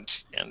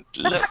change. And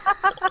look,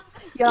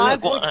 Yeah, look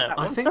I've what heard that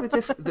I one. think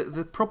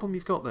the problem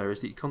you've got there is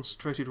that you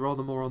concentrated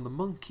rather more on the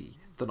monkey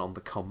than on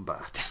the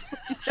combat.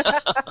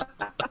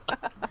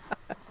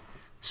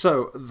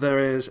 So there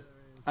is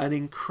an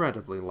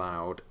incredibly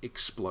loud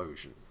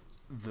explosion.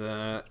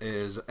 There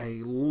is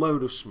a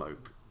load of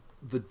smoke.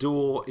 The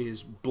door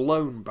is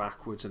blown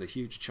backwards and a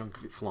huge chunk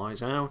of it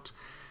flies out.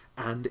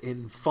 And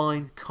in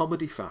fine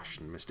comedy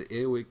fashion, Mr.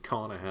 Earwig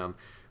Carnahan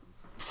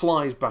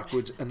flies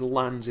backwards and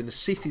lands in a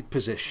seated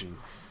position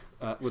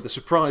with a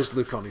surprised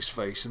look on his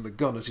face and the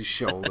gun at his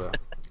shoulder.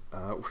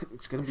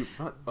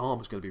 That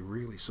arm is going to be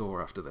really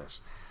sore after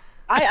this.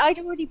 I'd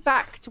already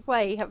backed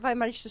away. Have I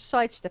managed to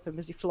sidestep him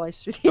as he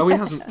flies through the Oh, he air?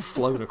 hasn't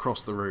flown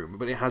across the room,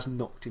 but it has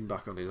knocked him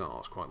back on his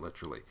arse, quite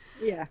literally.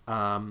 Yeah.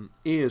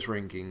 Ears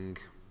ringing.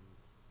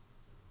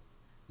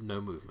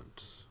 No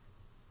movement.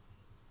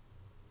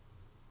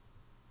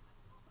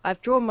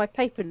 I've drawn my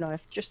paper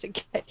knife just in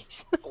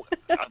case.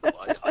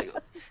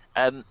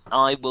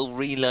 I will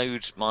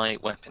reload my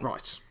weapon.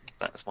 Right.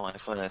 That's my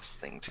first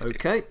thing to do.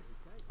 Okay.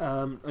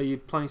 Are you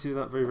planning to do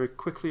that very, very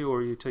quickly, or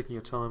are you taking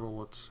your time, or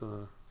what?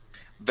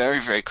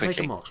 Very, very Make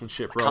quickly. a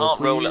marksmanship I roll, can't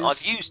roll it. please.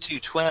 I've used 2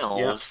 12s,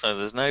 Yeah. so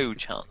there's no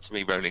chance of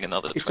me rolling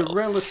another 12. It's a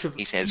relative.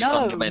 He says, No,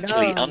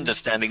 fundamentally no.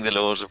 understanding the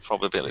laws of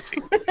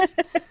probability.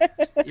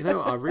 You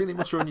know, I really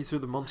must run you through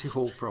the Monty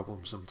Hall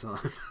problem sometime.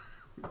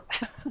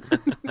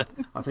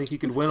 I think you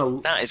could win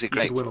a. That is a You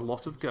great could win a point.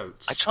 lot of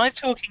goats. I tried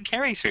talking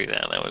Kerry through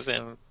that. That was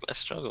a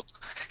struggle.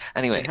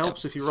 Anyway, It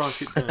helps if you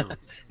write it down.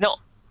 not.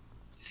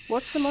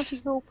 What's the Monty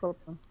Hall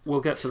problem? We'll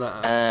get to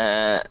that.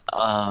 Yeah, it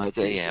I'll was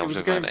a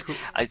talk game about it. called-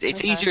 It's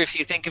Okay. easier if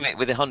you think of it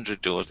with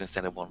 100 doors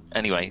instead of one.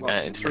 Anyway,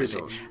 Well, instead three of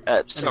six.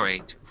 doors.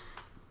 Sorry,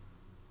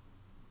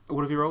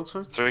 What have you rolled,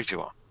 sir? 3 to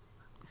 1.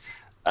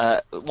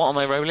 What am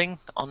I rolling?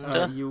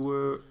 Under? You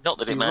were. Not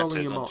that it you were rolling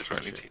matters. your I'm just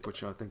rolling marksmanship, two.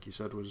 which I think you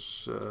said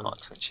was.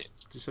 Marksmanship.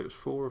 Did you say it was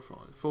 4 or 5?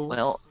 4.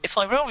 Well, if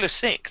I roll a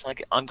 6,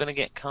 I'm going to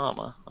get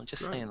karma. I'm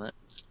just Right. saying that.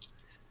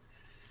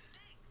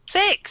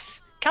 6!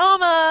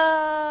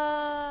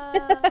 Karma!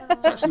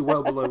 It's actually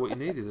well below what you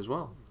needed as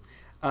well.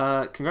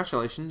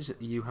 Congratulations,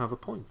 you have a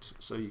point,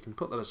 so you can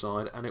put that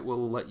aside, and it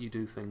will let you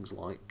do things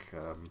like,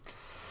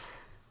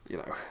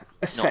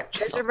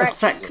 affect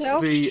Resurrect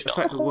yourself.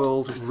 the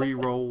world,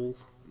 re-roll,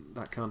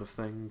 that kind of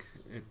thing.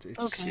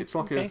 It's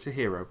like okay. it's a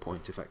hero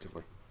point,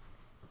 effectively.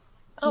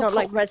 Oh, Not cool.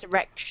 like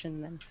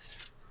resurrection then.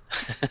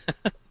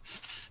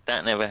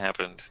 That never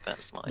happened.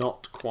 That's my.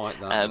 Not quite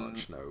that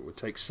much, no. It would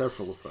take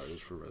several of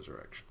those for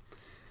resurrection.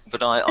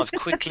 But I've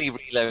quickly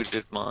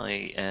reloaded my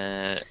You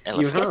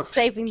elephant. have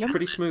Saving them.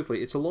 pretty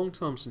smoothly. It's a long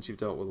time since you've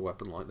dealt with a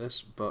weapon like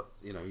this, but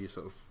you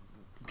sort of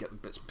get the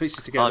bits and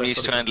pieces together. I'm used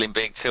put to it- handling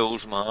big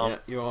tools,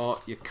 Mark. Yeah, you are.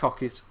 You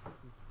cock it.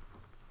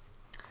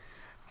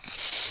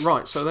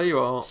 Right, so there you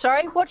are.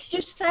 Sorry, what did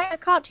you say? I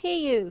can't hear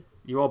you.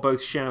 You are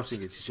both shouting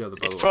at each other,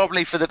 by It's the way.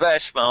 probably for the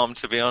best, Mom,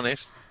 to be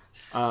honest.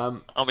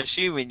 Um, I'm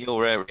assuming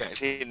you're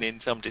reacting in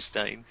some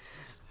disdain.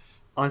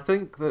 I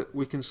think that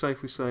we can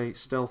safely say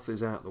stealth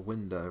is out the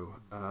window.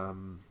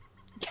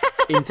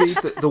 Indeed,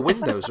 the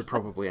windows are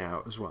probably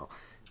out as well.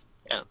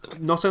 Yeah,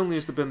 Not only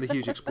has there been the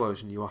huge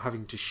explosion, you are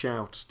having to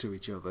shout to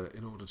each other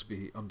in order to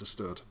be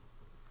understood.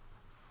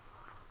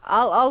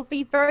 I'll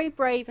be very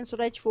brave and sort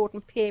of edge forward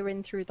and peer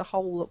in through the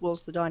hole that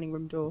was the dining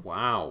room door.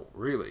 Wow,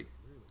 really?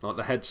 Like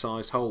the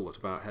head-sized hole at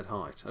about head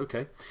height.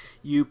 Okay.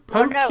 You Oh,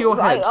 poke no,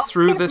 your head I'll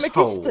through peer this from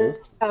a hole.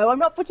 distance. No, I'm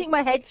not putting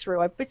my head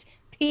through. I'm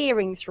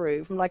peering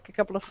through from like a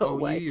couple of foot Oh,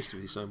 away. you used to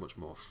be so much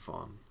more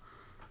fun.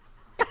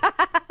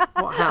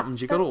 What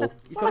happened? You got all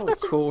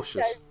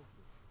cautious.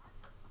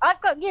 I've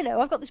got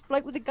this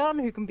bloke with a gun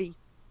who can be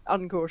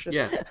uncautious.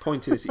 Yeah,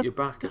 pointing it at your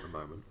back at the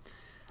moment.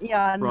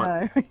 Yeah, I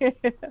Right.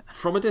 know.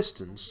 From a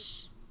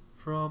distance,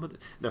 from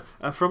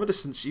a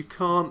distance, you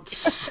can't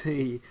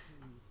see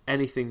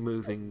anything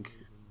moving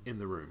in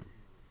the room.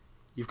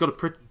 You've got a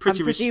pretty I'm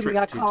presuming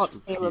I restricted can't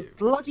see a view.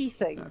 bloody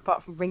thing No.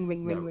 apart from ring,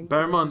 ring, No. ring, ring.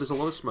 Bear in mind, noises. there's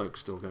a lot of smoke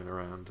still going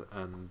around,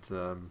 and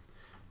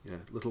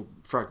little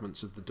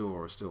fragments of the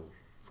door are still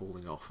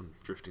falling off and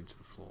drifting to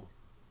the floor.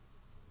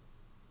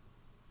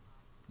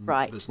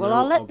 Right. There's Well, no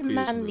I'll let the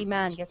obvious manly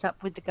man movement. get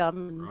up with the gun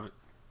and Right.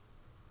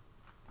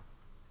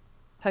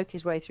 poke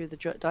his way through the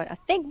I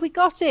think we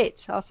got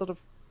it. I'll sort of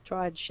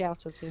try and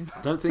shout at him.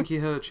 I don't think he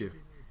heard you.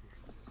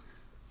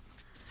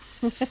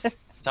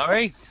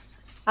 Sorry?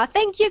 I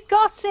think you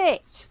got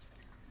it.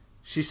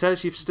 She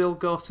says you've still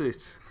got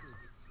it.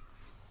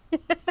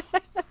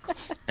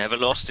 Never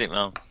lost it,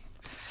 Mum.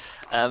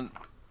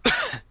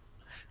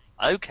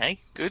 Okay,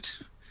 good.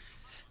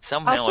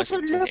 Somehow I'll I sort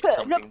seem of to look hit at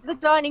something. the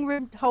dining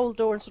room hole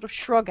door and sort of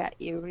shrug at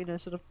you,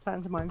 sort of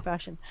pantomime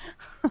fashion.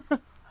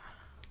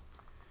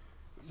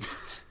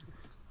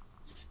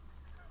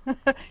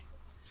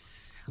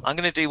 I'm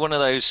going to do one of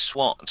those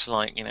SWAT,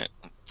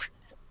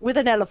 With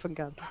an elephant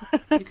gun.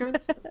 You going?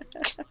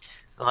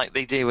 like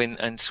they do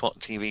in SWAT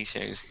TV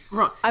shows.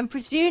 Right. I'm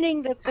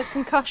presuming that the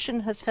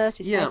concussion has hurt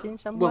his Yeah. head in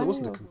some Well, way. it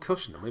wasn't a or-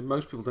 concussion. I mean,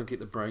 most people don't get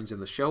the brains in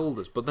the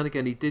shoulders, but then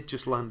again, he did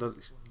just land on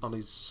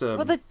his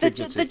Well,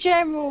 dignity. the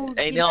general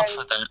Enough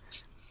of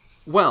that.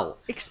 Well,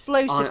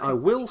 explosive. I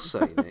will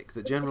say, Nick,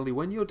 that generally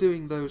when you're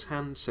doing those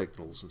hand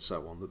signals and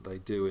so on that they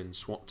do in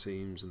SWAT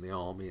teams and the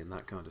army and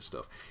that kind of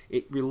stuff,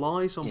 it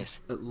relies on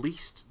Yes. at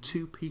least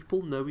two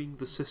people knowing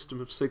the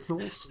system of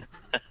signals.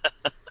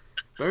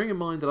 Bearing in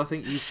mind that I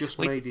think you've just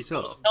made it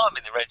up. I'm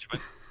in the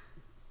regiment.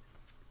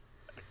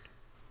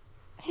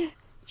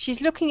 She's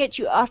looking at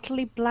you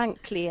utterly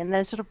blankly and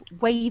then sort of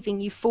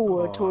waving you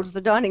forward Oh, towards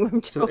the dining room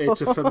door.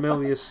 It's a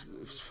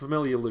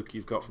familiar look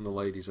you've got from the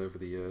ladies over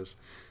the years.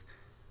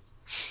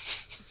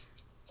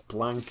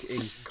 Blank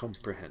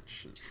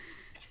incomprehension.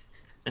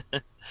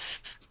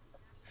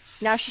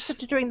 Now she's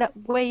sort of doing that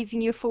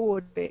waving you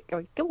forward bit,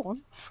 going, "Go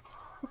on."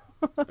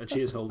 And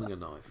she is holding a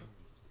knife.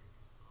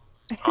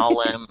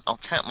 I'll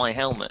tap my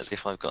helmet as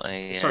if I've got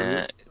a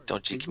Sorry,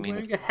 dodgy Are you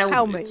communication. wearing a helmet?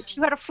 Helmet.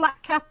 You had a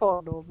flat cap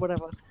on or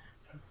whatever.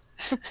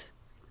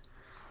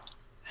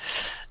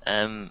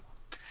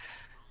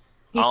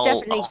 He's I'll-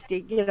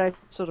 definitely,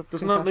 sort of.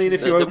 Doesn't that mean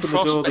if you The open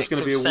the door, there's prospect going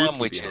to be a of Wookiee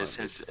sandwiches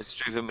behind you? has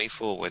driven me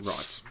forward.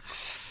 Right.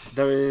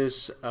 There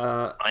is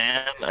I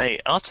am a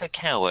utter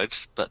coward,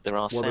 but there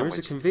are well, there is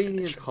sandwiches. a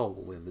convenient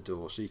hole in the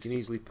door, so you can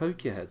easily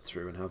poke your head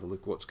through and have a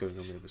look what's going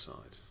on the other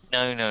side.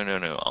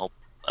 No. I'll.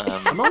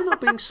 Am I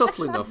not being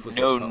subtle enough with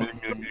No,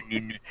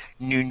 this?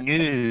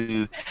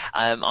 no.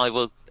 I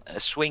will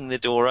swing the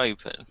door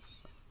open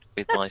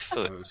with my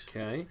foot.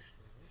 Okay.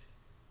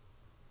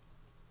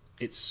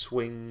 It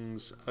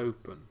swings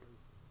open.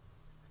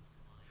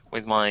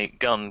 With my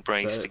gun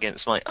braced There-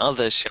 against my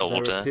other There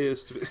shoulder.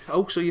 appears to be.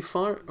 Oh, so you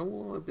fire.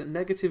 Oh, a bit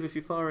negative if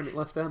you're firing it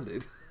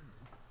left-handed.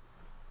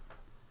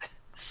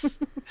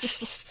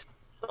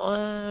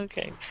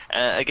 Okay.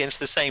 Against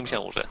the same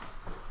shoulder.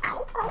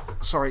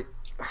 Sorry,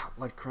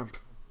 leg cramp.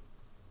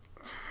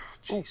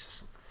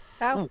 Jesus.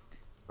 Ow.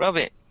 Rub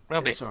it.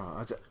 It's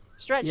alright.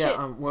 Stretch Yeah, it.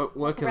 I'm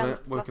working. around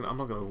Working. I'm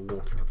not going to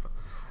walk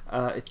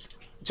around.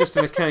 Just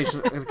an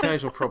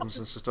occasional problem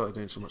since I started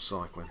doing so much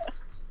cycling.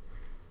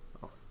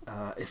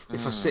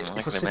 If I sit I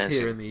if I can sit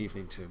here imagine. in the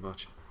evening too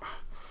much,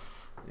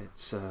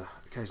 it's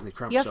occasionally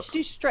cramps You have up. to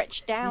do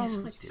stretch down.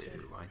 Yes,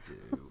 I do.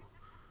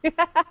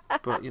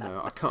 But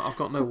I can't. I've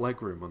got no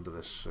leg room under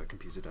this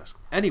computer desk.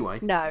 Anyway,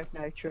 No,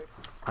 true.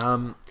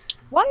 um,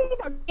 Why are you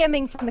not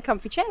jamming from the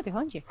comfy chair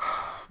behind you?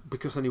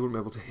 because then you wouldn't be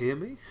able to hear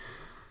me,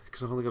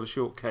 because I've only got a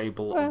short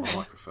cable on my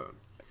microphone.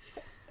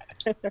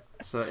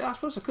 So yeah, I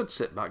suppose I could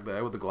sit back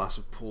there with a glass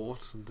of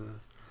port and.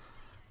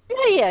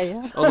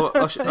 Yeah. Although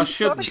I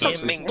shouldn't actually.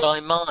 Gaming by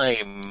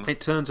mime.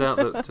 It turns out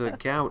that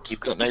gout. You've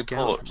got no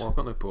port. Well, I've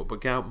got no port,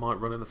 but gout might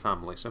run in the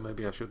family, so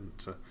maybe I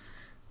shouldn't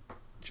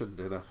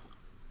do that.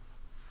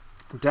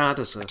 Dad,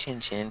 Chin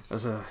chin.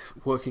 as a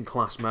working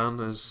class man,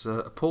 is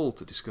appalled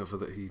to discover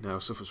that he now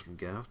suffers from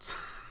gout.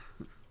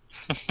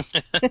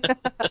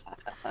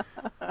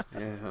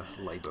 Yeah,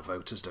 Labour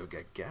voters don't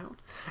get gout.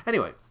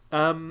 Anyway,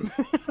 the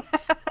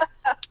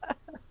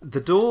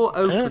door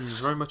opens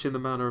very much in the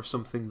manner of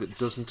something that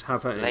doesn't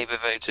have a. Labour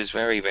voters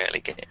very rarely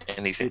get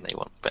anything they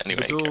want. But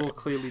anyway, The door go.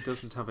 clearly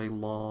doesn't have a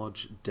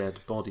large dead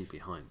body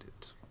behind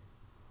it,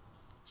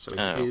 so it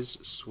Oh. is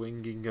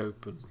swinging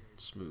open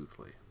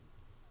smoothly.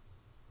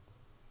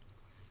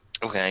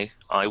 Okay,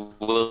 I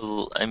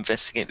will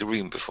investigate the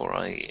room before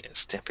I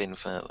step in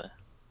further.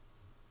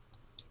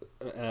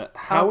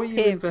 How I'll are you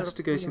peer to the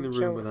investigating the room,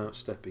 room sure. without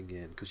stepping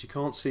in? Because you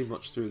can't see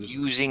much through the.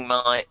 Using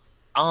my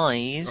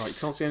eyes Right, you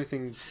can't see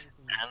anything. and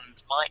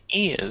my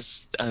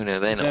ears. Oh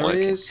no, they're not There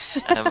working.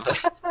 is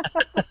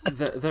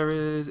there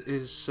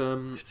is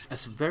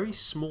a very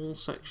small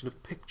section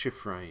of picture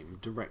frame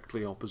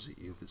directly opposite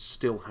you that's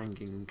still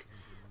hanging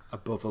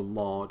above a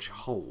large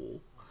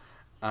hole.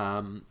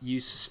 You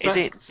Is suspect.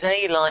 it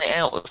daylight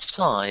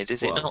outside?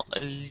 Is it Well- not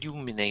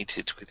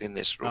illuminated within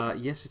this room?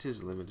 Yes, it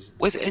is limited.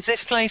 Is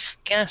this place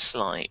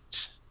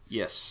gaslight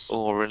Yes,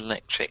 or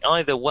electric?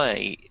 Either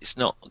way, it's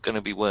not going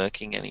to be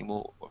working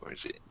anymore, or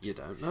is it? you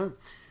don't know.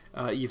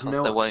 You've Because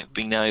there won't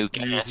be no You've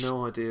gas.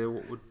 no idea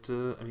what would. I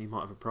mean, he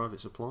might have a private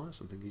supply or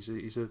something. He's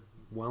a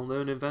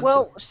well-known inventor.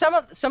 Well, some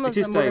of It them is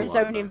were his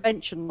daylight, own though.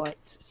 invention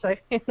lights, so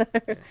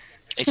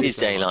It is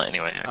daylight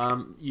anyway.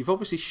 Okay. You've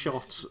obviously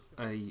shot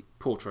a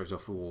portrait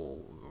off the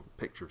wall, or a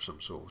picture of some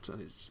sort, and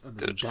there's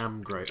Good. a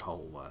damn great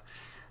hole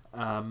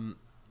there.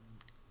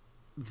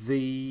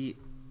 The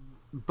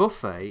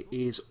buffet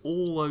is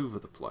all over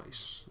the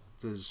place.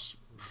 There's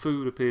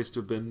food appears to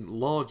have been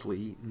largely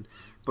eaten,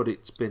 but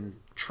it's been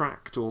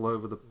tracked all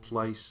over the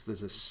place.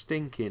 There's a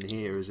stink in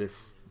here as if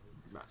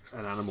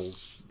an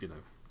animal's,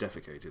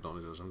 defecated on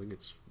it or something.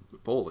 It's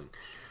appalling.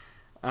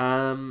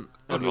 And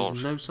Good there's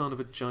Lord. no sign of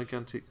a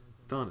gigantic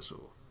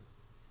dinosaur.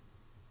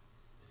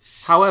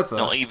 However,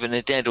 Not even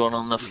a dead one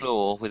on the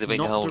floor with a big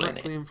not hole in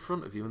directly it. in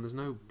front of you, and there's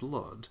no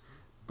blood.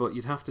 But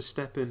you'd have to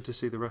step in to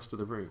see the rest of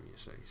the room. You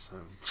see, so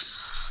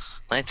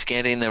Let's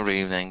get in the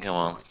room then. Come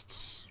on.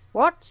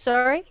 what?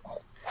 Sorry.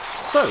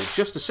 so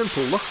just a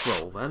simple luck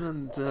roll then,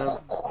 and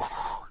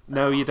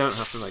no, you don't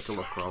have to make a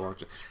luck roll.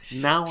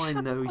 Now I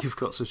know you've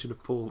got such an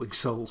appalling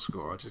soul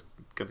score. I'm just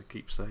going to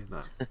keep saying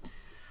that.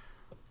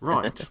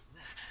 Right.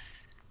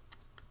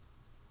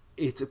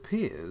 It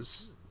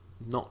appears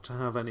not to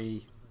have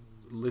any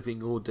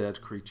living or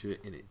dead creature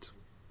in it.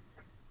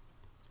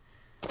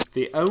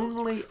 The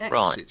only exit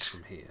Right.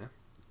 from here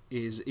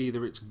is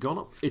either it's gone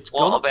up the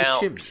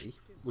about- chimney,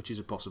 which is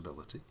a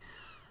possibility,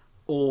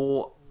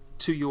 or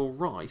to your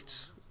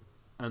right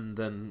and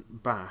then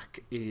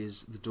back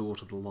is the door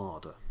to the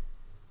larder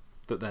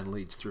that then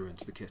leads through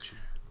into the kitchen.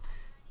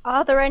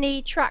 Are there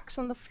any tracks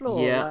on the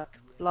floor? Yeah. Like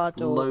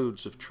blood or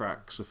Loads of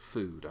tracks of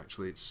food,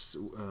 actually. It's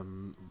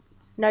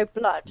no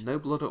blood? no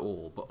blood at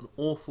all, but an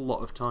awful lot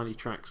of tiny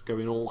tracks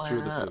going all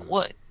through the food.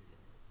 What?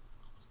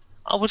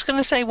 I was going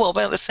to say, what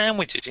about the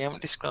sandwiches? You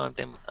haven't described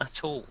them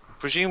at all.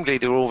 Presumably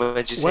they're all When I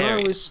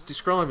vegetarian. was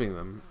describing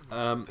them,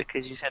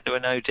 Because you said there were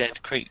no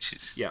dead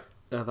creatures. yeah,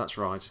 that's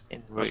right.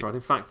 In the That's room. right.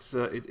 In fact,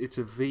 it's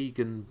a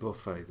vegan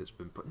buffet that's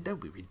been put. Don't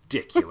be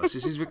ridiculous.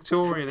 This is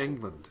Victorian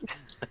England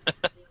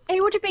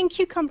It would have been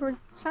cucumber and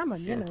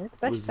salmon, you know, the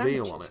best with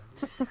veal on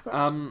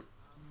sandwiches.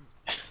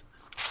 it.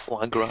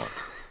 Foie gras.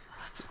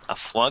 A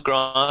foie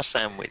gras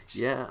sandwich.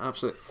 Yeah,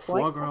 absolutely.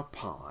 Foie gras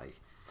pie.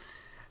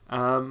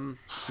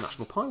 It's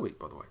National Pie Week,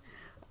 by the way.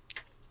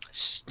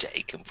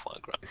 Steak and foie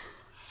gras.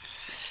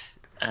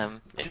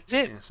 Is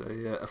it? Yeah, so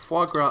a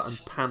foie gras and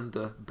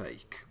panda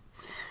bake.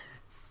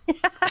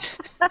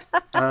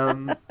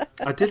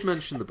 I did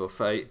mention the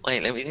buffet.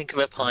 Wait, let me think of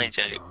a pie Oh,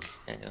 joke. God.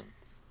 Hang on.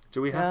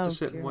 Do we have Oh, to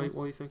sit and God. wait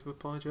while you think of a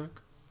pie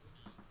joke?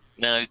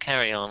 No,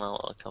 carry on.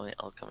 I'll come in.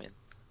 I'll come in.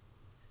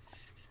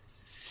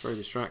 It's very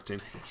distracting.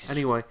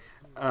 Anyway,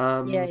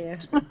 Yeah.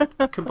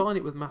 combine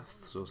it with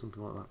maths or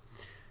something like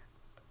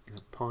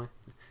that. Pi.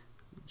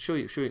 Sure,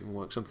 you can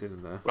work something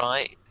in there.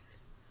 Right.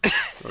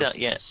 Or a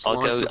Yeah, slice I'll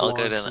of go life,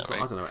 down that something-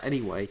 route. I don't know.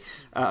 Anyway,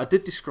 I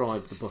did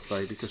describe the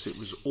buffet because it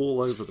was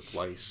all over the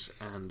place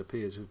and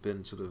appears to have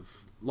been sort of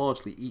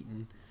largely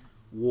eaten,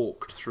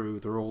 walked through.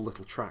 There are all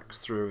little tracks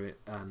through it,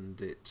 and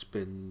it's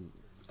been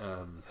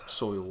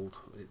soiled.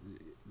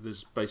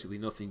 There's basically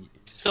nothing.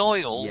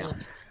 Soil. Yeah.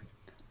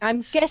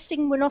 I'm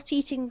guessing we're not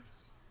eating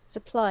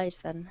supplies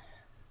then.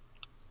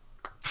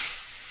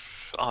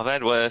 I've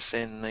had worse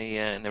in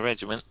the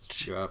regiment.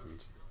 You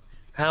haven't.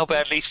 How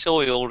badly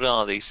soiled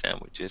are these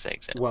sandwiches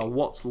exactly? Well,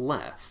 what's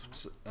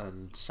left,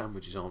 and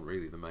sandwiches aren't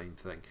really the main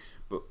thing,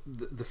 but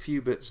the few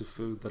bits of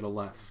food that are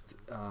left,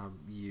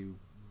 you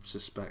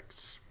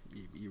suspect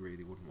you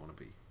really wouldn't want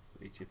to be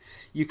eating.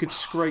 You could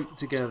scrape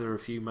together a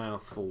few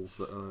mouthfuls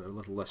that are a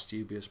little less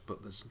dubious,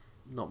 but there's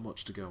not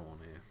much to go on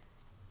here.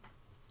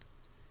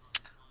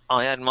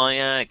 I had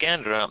my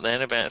gander up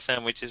then about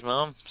sandwiches,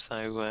 Mum.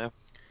 So we're going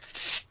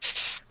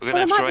Well, to there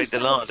have to might be raid the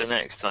some- larder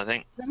next, I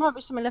think. There might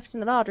be something left in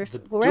the larder if The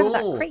wherever door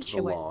that to creature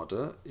the went.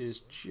 larder is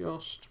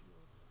just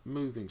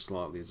moving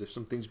slightly, as if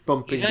something's You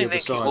bumping the don't other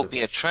think it side would of be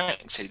it.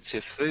 attracted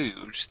to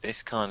food,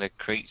 this kind of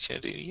creature,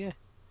 do you?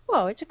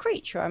 Well, it's a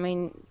creature. I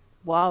mean,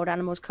 wild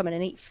animals come in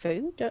and eat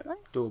food, don't they?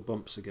 Door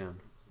bumps again.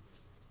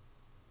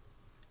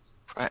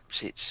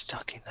 Perhaps it's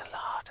stuck in the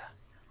larder.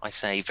 I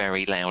say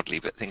very loudly,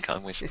 but think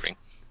I'm whispering.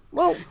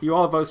 Well, You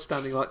are both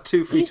standing like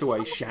 2 feet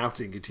away,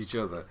 shouting at each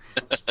other.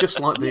 It's just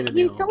like being in the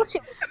you army. thought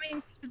it was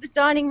coming through the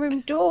dining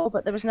room door,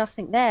 but there was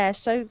nothing there.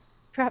 So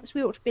perhaps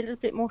we ought to be a little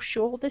bit more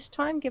sure this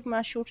time, given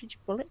our shortage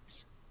of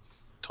bullets.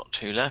 Got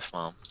 2 left,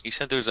 Mum. You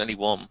said there was only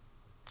 1.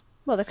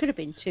 Well, there could have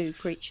been 2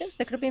 creatures.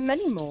 There could have been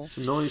many more. It's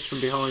a noise from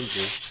behind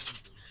you.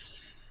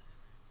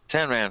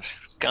 Turn round.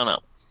 Gun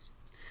up.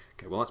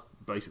 Okay, well that's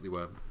basically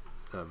where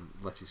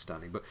Letty's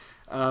standing. But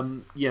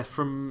yeah,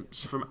 from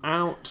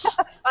out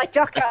I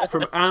duck out.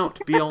 from out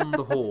beyond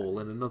the hall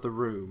in another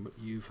room,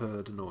 you've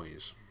heard a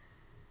noise.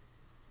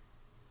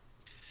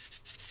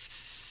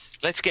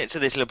 Let's get to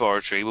this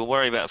laboratory. We'll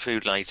worry about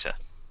food later.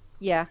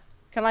 Yeah.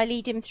 Can I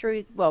lead him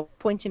through? Well,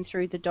 point him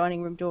through the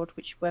dining room door to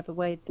whichever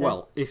way.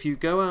 Well, if you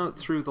go out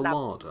through the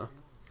larder,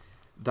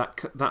 that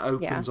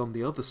opens on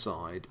the other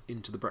side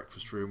into the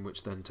breakfast room,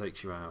 which then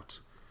takes you out.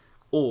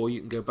 Or you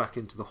can go back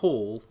into the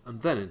hall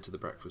and then into the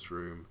breakfast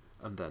room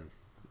and then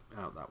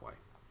out that way.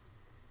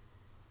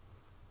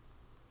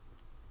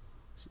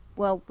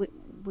 Well, we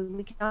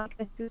can either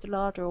go through the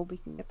larder or we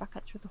can get back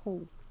out through the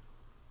hall.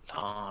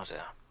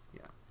 Larder.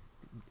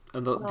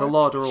 And the Well,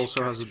 larder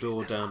also has a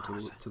door down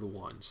to the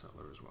wine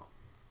cellar as well.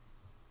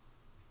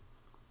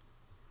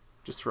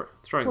 Just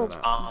throwing Well,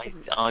 that out.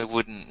 I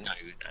wouldn't know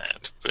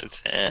that,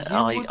 but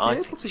You would be I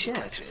able think to we should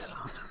go guess. through the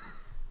larder.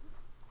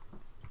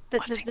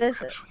 Th- I th- think there's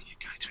perhaps we should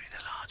go through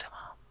the larder,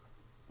 Mum.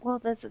 well,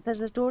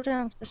 there's a door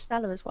down to the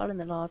cellar as well in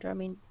the larder. I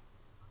mean,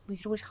 we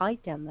could always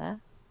hide down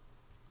there.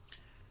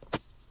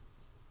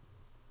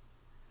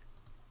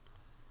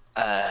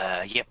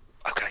 Yep.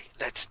 Okay.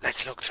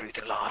 Let's look through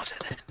the larder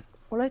then.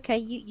 Well, okay,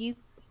 you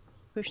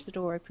push the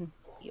door open.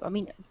 I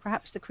mean,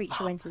 perhaps the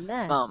creature went in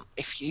there. Mum,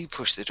 if you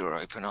push the door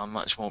open, I'm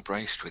much more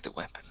braced with the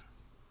weapon.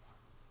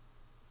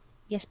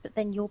 Yes, but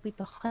then you'll be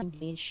behind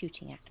me and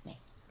shooting at me.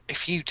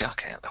 If you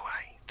duck out the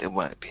way, there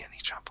won't be any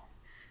trouble.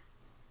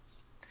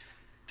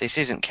 This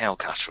isn't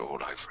Calcutta all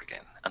over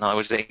again, and I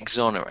was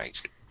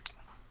exonerated.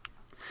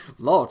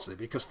 Largely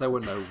because there were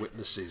no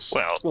witnesses.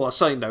 Well, I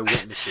say no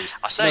witnesses.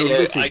 I say no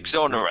living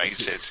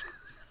exonerated. witnesses.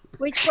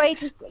 Which way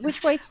does the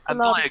And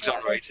larder by door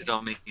exonerated,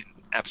 I mean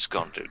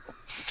absconded.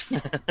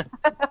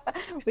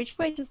 Which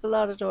way does the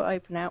larder door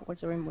open,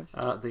 outwards or inwards?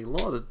 The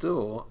larder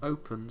door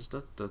opens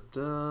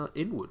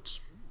inwards.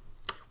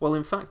 Well,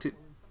 in fact, it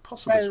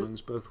possibly So-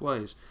 swings both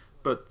ways.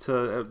 But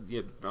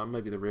yeah,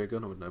 maybe the rear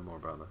gunner would know more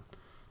about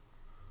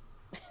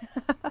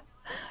that.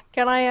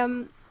 Can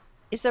I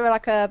is there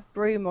like a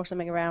broom or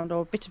something around,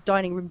 or a bit of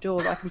dining room door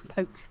that I can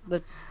poke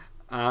the?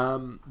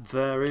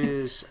 There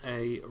is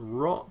a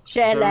rock.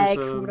 Chair there is,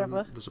 leg,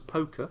 whatever. There's a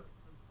poker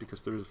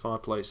because there is a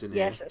fireplace in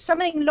Yes, here.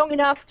 something long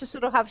enough to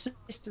sort of have some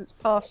distance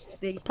past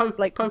the bloke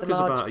with Poker's the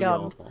large about a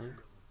gun. yard long.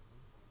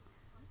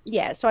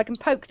 Yeah, so I can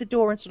poke the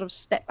door and sort of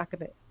step back a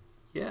bit.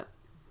 Yeah.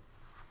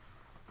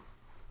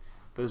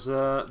 There's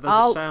a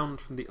I'll-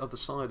 sound from the other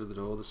side of the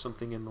door. There's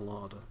something in the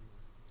larder.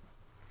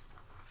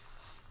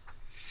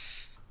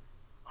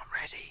 I'm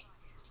ready.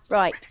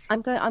 Right,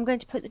 I'm going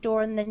to put the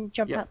door and then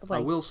jump Yeah, out the way.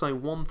 I will say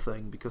one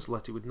thing because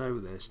Letty would know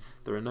this.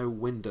 There are no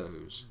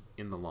windows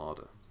in the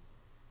larder.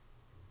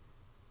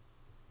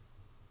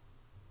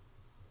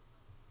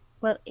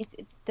 Well, if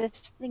there's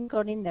something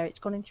gone in there, it's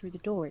gone in through the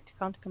door. It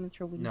can't come in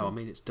through a window. No, I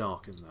mean it's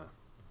dark in there.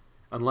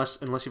 Unless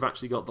you've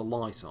actually got the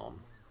light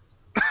on.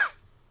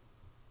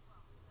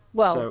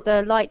 Well, so-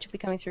 the light would be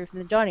coming through from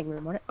the dining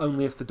room, won't it?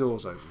 Only if the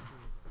door's open.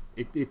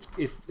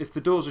 If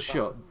the doors are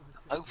shut,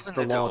 Open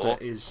The the door.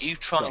 larder is You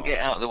try and dark. get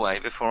out of the way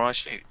before I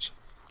shoot.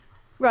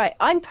 Right,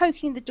 I'm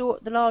poking the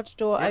large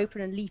door Yeah.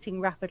 open and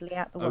leaping rapidly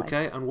out the way.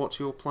 Okay, and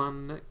what's your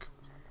plan, Nick?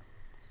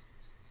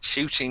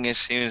 Shooting as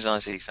soon as I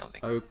see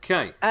something.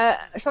 Okay,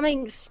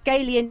 Something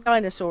scaly and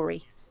dinosaur-y,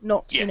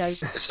 not,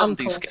 Yes, Uncle.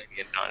 something scary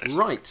and dinosaur.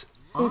 right.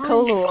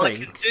 Uncle or- I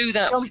can do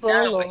that Jumble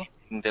without or-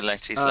 hitting the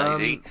lettuce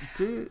lady.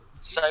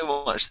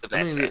 So much the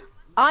I better. mean,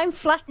 I'm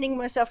flattening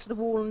myself to the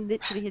wall and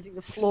literally hitting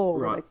the floor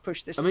when I Right.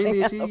 push this I mean, thing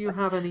Leah, out. do you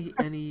have any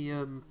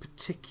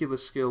particular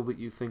skill that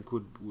you think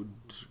would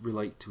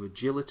relate to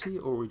agility,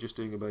 or are we just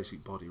doing a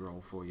basic body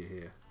roll for you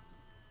here?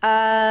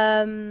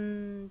 Let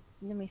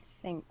me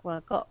think. Well,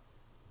 I've got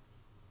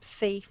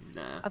thief.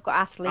 Nah. I've got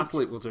athlete.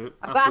 Athlete will do it.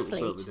 I've got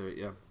Athlete will athlete. certainly do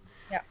it, yeah.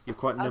 Yeah. You're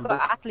quite I've nimble.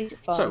 got athlete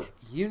at 5. So,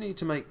 you need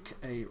to make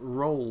a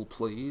roll,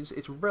 please.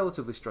 It's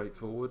relatively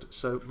straightforward,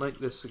 so make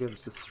this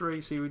against a 3,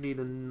 so you need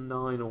a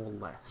 9 or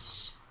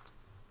less.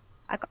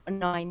 I got a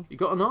 9. You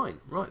got a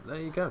 9, right,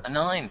 there you go. A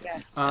 9.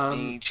 Yes. Let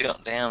me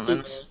jot down the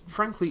It's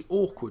frankly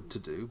awkward to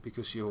do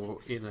because you're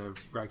in a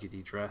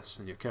raggedy dress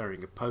and you're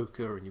carrying a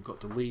poker and you've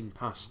got to lean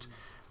past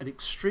an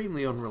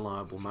extremely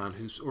unreliable man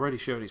who's already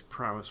shown his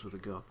prowess with a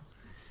gun.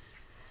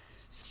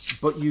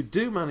 But you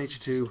do manage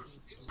to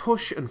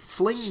push and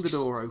fling the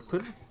door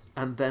open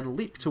and then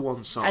leap to one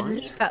And side.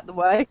 leap out the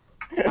way.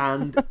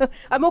 And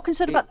I'm more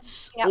concerned about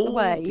it's getting out the all,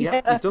 way.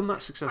 yeah, you've done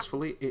that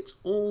successfully. It's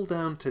all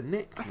down to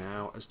Nick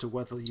now as to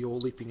whether your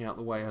leaping out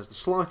the way has the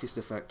slightest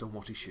effect on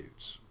what he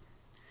shoots.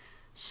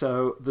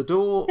 So the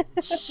door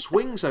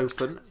swings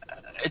open.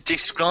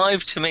 Describe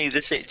to me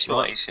the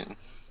situation.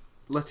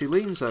 Letty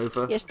leans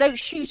over. Yes, don't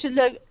shoot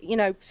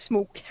a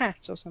small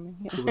cat or something.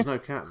 There was no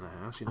cat in the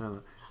house, you know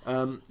that.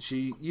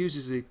 She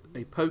uses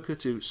a poker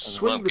to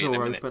swing won't the be in a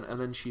door minute. open, and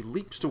then she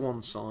leaps to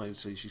one side,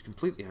 so she's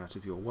completely out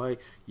of your way.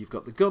 You've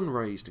got the gun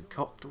raised and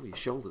cocked, or your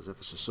shoulders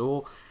ever so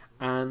sore,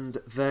 and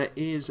there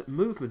is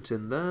movement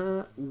in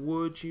there.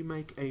 Would you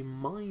make a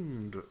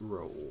mind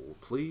roll,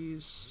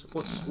 please?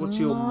 What's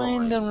your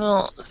mind? I'm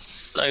not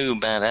so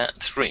bad at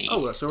 3.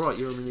 Oh, that's all right.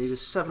 You only need a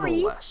 7 or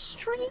 3. less.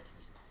 3.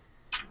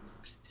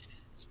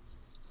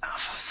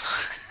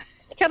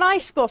 Can I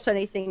spot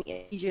anything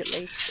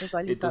immediately as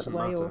I It leap out the doesn't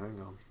way? matter. Or...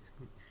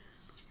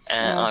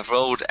 Hang on. I've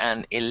rolled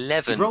an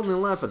 11. You've rolled an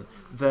 11.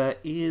 There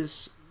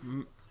is,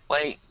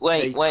 Wait.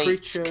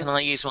 creature- Can I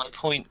use my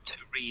point to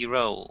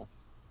re-roll?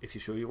 if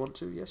you're sure you want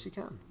to, yes, you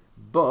can.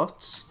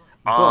 But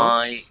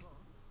I-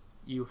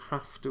 you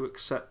have to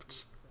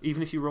accept,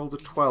 even if you rolled a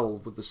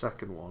 12 with the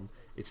second one,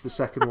 it's the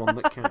second one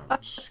that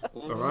counts.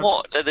 All right?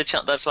 What are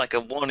the that's like a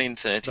 1 in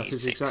 36 That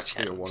is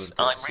exactly a chance. 1 in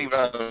I'm 36.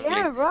 re-rolling.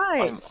 Yeah,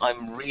 right.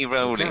 I'm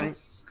re-rolling. Okay.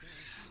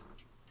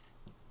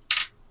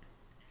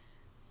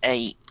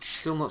 8.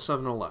 Still not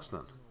 7 or less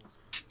then.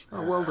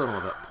 Oh, well done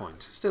on that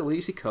point. Still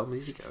easy come,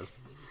 easy go.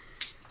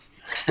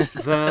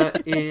 There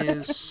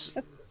is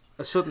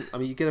a sudden, I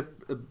mean, you get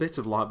a bit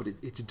of light, but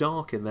it's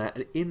dark in there,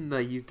 and in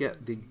there you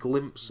get the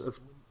glimpse of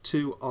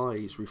 2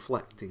 eyes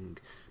reflecting,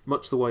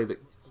 much the way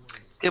that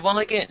Did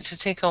I get to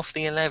tick off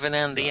the 11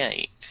 and the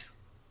 8?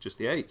 just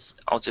the 8s.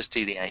 I'll just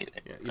do the 8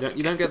 then. Yeah,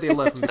 you don't get the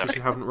 11 because Sorry.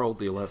 you haven't rolled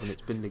the 11,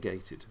 it's been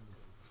negated.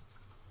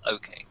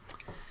 Okay.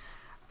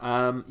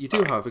 You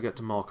do, however, get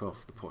to mark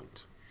off the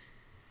point.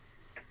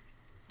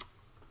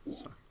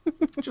 So,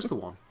 just the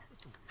one.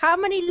 How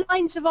many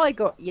lines have I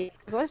got yet?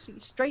 Because I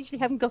strangely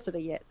haven't got it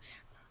yet.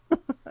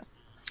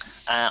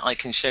 I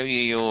can show you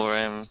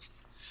your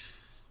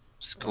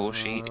score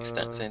sheet if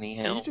that's any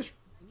You help. just,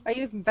 Are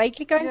you even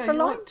vaguely going yeah, for a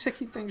you're line? like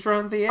ticking things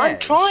around the edge. I'm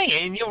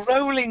trying. You're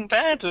rolling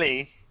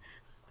badly.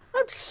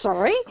 I'm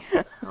sorry.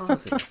 Oh, I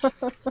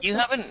think You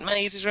haven't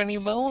made as many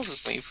rolls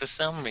as me for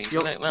some reason.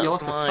 You'll, That's you'll have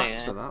to my,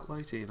 factor that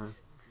later, you know.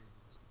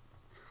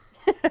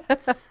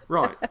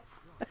 Right.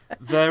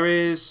 There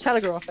is,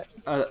 Telegraph it.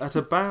 at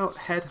about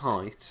head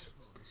height,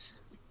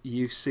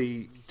 you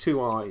see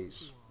 2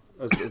 eyes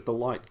as the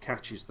light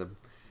catches them,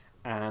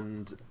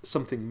 and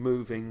something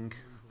moving.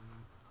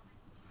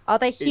 Are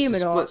they It's a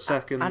human or split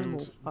second.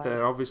 animal?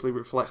 They're obviously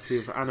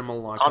reflective,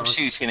 animal-like I'm eyes.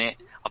 shooting it.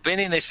 I've been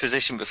in this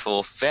position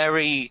before.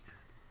 Very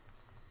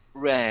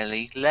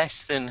rarely,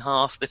 less than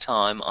half the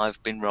time,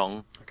 I've been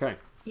wrong. Okay.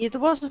 Yeah,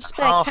 there was a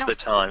spare Half count. the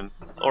time.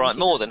 All right,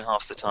 more than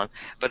half the time.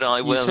 But I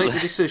You will. take the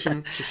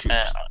decision to shoot,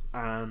 Uh,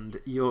 and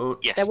you're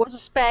Yes. There was a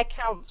spare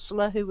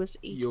counsellor who was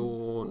eating.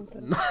 You're.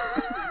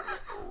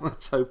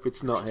 Let's hope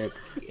it's not him.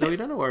 No, we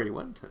don't know where he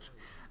went.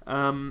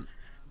 Actually.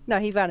 No,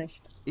 he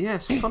vanished. Yeah,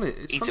 it's funny.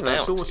 It's He's funny. about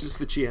It's almost to. as if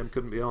the GM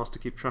couldn't be asked to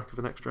keep track of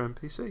an extra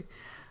NPC.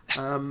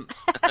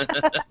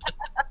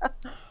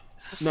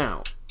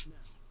 Now,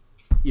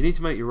 you need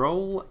to make your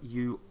roll.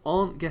 You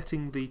aren't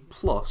getting the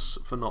plus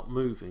for not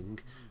moving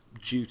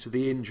due to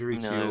the injury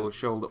to No. your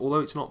shoulder. Although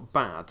it's not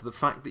bad, the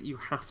fact that you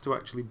have to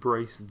actually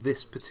brace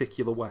this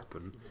particular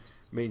weapon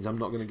means I'm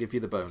not going to give you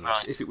the bonus.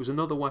 Right. If it was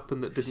another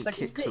weapon that didn't But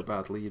kick is so it-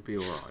 badly, you'd be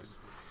alright.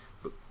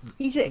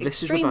 He's at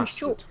This is a extremely bastard.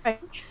 short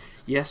range.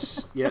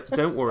 Yes, yeah,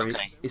 don't worry.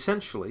 Okay.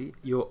 Essentially,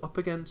 you're up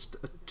against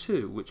a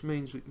 2, which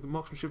means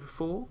marksmanship of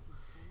 4.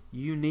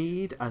 You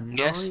need a 9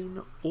 Yes.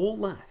 or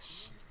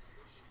less.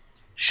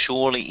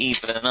 Surely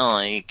even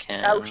I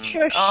can. Oh,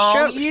 shush, Oh,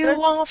 shush, you shush.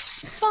 are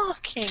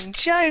fucking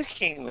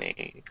joking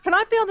me. Can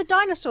I be on the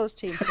dinosaurs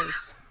team,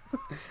 please?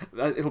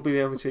 It'll be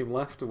the only team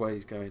left away.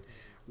 He's going.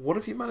 What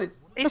have you managed?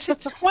 It's a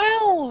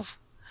 12.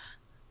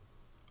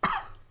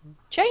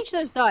 Change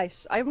those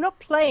dice. I'm not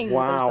playing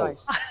Wow. with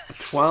those dice. A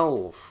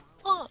 12.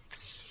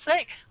 Fuck's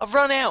sake. I've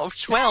run out of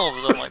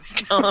 12s on my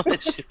card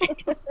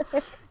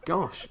machine.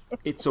 Gosh,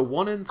 it's a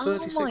 1 in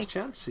 36 my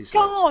chance, he says.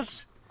 God.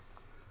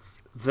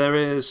 There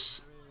is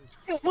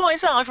What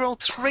is that? I've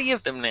rolled 3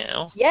 of them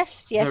now.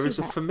 Yes, there you is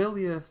a have.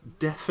 familiar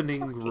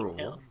deafening roar,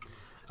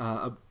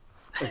 hell.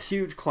 a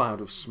huge cloud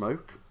of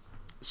smoke,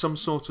 some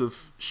sort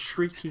of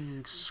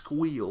shrieking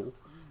squeal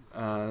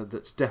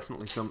that's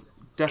definitely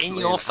In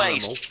your an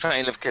face, animal.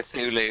 Trail of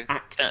Cthulhu.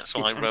 That's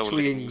why It's I rolled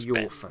actually it. in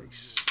your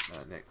face,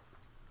 Nick.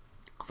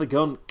 The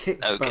gun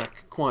kicks Okay.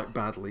 back quite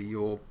badly.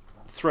 You're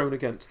thrown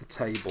against the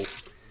table.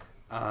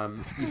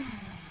 You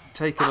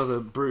take another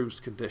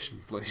bruised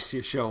condition, please, to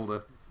your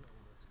shoulder.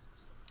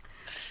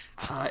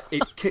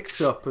 It kicks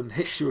up and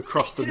hits you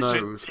across the It's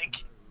nose,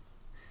 ridiculous.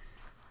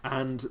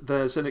 and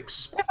there's an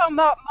If I'm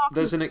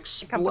Martin,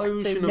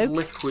 explosion no of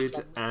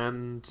liquid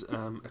and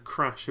a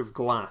crash of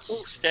glass.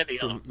 Oh, steady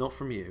on. Not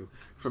from you,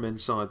 from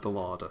inside the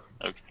larder.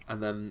 Okay.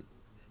 And then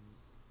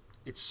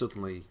it's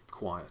suddenly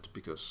quiet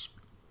because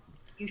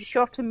you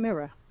shot a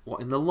mirror.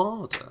 what, in the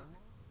larder?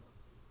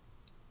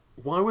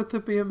 Why would there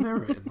be a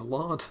mirror in the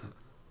larder?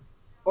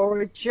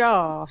 Or a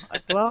jar. A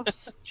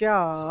glass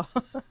jar.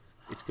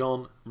 It's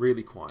gone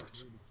really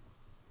quiet.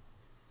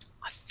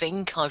 I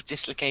think I've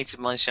dislocated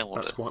my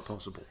shoulder. That's quite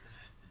possible.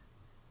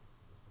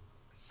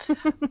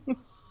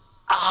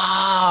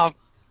 Ah,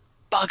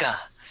 bugger.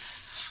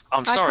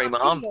 I'm sorry,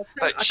 can't Mum, hear you.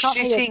 but I can't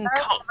hear you. shitting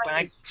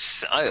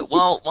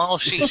cockbags while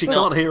she's She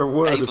not can't hear a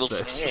word able of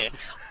this. to hear,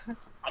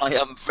 I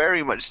am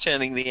very much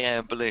turning the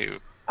air blue.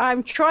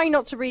 I'm trying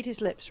not to read his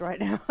lips right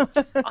now.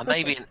 I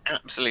may be an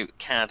absolute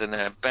cad and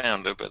a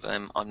bounder, but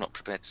I'm not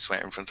prepared to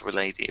swear in front of a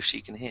lady if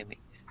she can hear me.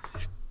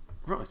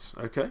 Right,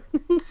 okay.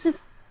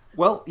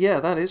 Well, yeah,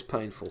 that is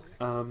painful.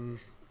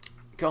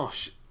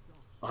 Gosh,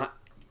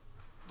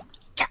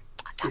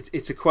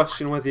 it's a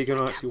question whether you're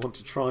going to actually want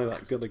to try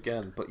that gun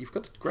again, but you've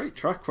got a great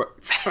track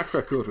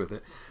record with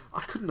it.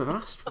 I couldn't have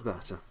asked for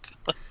better.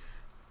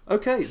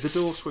 Okay, the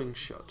door swings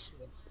shut.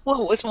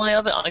 What was my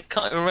other? I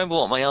can't remember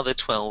what my other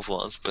 12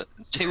 was, but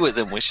 2 of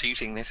them were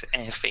shooting this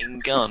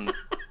effing gun.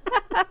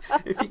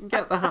 If you can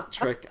get the hat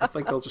trick, I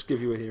think I'll just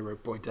give you a hero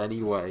point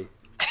anyway.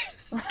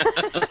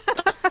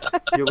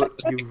 You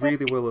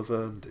really will have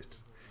earned it.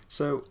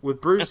 So,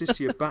 with bruises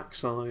to your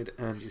backside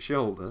and your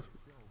shoulder,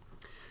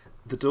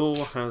 the door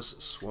has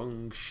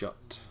swung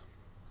shut.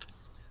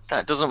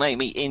 That doesn't make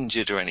me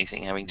injured or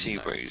anything, having 2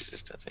 No.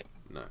 bruises, does it?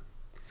 No.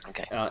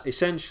 Okay.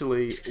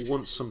 Essentially,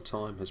 once some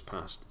time has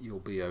passed, you'll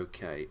be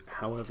okay.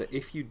 However,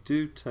 if you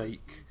do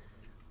take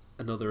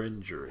another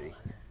injury,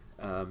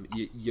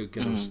 you're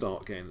going to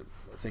start getting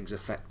things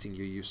affecting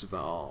your use of that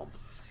arm.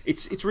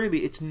 It's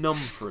really numb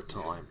for a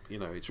time. You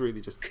know, it's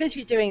really just Because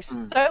you're doing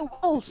so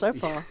well so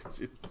far.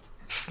 Yeah,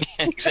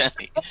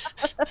 exactly.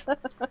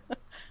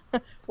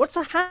 What's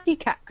a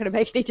handicap going to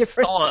make any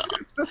difference? Oh,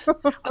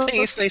 I think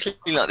it's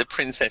basically like the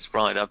Princess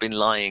Bride. I've been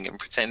lying and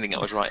pretending I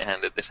was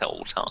right-handed this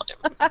whole time.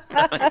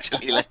 I'm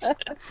actually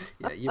left-handed.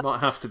 Yeah, you might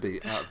have to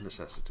be out of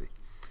necessity.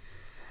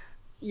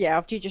 Yeah,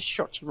 after you just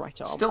shot your right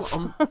arm. Still,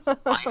 off.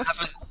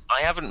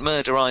 I haven't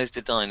murderized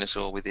a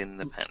dinosaur within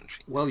the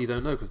pantry. well, you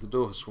don't know because the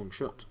door has swung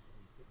shut.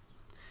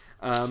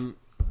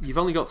 You've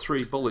only got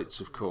 3 bullets,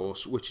 of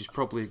course, which is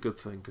probably a good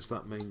thing because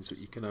that means that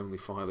you can only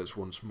fire this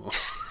once more.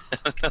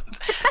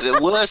 The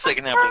worst that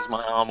can happen is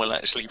my arm will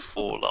actually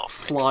fall off.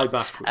 Fly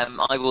backwards.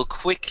 I will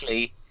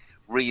quickly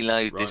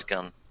reload this Right.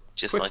 gun,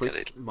 just Quickly, like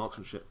I did.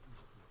 marksmanship.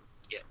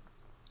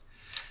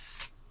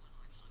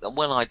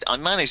 Well, I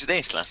managed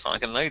this last time. I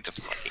can load the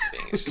fucking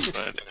thing. It's just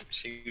what I don't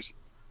choose.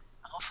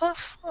 Oh, for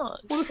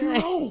fuck's What have you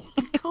sake. rolled?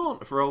 You can't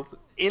have rolled it.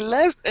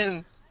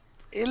 11!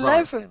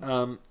 11!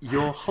 Right.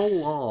 Your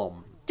whole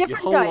arm.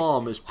 Different your whole dice.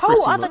 arm is Whole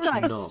pretty other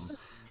much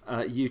dice.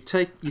 numb. You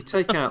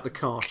take out the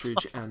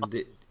cartridge and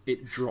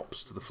it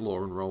drops to the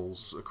floor and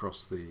rolls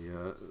across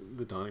the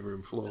dining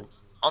room floor.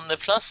 On the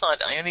plus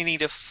side, I only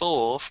need a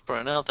 4 for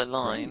another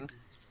line,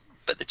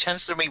 but the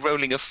chances of me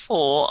rolling a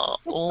 4 are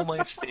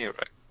almost 0.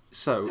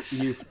 So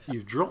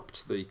you've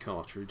dropped the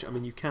cartridge. I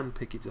mean, you can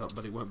pick it up,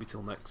 but it won't be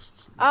till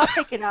next. I'll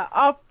pick it up.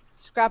 I'll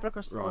scrabble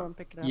across the floor Right. and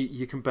pick it up.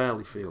 You can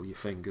barely feel your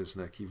fingers,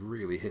 Nick. You've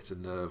really hit a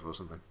nerve or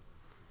something.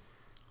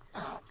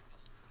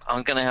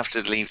 I'm going to have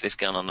to leave this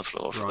gun on the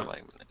floor for the Right.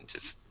 moment.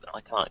 I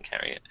can't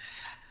carry it.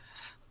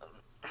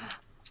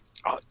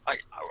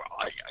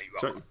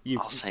 So you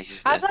I'll say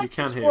just As that. I you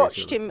can just hear each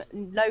watched other.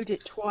 him load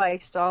it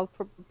twice, I'll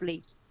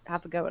probably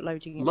have a go at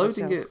loading it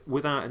loading myself. it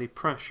without any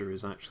pressure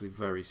is actually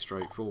very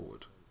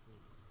straightforward.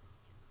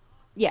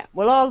 Yeah,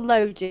 well, I'll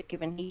load it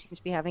given he seems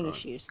to be having Right.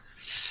 issues.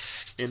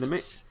 In the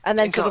mi- And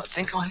then sort I of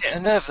think I hit a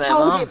nerve there,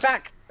 hold Mum. it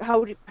back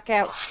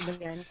out from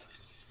the end.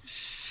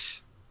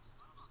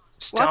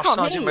 Staff can't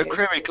Sergeant hear you.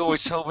 McCrick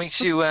always told me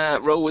to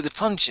roll with the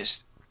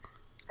punches.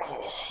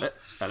 Oh,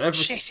 And every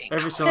shitting time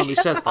Christ. he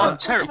said that, I'm he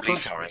terribly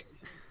punched sorry.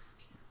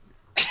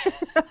 me.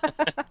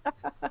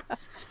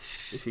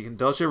 If you can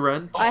dodge a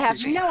wrench... I have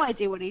dear. no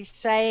idea what he's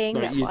saying.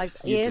 No, My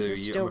you ears do. are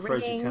still I'm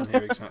afraid ringing. you can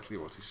hear exactly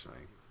what he's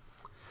saying.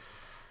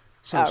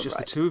 So it's just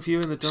right. the two of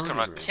you in the Just dining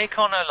gonna room. kick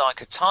on her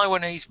like a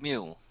Taiwanese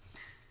mule.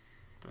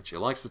 And she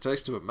likes the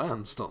taste of a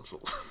man's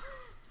tonsils.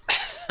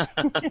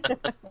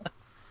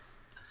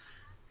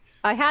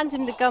 I hand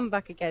him the gun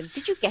back again.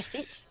 Did you get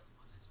it?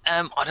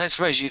 I don't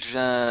suppose you'd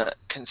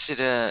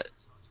consider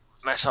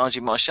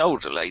massaging my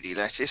shoulder, Lady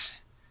Lettuce.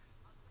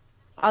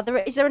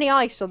 Is there any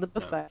ice on the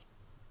buffet?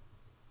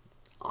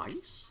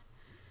 Ice?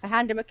 I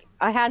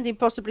hand him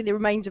possibly the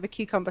remains of a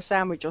cucumber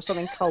sandwich or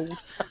something cold.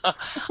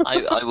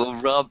 I will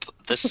rub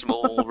the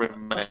small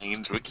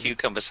remains of a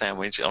cucumber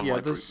sandwich on Yeah,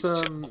 my there's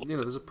bruised shoulder.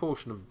 there's a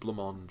portion of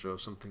blancmange or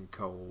something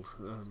cold.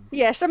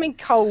 Yeah, something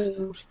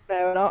cold.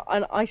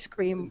 An ice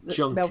cream that's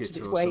Junket melted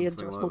its or way something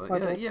into a small like that.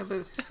 puddle. Yeah,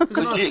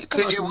 there's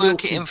Could you work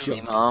milky it in for me,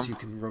 junk Mum? that you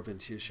can rub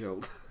into your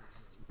shoulder.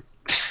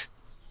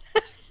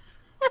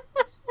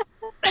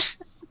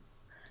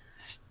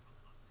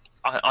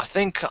 I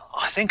think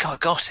I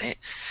got it.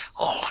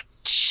 Oh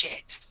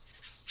shit!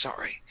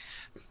 Sorry.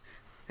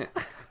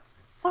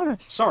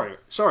 Honest.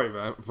 Sorry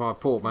about my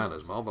poor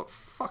manners, Mom, but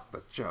fuck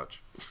the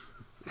judge.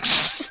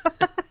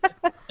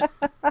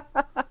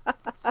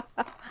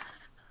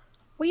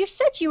 Well, you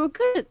said you were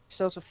good at this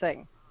sort of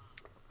thing.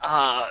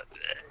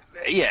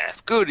 Yeah,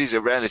 good is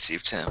a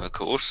relative term, of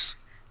course.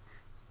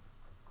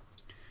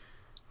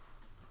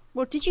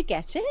 Well, did you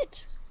get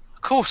it?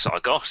 Of course I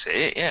got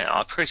it, yeah.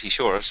 I'm pretty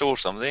sure I saw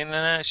something and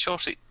I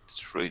shot it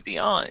through the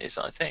eyes,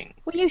 I think.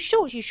 Well, you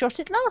shot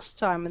it last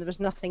time and there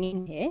was nothing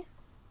in here.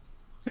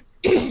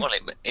 Well,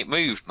 it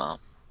moved, Mum.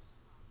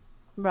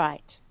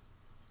 Right.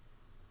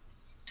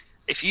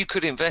 If you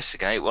could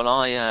investigate while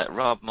I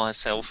rub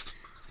myself...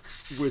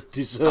 With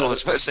dessert. I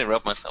was about to say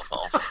rub myself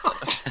off.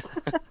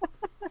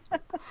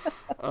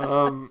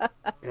 Yeah,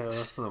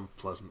 that's an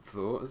unpleasant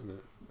thought, isn't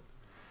it?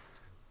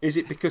 Is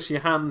it because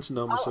your hand's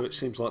numb, so it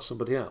seems like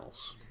somebody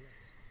else?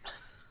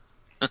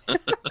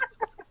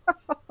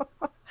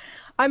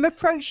 I'm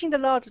approaching the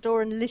larder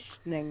door and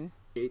listening.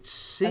 It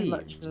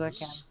much as I seems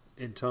can.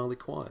 entirely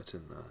quiet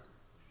in there.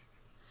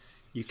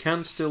 You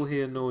can still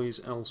hear noise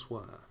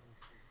elsewhere.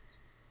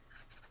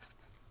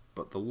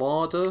 But the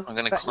larder I'm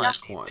going to seems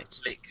quiet.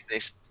 lick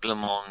this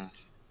blancmange.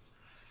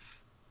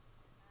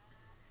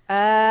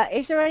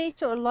 Is there any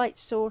sort of light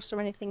source or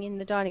anything in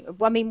the dining room?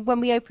 I mean, when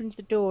we opened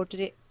the door, did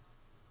it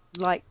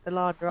light the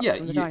larder up Yeah,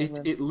 from the dining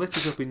room? it lit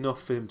it up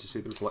enough for him to see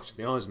the reflection of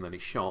the eyes, and then he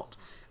shot.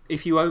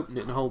 If you open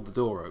it and hold the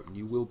door open,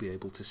 you will be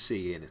able to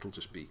see in. It'll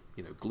just be,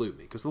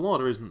 gloomy, because the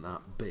larder isn't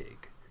that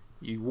big.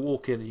 You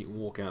walk in and you can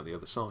walk out the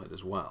other side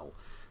as well,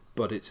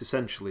 but it's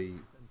essentially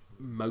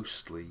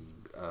mostly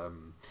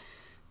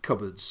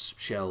cupboards,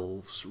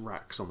 shelves,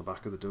 racks on the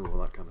back of the door,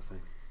 that kind of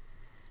thing.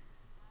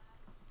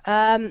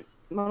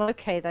 Well,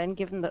 okay then.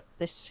 Given that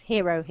this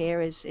hero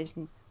here is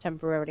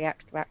temporarily out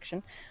of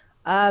action,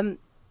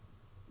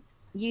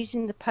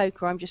 using the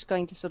poker, I'm just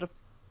going to sort of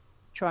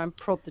try and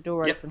prod the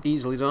door open.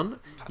 Easily done.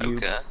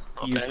 Poker.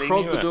 You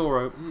prod the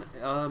door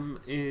open.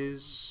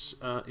 Is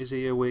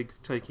Earwig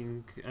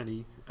taking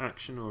any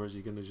action, or is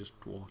he going to just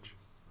watch?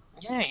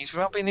 Yeah, he's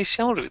rubbing his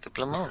shoulder with the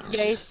blancmange.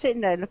 Yeah, he's sitting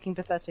there looking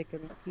pathetic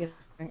and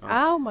going,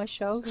 "Ow, my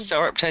shoulder!"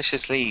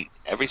 Surreptitiously,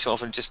 every so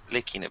often, just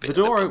licking a bit. The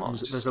door of the opens.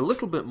 blancmange. There's a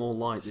little bit more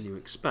light than you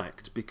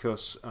expect,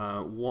 because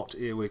what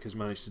Earwig has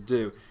managed to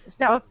do It's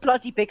now a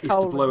bloody big is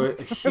hole. to blow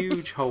a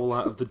huge hole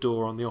out of the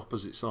door on the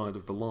opposite side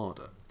of the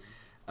larder.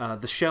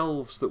 The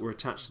shelves that were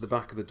attached to the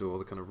back of the door,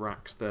 the kind of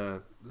racks,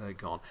 they're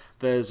gone.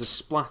 There's a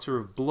splatter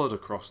of blood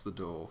across the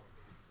door.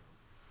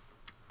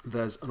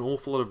 There's an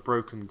awful lot of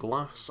broken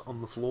glass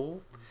on the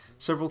floor.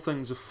 Several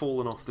things have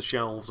fallen off the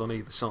shelves on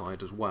either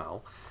side as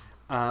well.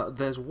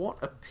 There's what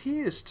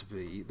appears to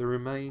be the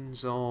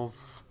remains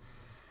of,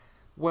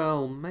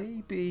 well,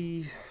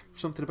 maybe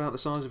something about the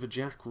size of a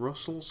Jack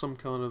Russell, some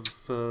kind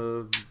of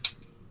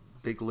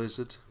big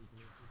lizard.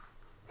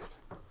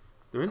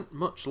 There isn't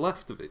much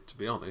left of it, to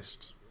be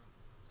honest.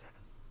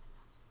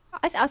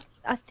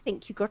 I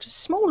think you got a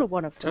smaller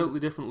one of them. Totally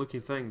different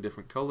looking thing,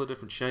 different colour,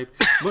 different shape.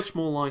 Much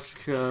more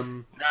like...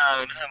 No,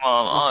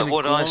 Mum. an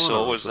What I iguana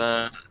saw or was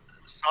the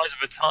size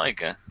of a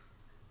tiger.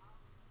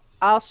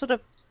 I'll sort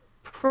of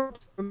prod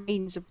the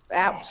remains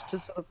out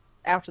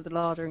of the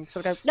larder and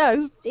sort of go,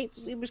 no,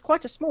 it was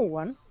quite a small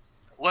one.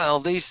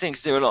 Well, these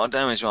things do a lot of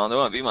damage, Mum. There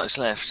won't be much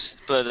left.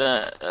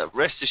 But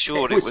rest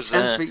assured, it was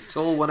 10 feet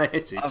tall when I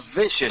hit it. a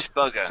vicious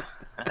bugger.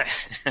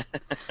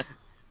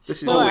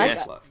 This is Well, all I-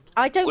 that's left.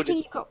 I don't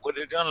think you got. Would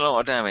have done a lot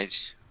of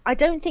damage. I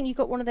don't think you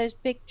got one of those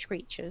big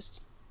creatures.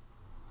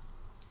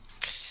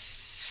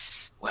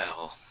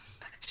 Well,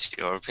 that's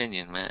your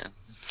opinion, man.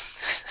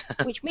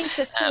 Which means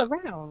they're still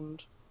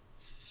around.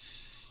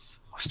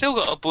 I've still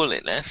got a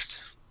bullet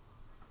left.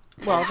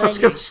 Well, I then was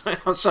going to say,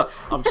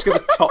 I'm just going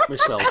to top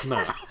myself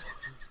now.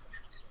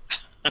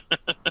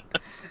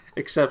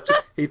 Except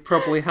he'd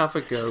probably have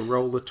a go,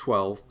 roll a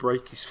 12,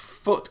 break his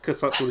foot, because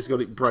that's what he's got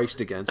it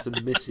braced against,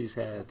 and miss his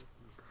head.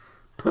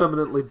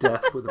 permanently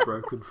deaf with a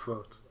broken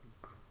foot.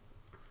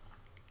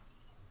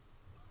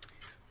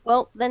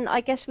 Well, then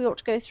I guess we ought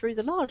to go through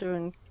the larder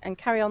and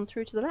carry on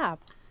through to the lab.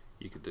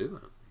 You could do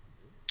that.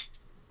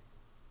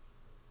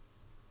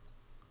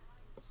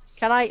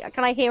 Can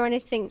I hear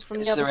anything from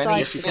the Is other there side? any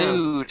Yes, you can.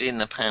 food in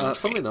the pantry?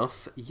 Funnily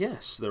enough,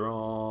 yes, there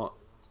are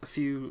a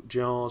few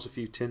jars, a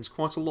few tins.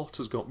 Quite a lot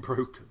has got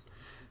broken,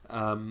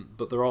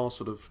 but there are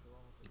sort of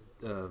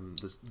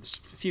there's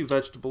a few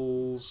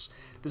vegetables.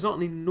 There's not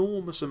an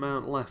enormous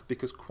amount left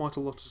because quite a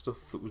lot of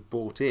stuff that was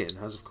bought in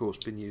has, of course,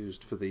 been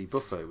used for the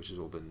buffet, which has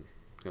all been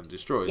kind of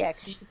destroyed. Yeah,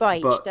 because you could buy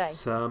each day.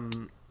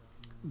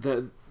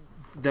 But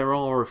there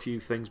are a few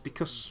things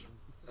because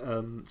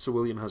Sir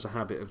William has a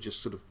habit of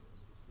just sort of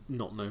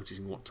not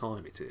noticing what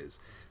time it is.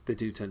 They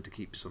do tend to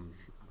keep some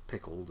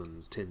pickled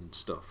and tinned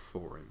stuff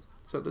for him.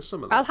 So there's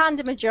some of that. I'll hand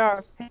him a jar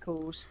of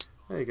pickles.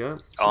 There you go.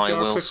 I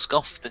will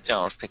scoff the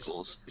jar of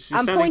pickles. She's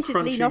And standing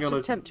pointedly crunching not on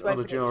attempt to on a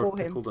open it jar of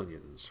for him. pickled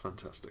onions.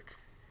 Fantastic.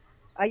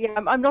 Yeah,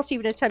 I'm not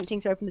even attempting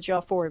to open the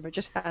jar for him. I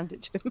just hand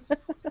it to him.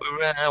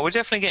 We're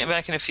definitely getting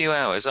back in a few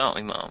hours, aren't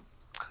we, Mum?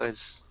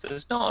 Because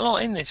there's not a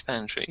lot in this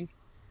pantry.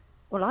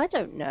 Well, I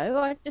don't know.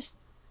 I just,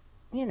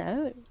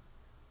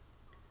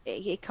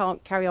 it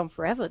can't carry on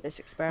forever, this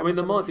I experiment. mean,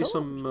 there I might be thought.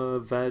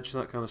 some veg,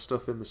 that kind of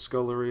stuff in the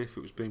scullery if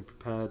it was being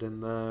prepared in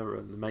there,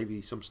 and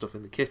maybe some stuff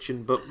in the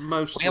kitchen, but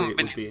mostly We haven't it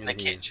been would be in in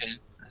the here. kitchen.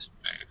 That's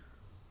true.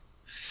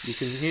 You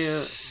can hear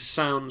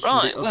sounds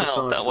Right, from the other side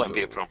well, of that the won't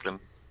be a door. problem.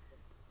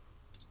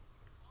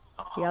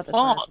 The other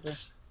side What? of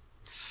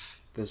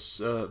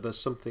the... There's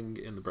something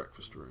in the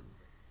breakfast room.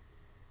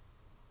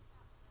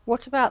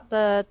 What about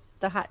the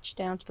hatch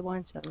down to the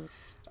wine cellar?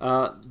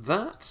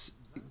 That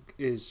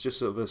is just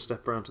sort of a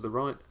step around to the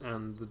right,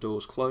 and the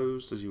door's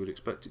closed as you would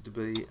expect it to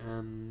be,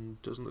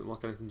 and doesn't look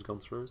like anything's gone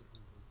through.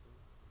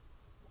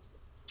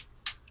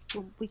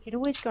 Well, we could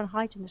always go and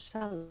hide in the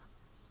cellar.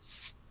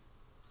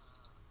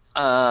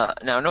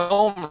 Now,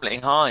 normally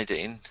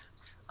hiding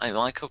ain't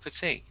my cup of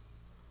tea.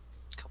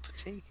 Cup of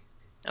tea?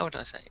 How would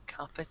I say it?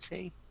 Cup of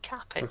tea?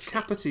 Cup Now, of tea?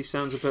 cavity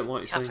sounds a bit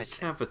like you're saying Cavity.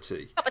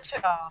 cavity. Cup of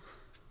char.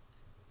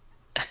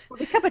 Well,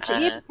 the cup of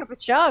tea, cup of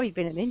char. We've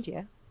been in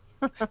India.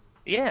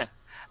 Yeah.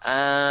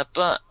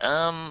 But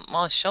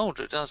my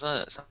shoulder does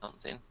hurt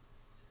something.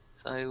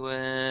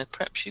 So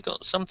perhaps you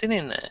got something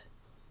in there.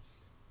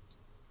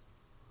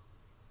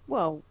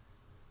 Well,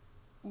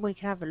 we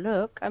can have a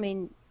look. I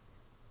mean,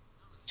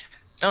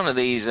 None of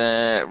these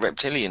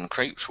reptilian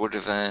creeps would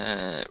have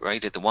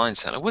raided the wine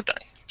cellar, would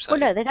they? So, well,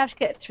 no, they'd have to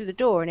get through the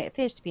door, and it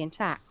appears to be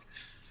intact.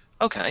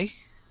 Okay.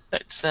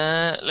 Let's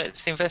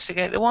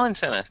investigate the wine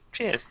cellar.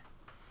 Cheers.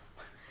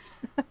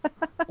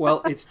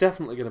 Well, it's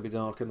definitely going to be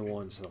dark in the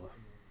wine cellar.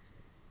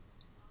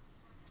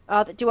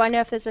 Do I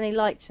know if there's any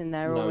lights in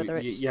there, or No, whether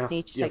it's you have,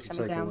 need to you have take to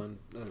something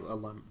take down? a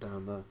lamp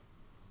down there.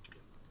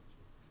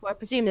 Well, I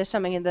presume there's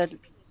something in the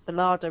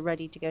larder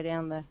ready to go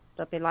down there.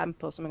 There'll be a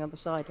lamp or something on the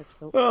side, I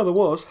thought. Oh, there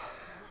was.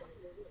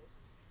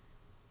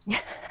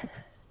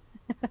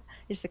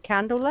 Is the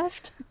candle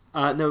left?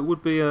 No, it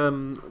would be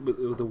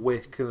with a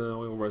wick and an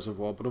oil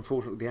reservoir, but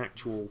unfortunately the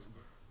actual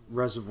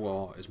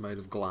reservoir is made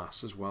of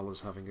glass as well as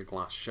having a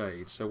glass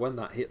shade. So when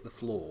that hit the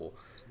floor,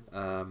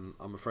 I'm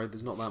afraid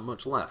there's not that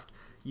much left.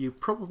 You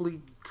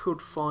probably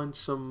could find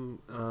some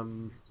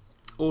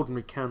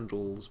ordinary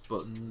candles,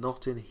 but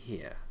not in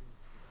here.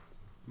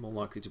 More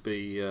likely to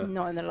be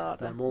Not in the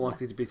larder. they're more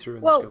likely to be through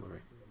in Well- the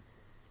scullery.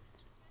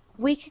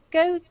 We could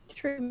go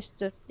through,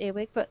 Mr.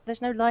 Earwig, but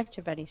there's no light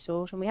of any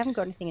sort, and we haven't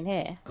got anything in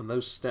here. And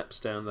those steps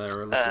down there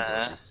are a little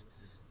dodgy.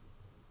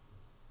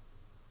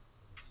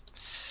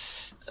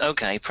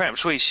 Okay,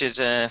 perhaps we should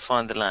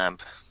find the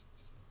lab.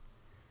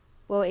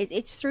 Well,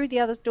 it's through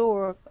the other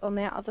door on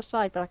the other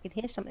side, but I can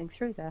hear something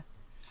through there.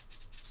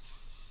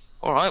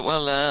 All right,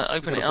 well,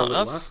 open Got it a up, bullet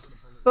love. left?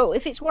 But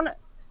if it's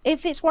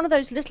one of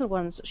those little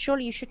ones,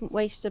 surely you shouldn't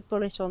waste a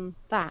bullet on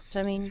that.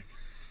 I mean,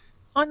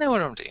 I know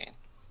what I'm doing.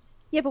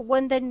 yeah, but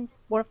when then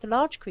one of the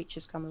large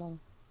creatures come along?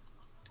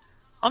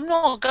 I'm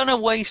not going to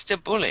waste a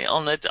bullet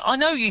on the... I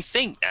know you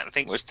think that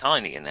thing was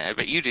tiny in there,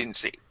 but you didn't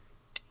see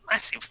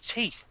massive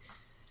teeth.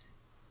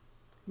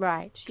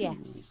 Right, Two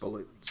yes.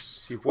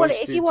 bullets. You've Well, if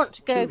wasted you want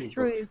to go 2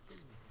 through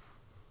bullets.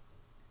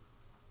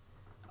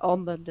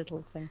 on the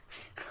little thing.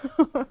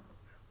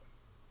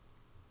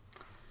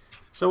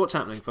 So what's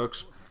happening,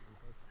 folks?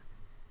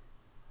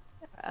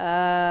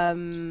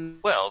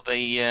 Well,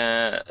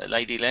 the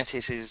Lady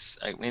Lettuce is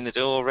opening the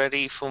door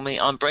ready for me.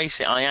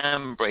 I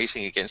am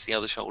bracing against the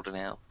other shoulder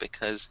now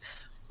because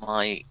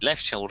my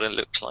left shoulder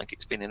looks like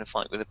it's been in a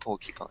fight with a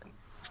porcupine.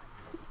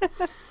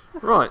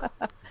 Right.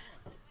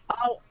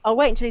 I'll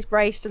wait until he's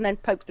braced and then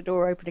poke the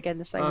door open again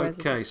the same way as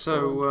Okay, the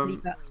so, door and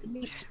leave that to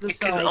the Because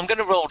side. I'm going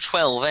to roll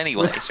 12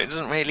 anyway, so it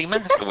doesn't really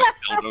matter which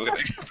shoulder we're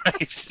going to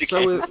brace So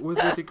against. with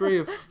a degree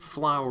of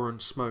flour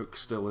and smoke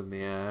still in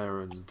the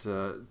air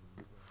and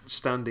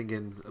standing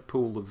in a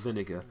pool of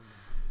vinegar,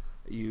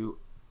 you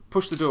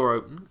push the door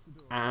open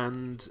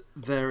and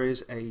there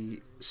is a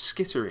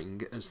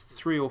skittering as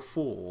 3 or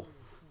 4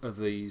 of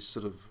these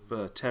sort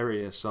of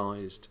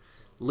terrier-sized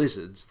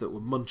lizards that were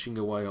munching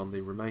away on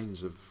the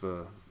remains of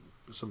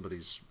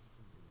somebody's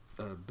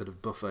bit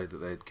of buffet that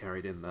they had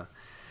carried in there,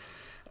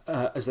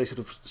 as they sort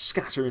of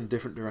scatter in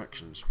different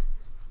directions.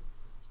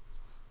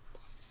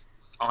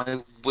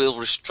 I will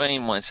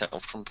restrain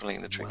myself from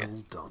pulling the trigger.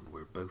 Well done.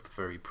 We're both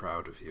very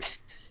proud of you.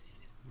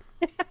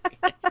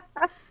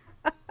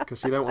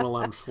 Because you don't want to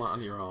land flat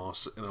on your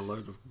arse in a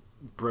load of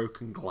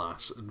broken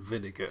glass and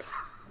vinegar.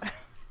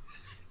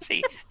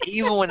 See,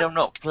 even when I'm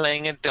not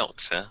playing a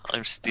doctor,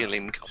 I'm still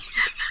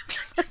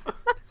incompetent.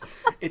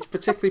 It's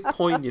particularly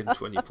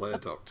poignant when you play a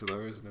doctor, though,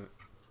 isn't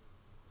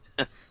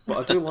it? But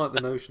I do like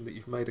the notion that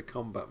you've made a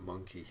combat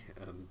monkey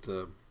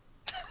and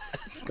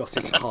got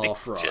it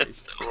half right.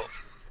 Just-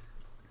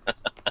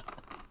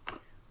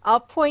 I'll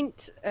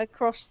point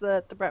across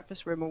the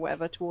breakfast room or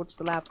whatever towards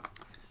the lab.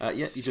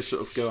 Yeah, you just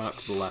sort of go out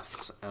to the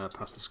left,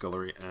 past the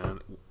scullery,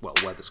 and well,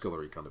 where the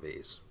scullery kind of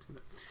is.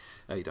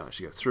 You don't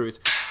actually go through it,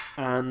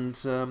 and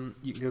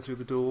you can go through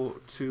the door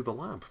to the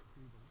lab.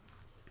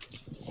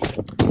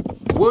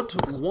 Would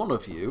one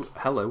of you?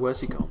 Hello,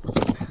 where's he gone?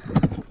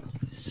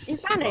 He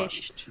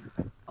vanished.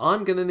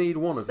 I'm going to need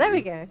one of There you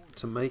we go.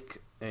 to make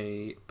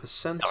a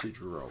percentage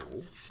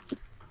roll.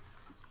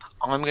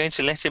 I'm going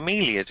to let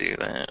Amelia do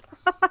that.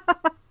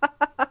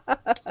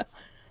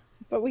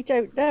 But we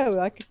don't know.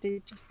 I could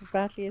do just as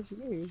badly as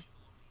you.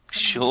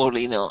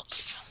 Surely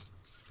not.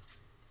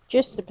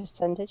 Just a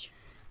percentage.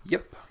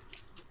 Yep.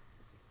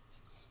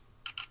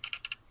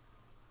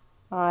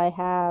 I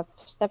have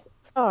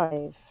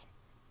 75.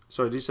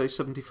 Sorry, did you say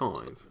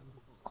 75?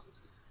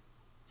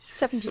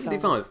 75.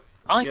 75.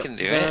 I Yep, can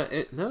do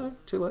it. No,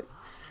 too late.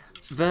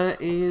 There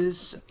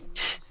is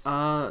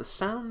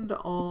sound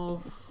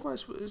of... Well,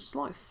 it's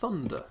like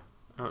thunder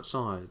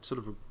outside. Sort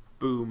of a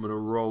boom and a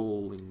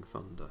rolling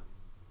thunder.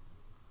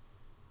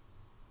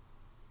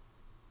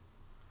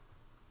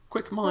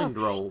 Quick mind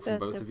roll from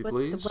both of you,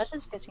 please. The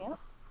weather's getting up.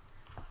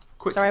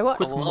 Quick, Sorry, what?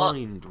 Quick What?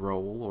 mind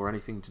roll, or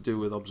anything to do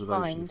with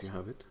observation, Mind. if you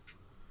have it.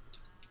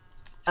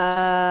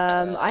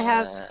 I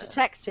have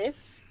detective,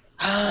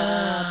 but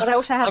I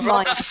also have I've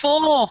rolled mind. a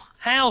 4.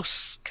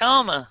 House.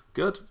 Karma.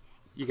 Good.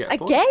 You get a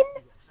point. Again?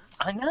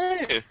 I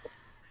know.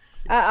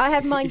 I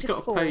have mind He's got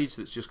of a 4. page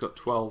that's just got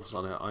 12s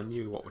on it. I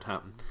knew what would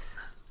happen.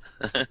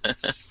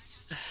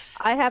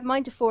 I have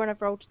mind of 4 and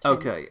I've rolled a 10.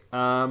 Okay.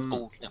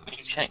 Oh, let me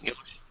check your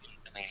sheet,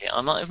 Amelia.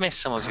 I might have missed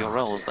some of your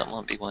rolls. That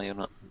might be why you're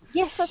not.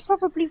 Yes, that's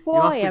probably You'll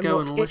why have to I'm go not Oh,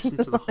 and getting listen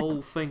to the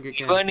whole thing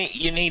again.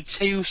 You need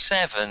 2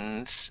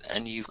 7s,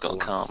 and you've got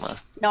karma.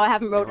 No, I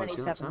haven't rolled Yeah, any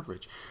see, that's 7s.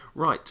 average.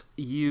 Right,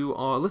 you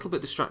are a little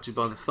bit distracted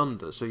by the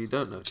thunder, so you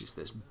don't notice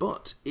this.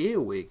 But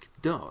Earwig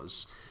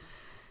does,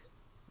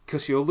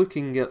 because you're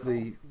looking at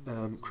the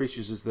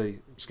creatures as they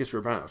skitter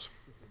about,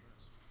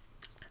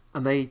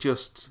 and they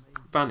just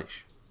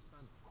vanish.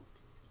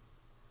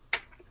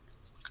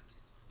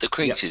 The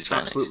creatures Yeah,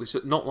 vanish. absolutely.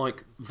 So not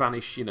like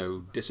vanish,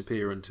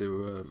 disappear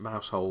into a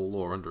mouse hole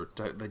or under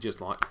a they're just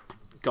like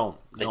gone,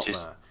 They're not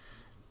just there.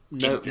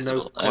 No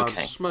invisible. cloud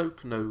Okay. of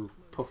smoke, no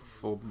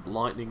puff or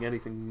lightning,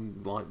 anything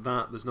like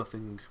that. There's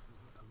nothing.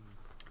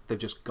 They've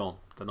just gone.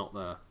 They're not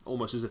there.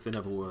 Almost as if they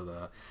never were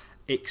there,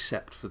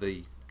 except for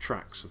the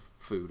tracks of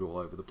food all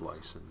over the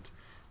place and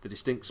the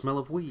distinct smell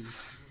of weed.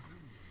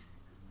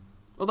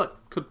 Well, that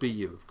could be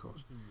you, of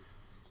course.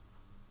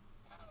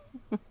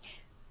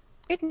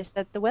 Goodness,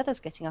 the weather's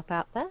getting up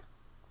out there.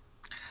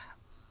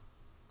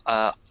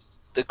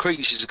 The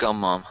creatures are gone,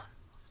 Mum.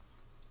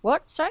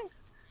 What? Sorry?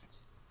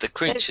 The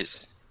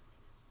creatures.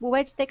 Well,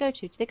 where did they go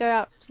to? Did they go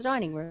out to the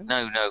dining room?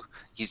 No.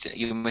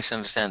 You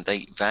misunderstand.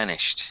 They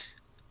vanished.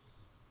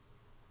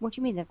 What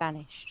do you mean they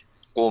vanished?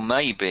 Or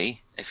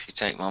maybe, if you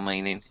take my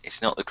meaning,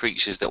 it's not the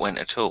creatures that went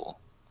at all.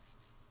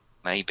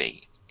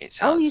 Maybe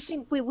it's us. Oh, you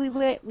think we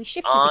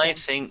shifted I again?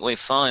 think we're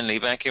finally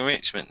back in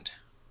Richmond.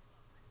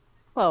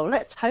 Well,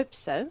 let's hope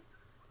so.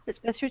 Let's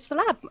go through to the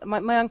lab.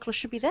 My uncle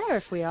should be there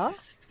if we are.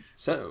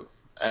 So,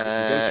 if you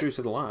go through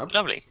to the lab,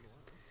 Lovely.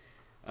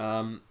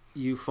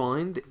 you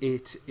find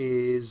it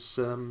is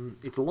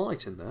it's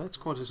light in there. It's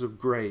quite a sort of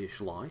greyish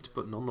light,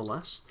 but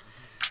nonetheless,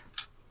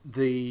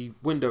 the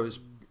window is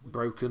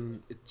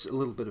broken. It's a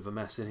little bit of a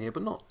mess in here,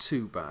 but not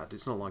too bad.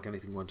 It's not like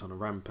anything went on a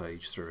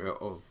rampage through it.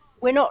 Or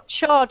We're not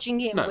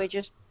charging in. No. We're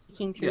just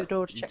peeking through Yeah, the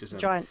door to you check just the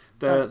have- giant.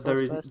 there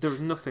dinosaurs is first. there is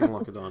nothing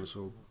like a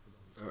dinosaur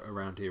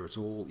around here at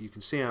all. You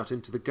can see out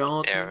into the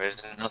garden. There is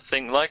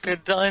nothing like a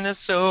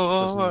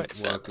dinosaur. Doesn't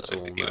work at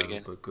all you now,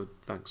 again. but good.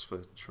 Thanks for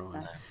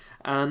trying.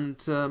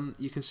 And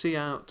you can see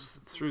out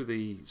through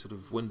the sort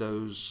of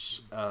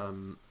windows,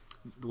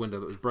 the window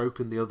that was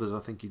broken. The others, I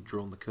think you'd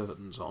drawn the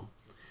curtains on.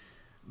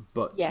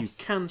 But Yes.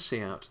 you can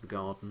see out to the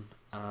garden,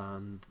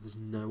 and there's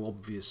no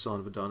obvious sign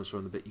of a dinosaur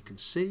in the bit you can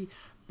see.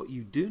 But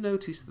you do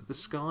notice that the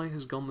sky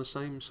has gone the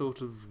same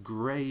sort of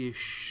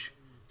greyish,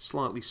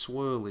 slightly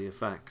swirly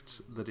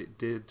effect that it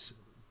did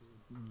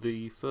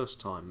the first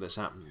time this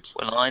happened.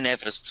 Well, I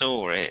never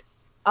saw it.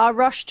 I'll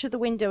rush to the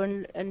window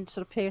and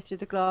sort of peer through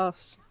the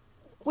glass.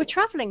 We're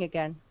travelling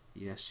again.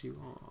 Yes, you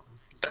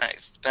are.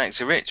 Back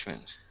to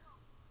Richmond.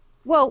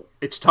 Well,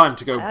 It's time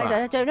to go I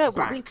back. don't know,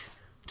 but Back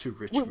to we-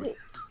 Richmond.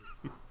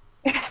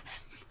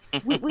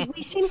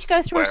 we seem to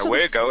go through a Where sort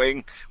we're of,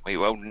 going, we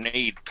won't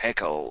need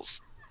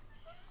pickles.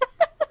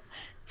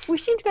 we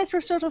seem to go through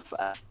a sort of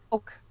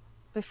fog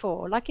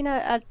before, like in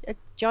a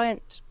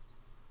giant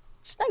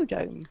snow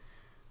dome.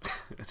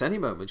 At any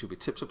moment, you'll be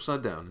tipped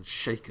upside down and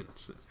shaken.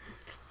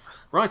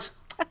 Right.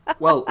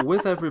 Well,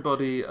 with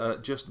everybody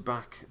just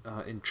back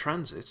in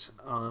transit,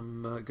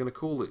 I'm going to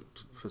call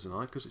it for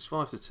tonight because it's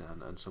 5 to 10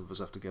 and some of us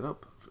have to get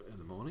up in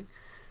the morning.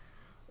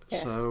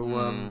 Yes.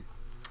 So,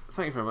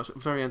 thank you very much.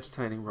 Very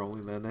entertaining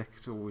rolling there, Nick.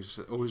 It's always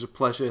a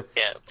pleasure.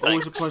 Yeah,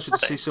 Always a thanks. pleasure to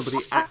see somebody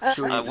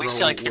actually I wish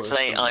roll I could worse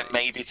say than I me.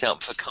 made it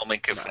up for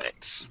comic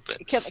effects,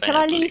 but Can I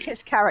sadly, leave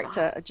his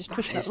character and just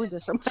push that window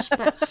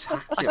somewhere? I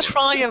Spectacular.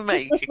 try and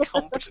make a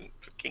competent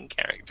fucking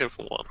character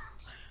for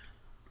once.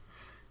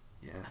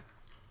 Yeah.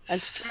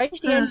 And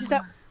strangely ended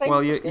up. with the same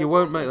Well, you skills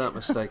won't I make did. that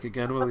mistake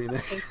again, will you,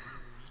 Nick?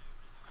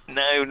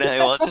 No,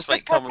 I'll just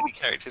make comedy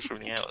characters from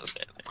the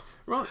outset.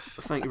 Right.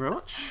 Thank you very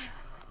much.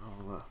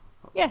 I'll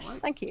Yes,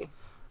 wait. thank you.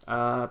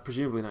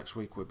 Presumably next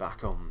week we're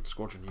back on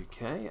Squadron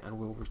UK and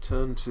we'll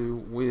return to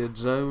Weird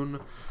Zone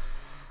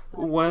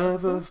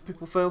whenever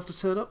people fail to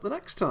turn up the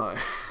next time.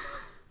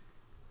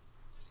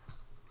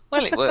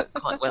 Well, it worked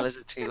quite well as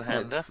a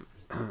two-hander.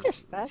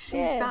 Just that, See,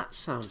 yeah. that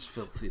sounds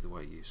filthy the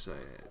way you say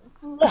it.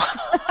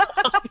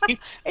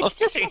 It's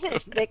just because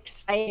it's Nick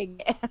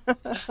saying it.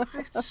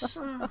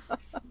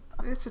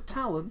 It's a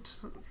talent.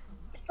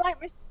 It's like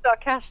Mr.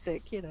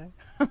 Sarcastic, you know.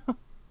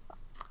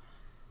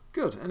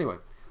 Good. Anyway,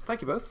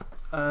 thank you both,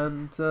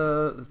 and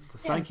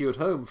thank you at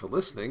Yes. home for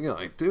listening.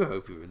 I do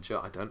hope you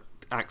enjoyed. I don't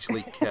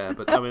actually care,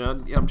 but I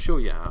mean, I'm sure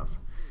you have.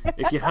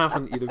 If you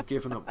haven't, you'd have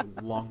given up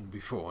long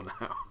before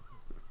now.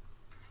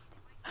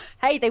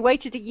 Hey, they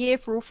waited a year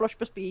for All Flush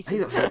Must Be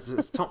Hey, Eaten.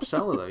 it's top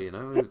seller though, you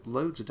know.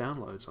 Loads of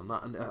downloads on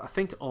that, and I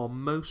think our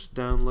most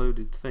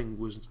downloaded thing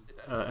was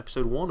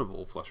episode 1 of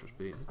All Flush Was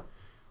Beaten,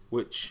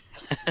 which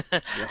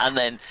And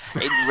then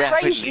it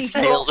rapidly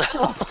Strangely tailed dropped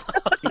off.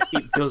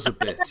 it does a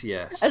bit,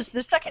 yes. As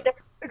the second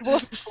episode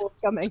wasn't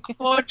forthcoming.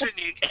 Squadron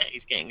UK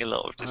is getting a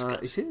lot of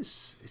discussion. It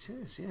is,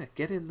 yeah.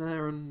 Get in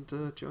there and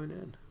join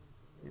in.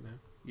 You know,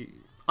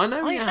 I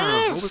know I you have.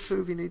 have. All the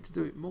two of you need to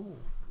do it more.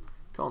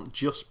 Can't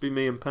just be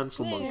me and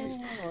Pencil Monkey.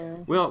 Yeah.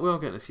 We are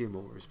getting a few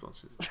more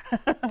responses.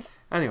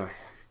 Anyway,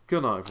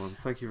 good night, everyone.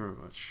 Thank you very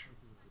much.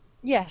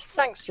 Yes,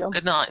 thanks, John.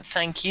 Good night.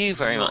 Thank you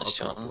very Not much, a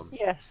John. problem.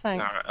 Yes, You're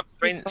thanks. a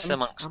prince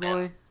amongst Am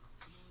men.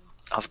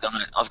 I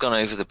I've gone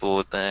over the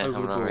board there, over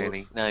haven't the I? board?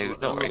 Really? No,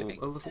 not really.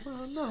 A little.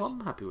 No, I'm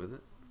happy with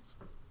it.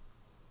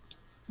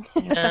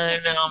 No,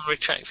 I'm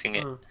retracting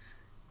it. Oh.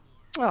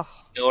 Oh,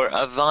 You're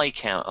a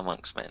Viscount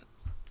amongst men.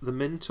 The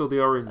mint or the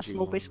orange? a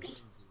small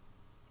biscuit.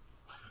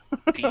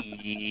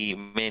 The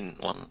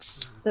mint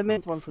ones. The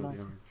mint ones are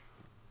nice.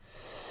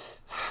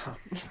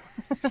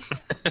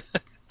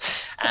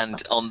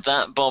 And on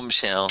that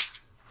bombshell,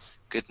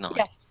 good night.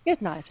 Yes,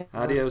 good night.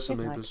 everyone. Adios, Good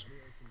night. amoebas.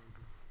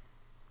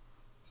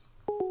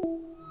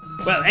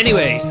 Well,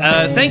 anyway,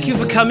 thank you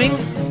for coming.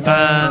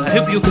 I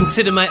hope you'll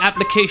consider my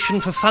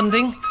application for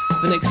funding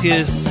for next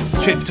year's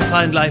trip to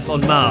find life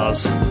on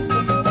Mars.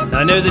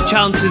 I know the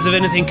chances of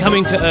anything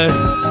coming to Earth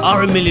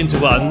are 1,000,000 to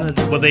 1,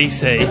 what they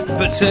say,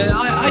 but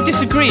I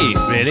disagree,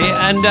 really,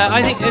 and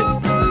I think...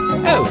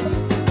 oh,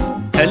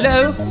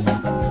 hello?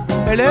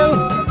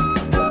 Hello?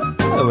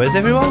 Oh, where's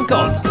everyone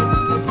gone?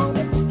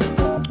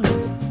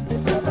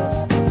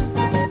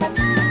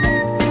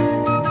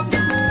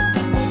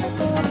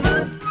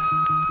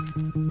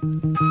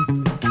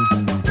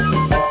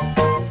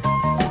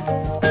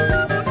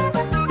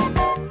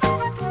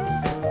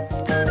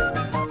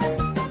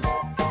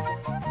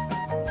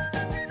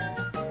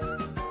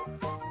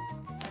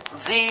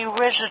 The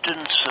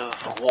residents of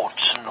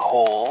Watson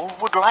Hall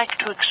would like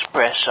to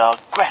express our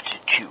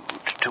gratitude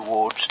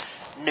towards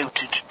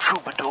noted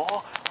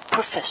troubadour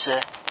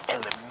Professor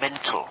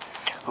Elemental,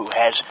 who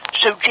has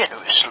so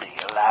generously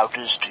allowed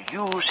us to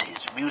use his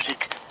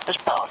music as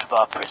part of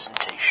our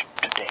presentation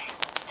today.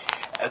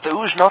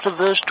 Those not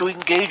averse to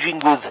engaging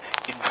with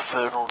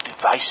infernal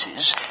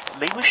devices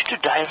may wish to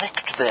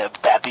direct their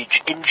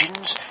Babbage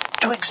engines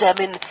to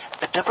examine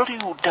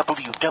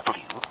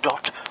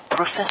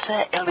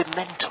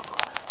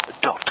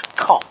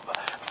www.professorelemental.com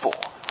for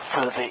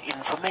further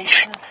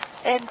information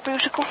and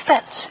musical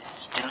fancies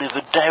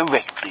delivered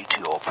directly to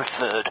your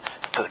preferred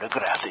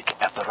phonographic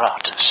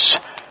apparatus.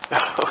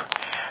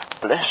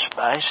 Bless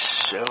my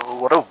soul,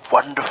 what a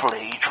wonderful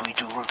age we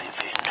do live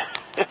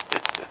in.